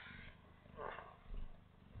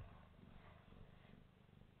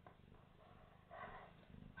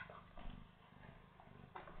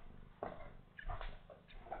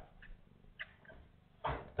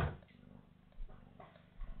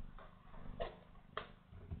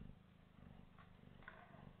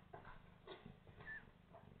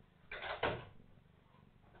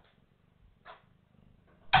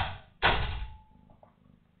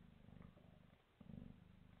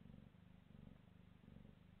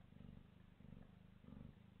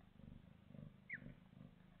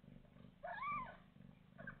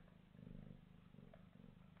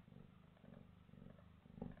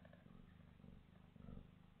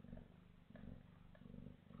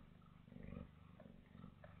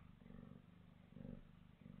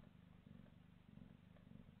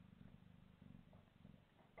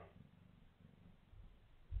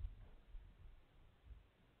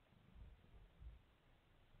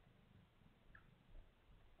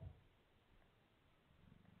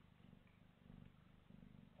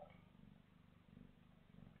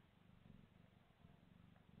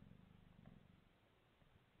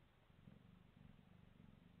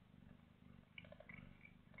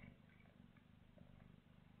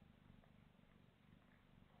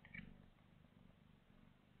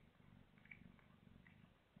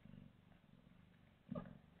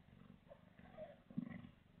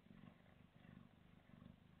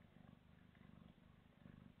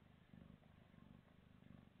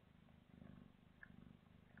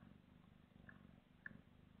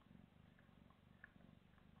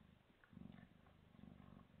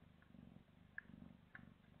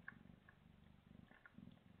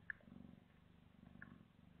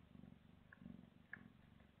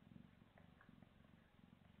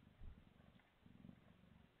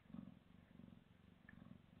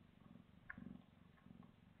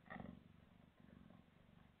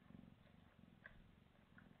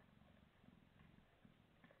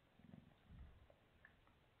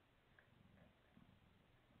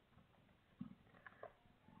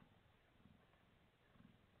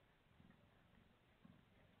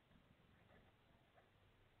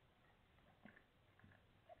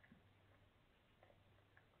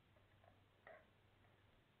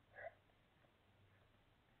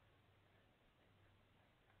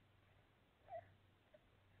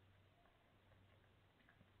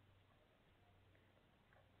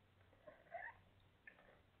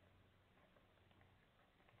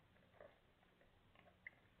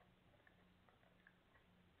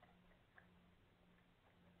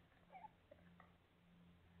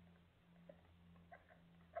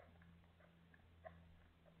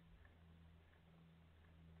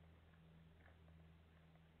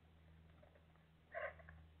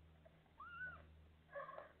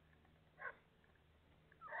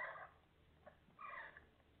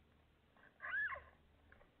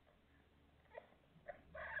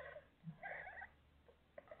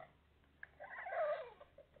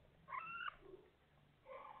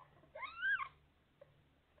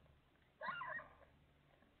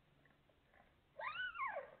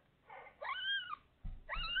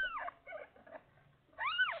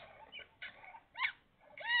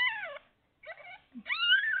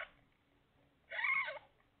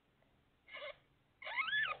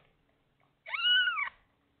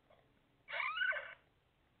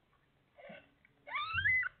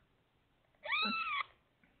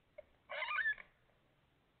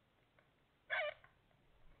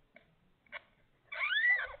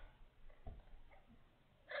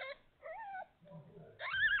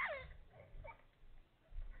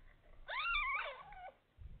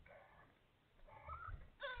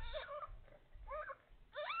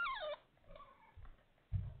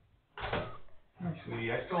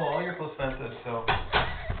 I stole all your placentas, so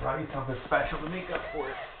brought you something special to make up for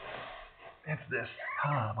it. That's this.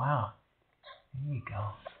 Oh, wow. There you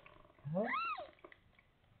go.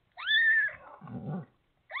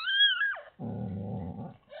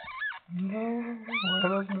 Yeah, what are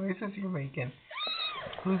those noises you're making?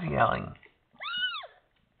 Who's yelling?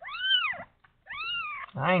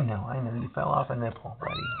 I know. You fell off a nipple,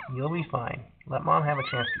 buddy. You'll be fine. Let Mom have a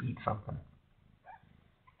chance to eat something.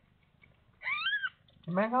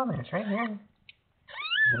 Get back on there. It's right here. Is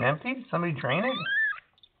it empty? Did somebody drain it?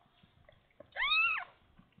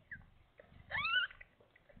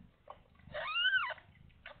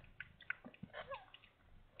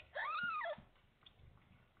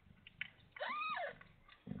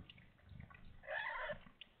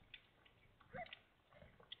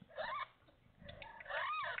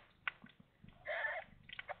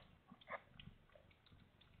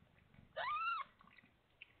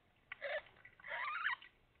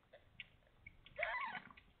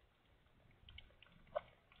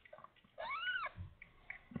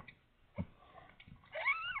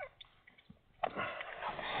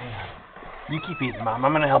 You keep eating, Mom.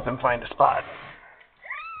 I'm going to help him find a spot.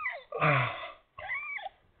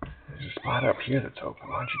 There's a spot up here that's open.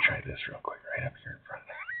 Why don't you try this real quick, right up here in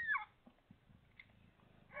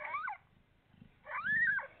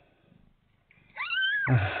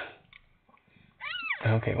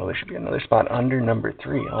front. Okay, well, there should be another spot under number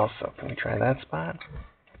 3 also. Can we try that spot?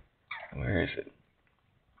 Where is it?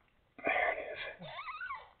 There it is.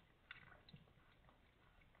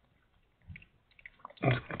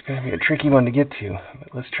 It's going to be a tricky one to get to,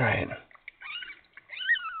 but let's try it.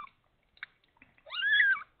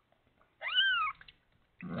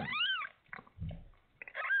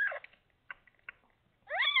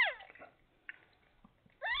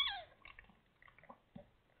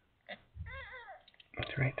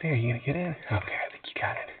 It's right there. You gonna get in? Okay, I think you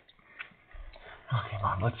got it. Okay,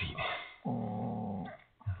 Mom, let's eat.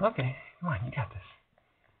 Okay, come on, you got this.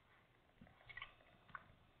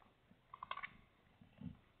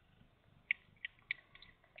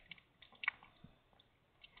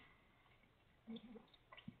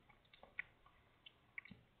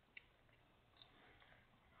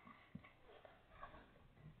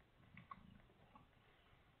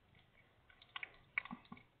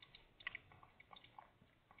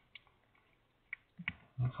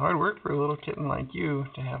 It's hard work for a little kitten like you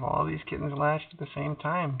to have all these kittens latched at the same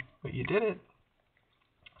time, but you did it.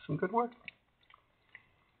 Some good work.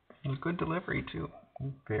 And good delivery, too.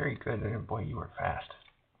 Very good. And boy, you were fast.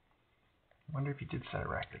 I wonder if you did set a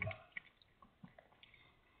record.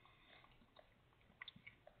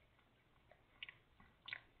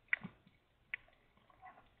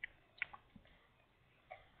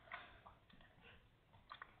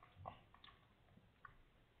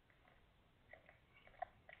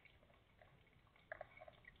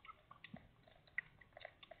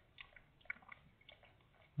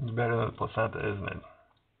 It's better than the placenta, isn't it?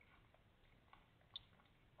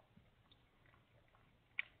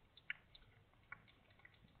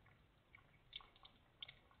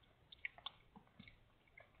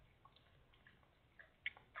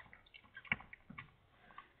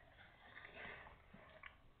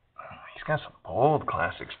 He's got some bold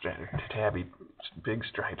classic tabby big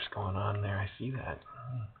stripes going on there. I see that.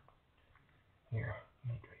 Here,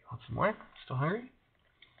 you want some more? Still hungry?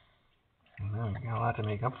 No, you got a lot to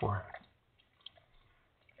make up for.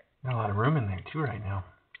 Got a lot of room in there too right now.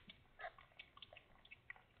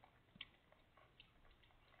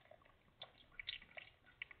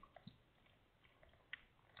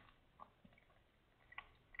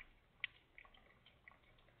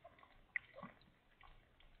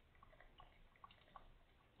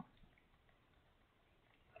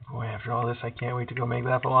 Boy, after all this, I can't wait to go make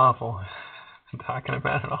that falafel. I'm talking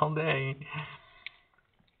about it all day.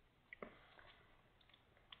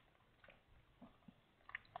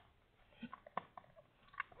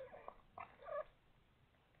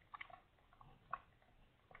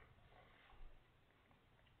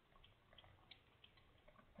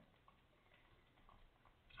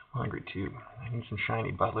 I'm hungry too. I need some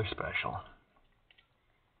shiny Butler special.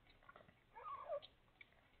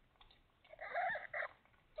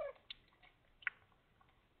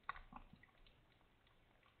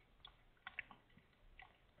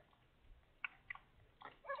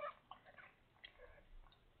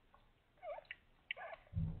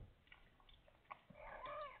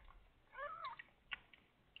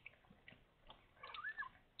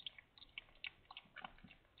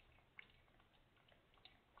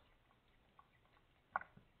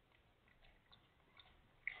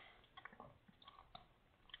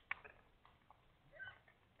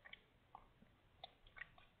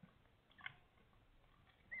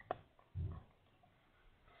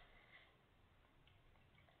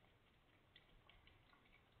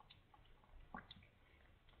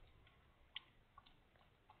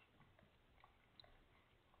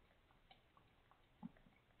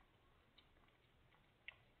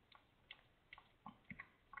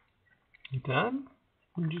 You done?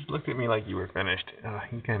 You just looked at me like you were finished.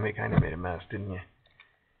 You kind of made a mess, didn't you?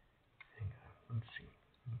 Hang on. Let's see.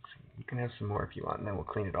 You can have some more if you want, and then we'll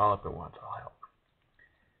clean it all up at once. I'll help.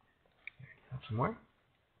 Here, you have some more?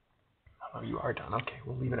 Oh, you are done. Okay,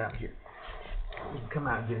 we'll leave it out here. You can come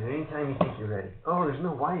out and get it anytime you think you're ready. Oh, there's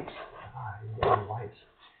no wipes. You didn't get any wipes.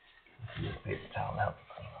 Let's use a paper towel to help you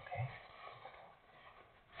clean, okay?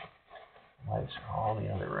 Wipes are all in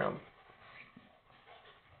the other room.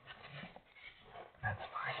 That's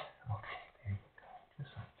fine. Okay, there you go.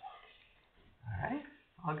 Just like that. Alright,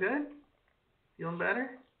 all good? Feeling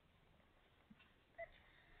better?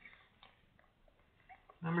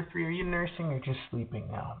 Number 3, are you nursing or just sleeping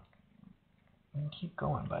now? Keep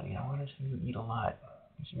going, buddy. I want to see you eat a lot.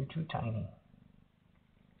 Because you're too tiny.